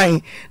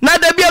nkran na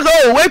da bia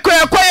go we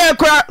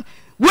kra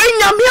we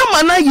nyame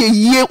ama na ye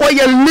yie wo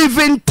ye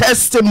living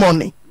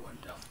testimony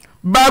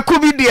ba ku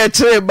bi de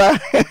cheba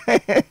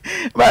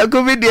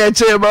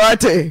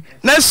wate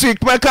next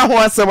week maka ho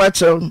asaba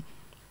chew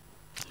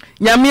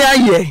nyame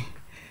aye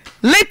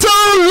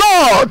little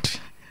Lord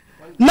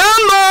now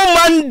no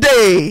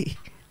Monday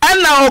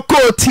and now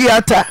ko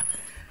theater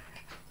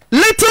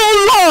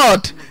little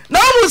Lord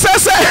now musa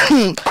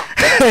say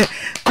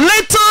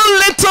little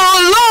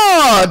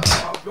Lord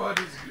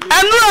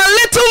and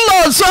little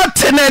Lord so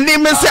tenani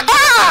me say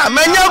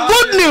manya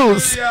good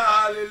news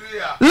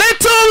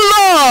little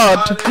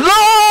Lord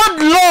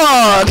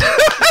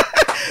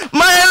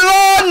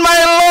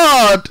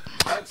my Lord.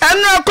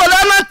 And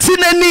Kolana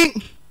Tineni.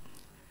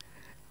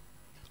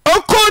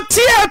 Oko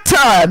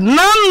theater,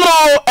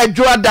 Nano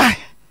Edwada,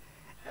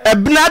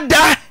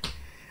 Ebnada,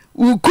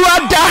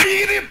 Ukwada,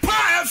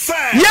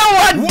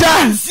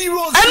 Yawada,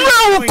 and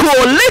Nauko,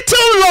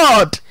 Little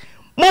Lord,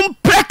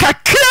 Mumpreka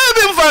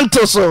Kevin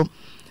Vantoso,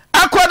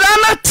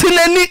 Akwadana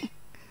Tineni.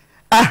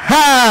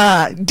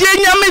 Aha,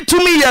 Dianyame to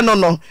me,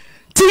 Yanono,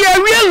 Tia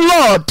real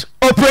Lord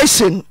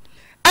operation,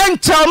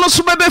 and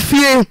Charles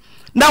Bebe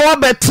now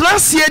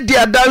betrans ye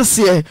dia dance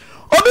ye. Obi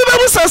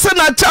be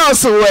na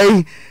Charles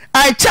away.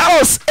 I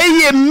Charles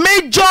a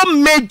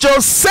major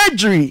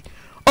surgery.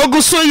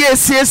 Oguso ye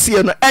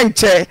siesie no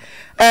enche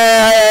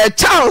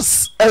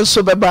Charles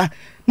enso beba.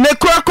 Ne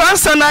kwa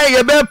sana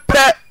ye be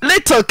pre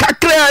little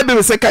kakra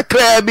be se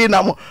kakra bi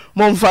na mo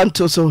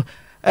mfanto so.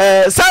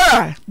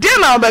 Sarah, dia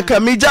na obeka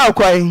mija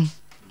akwan.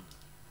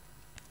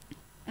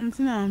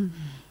 Antina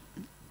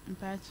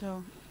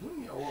mpacho.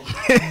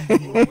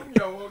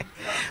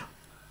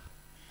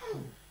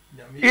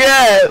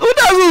 Yeah,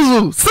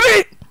 udazuzu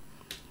 3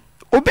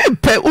 ubi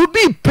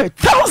pe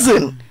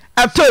 1,000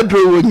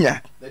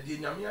 atodrowonya.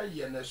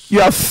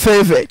 Your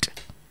favorite.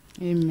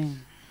 Amen.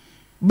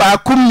 Ba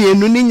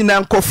kumienu ni nyina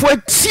nkofo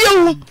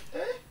atiewu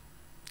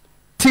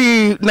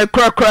ti ne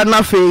krakra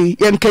na fe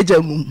yenkeja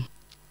mu.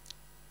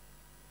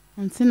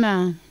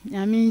 Antina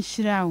nyame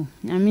nhyira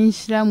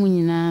mu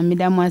nyina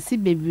medamu ase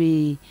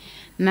bebre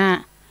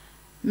na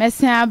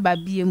mesen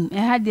ababiem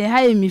ha de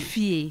ha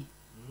yemifie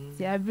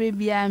ti abre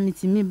bia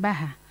mitimi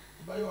baha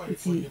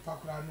ti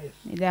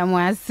medamu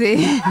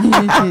ase.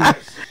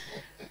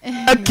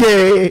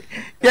 Okay,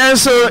 yeah,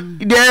 so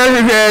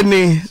there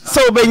ni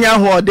so benya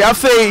ho de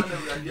afei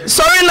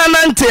sorry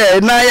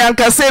nanante na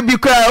yanka se bi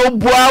kwa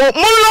obua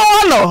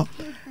mulo.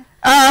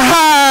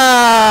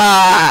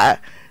 Aha,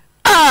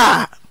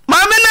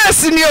 mama na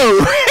sini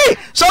o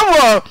so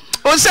wo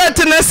o se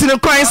tenesi ni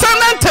kwan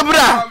sanante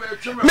bra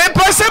me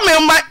pose me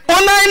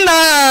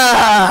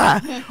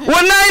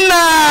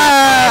onaina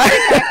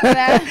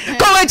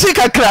kowe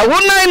chikakra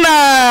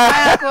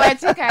onaina kowe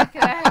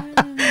chikakra.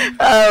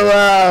 Oh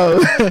wow.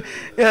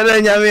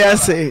 Yeah, nyame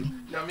ase.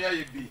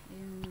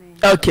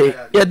 Okay,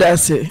 yeah,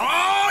 that's it.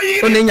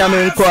 Only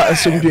nyame nko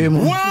asomdwe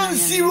mu.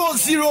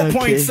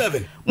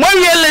 100.7.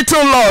 One year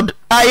little Lord,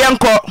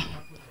 ayanko.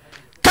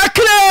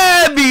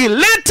 Kakrebi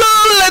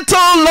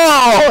little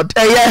Lord.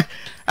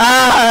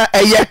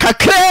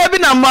 Kakrebi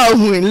na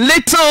mahu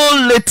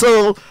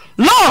little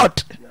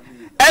Lord.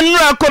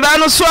 Enra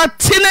kodano so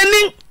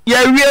atineni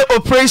ya wie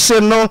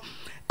operation no.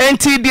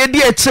 Enti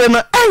de eche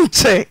no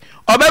enche.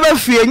 Obebe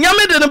fie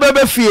nyame de no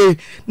bebe fie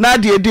na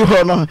de di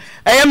ho no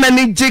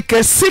mani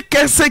jike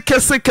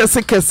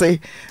kese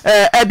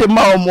de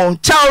maomo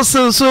Charles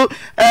so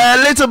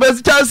little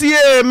bit Charles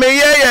ye me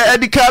ye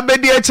edika be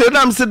di eche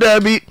na mse da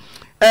bi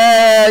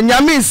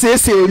nyame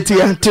sese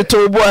ntia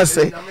tetobo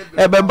ase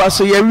ebeba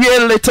so ye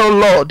real little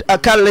Lord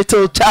aka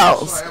little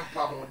Charles.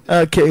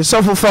 Okay,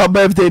 so for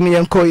birthday ni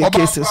enko ye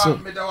case so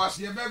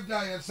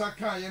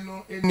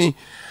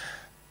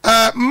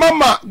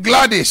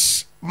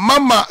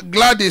Mama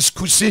Gladys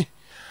Kusi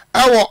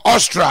ewo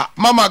Austria.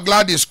 Mama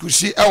Gladys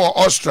Kusi ewo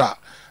Austria.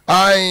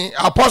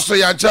 Apostle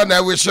Yancha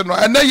na wish no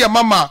ene ye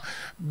mama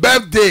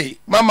birthday.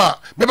 Mama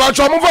me ba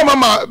cho mo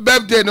mama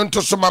birthday no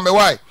to so mama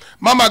why.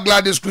 Mama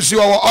Gladys Kusi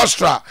ewo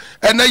Austria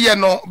ene ye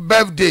no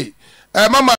birthday. Mama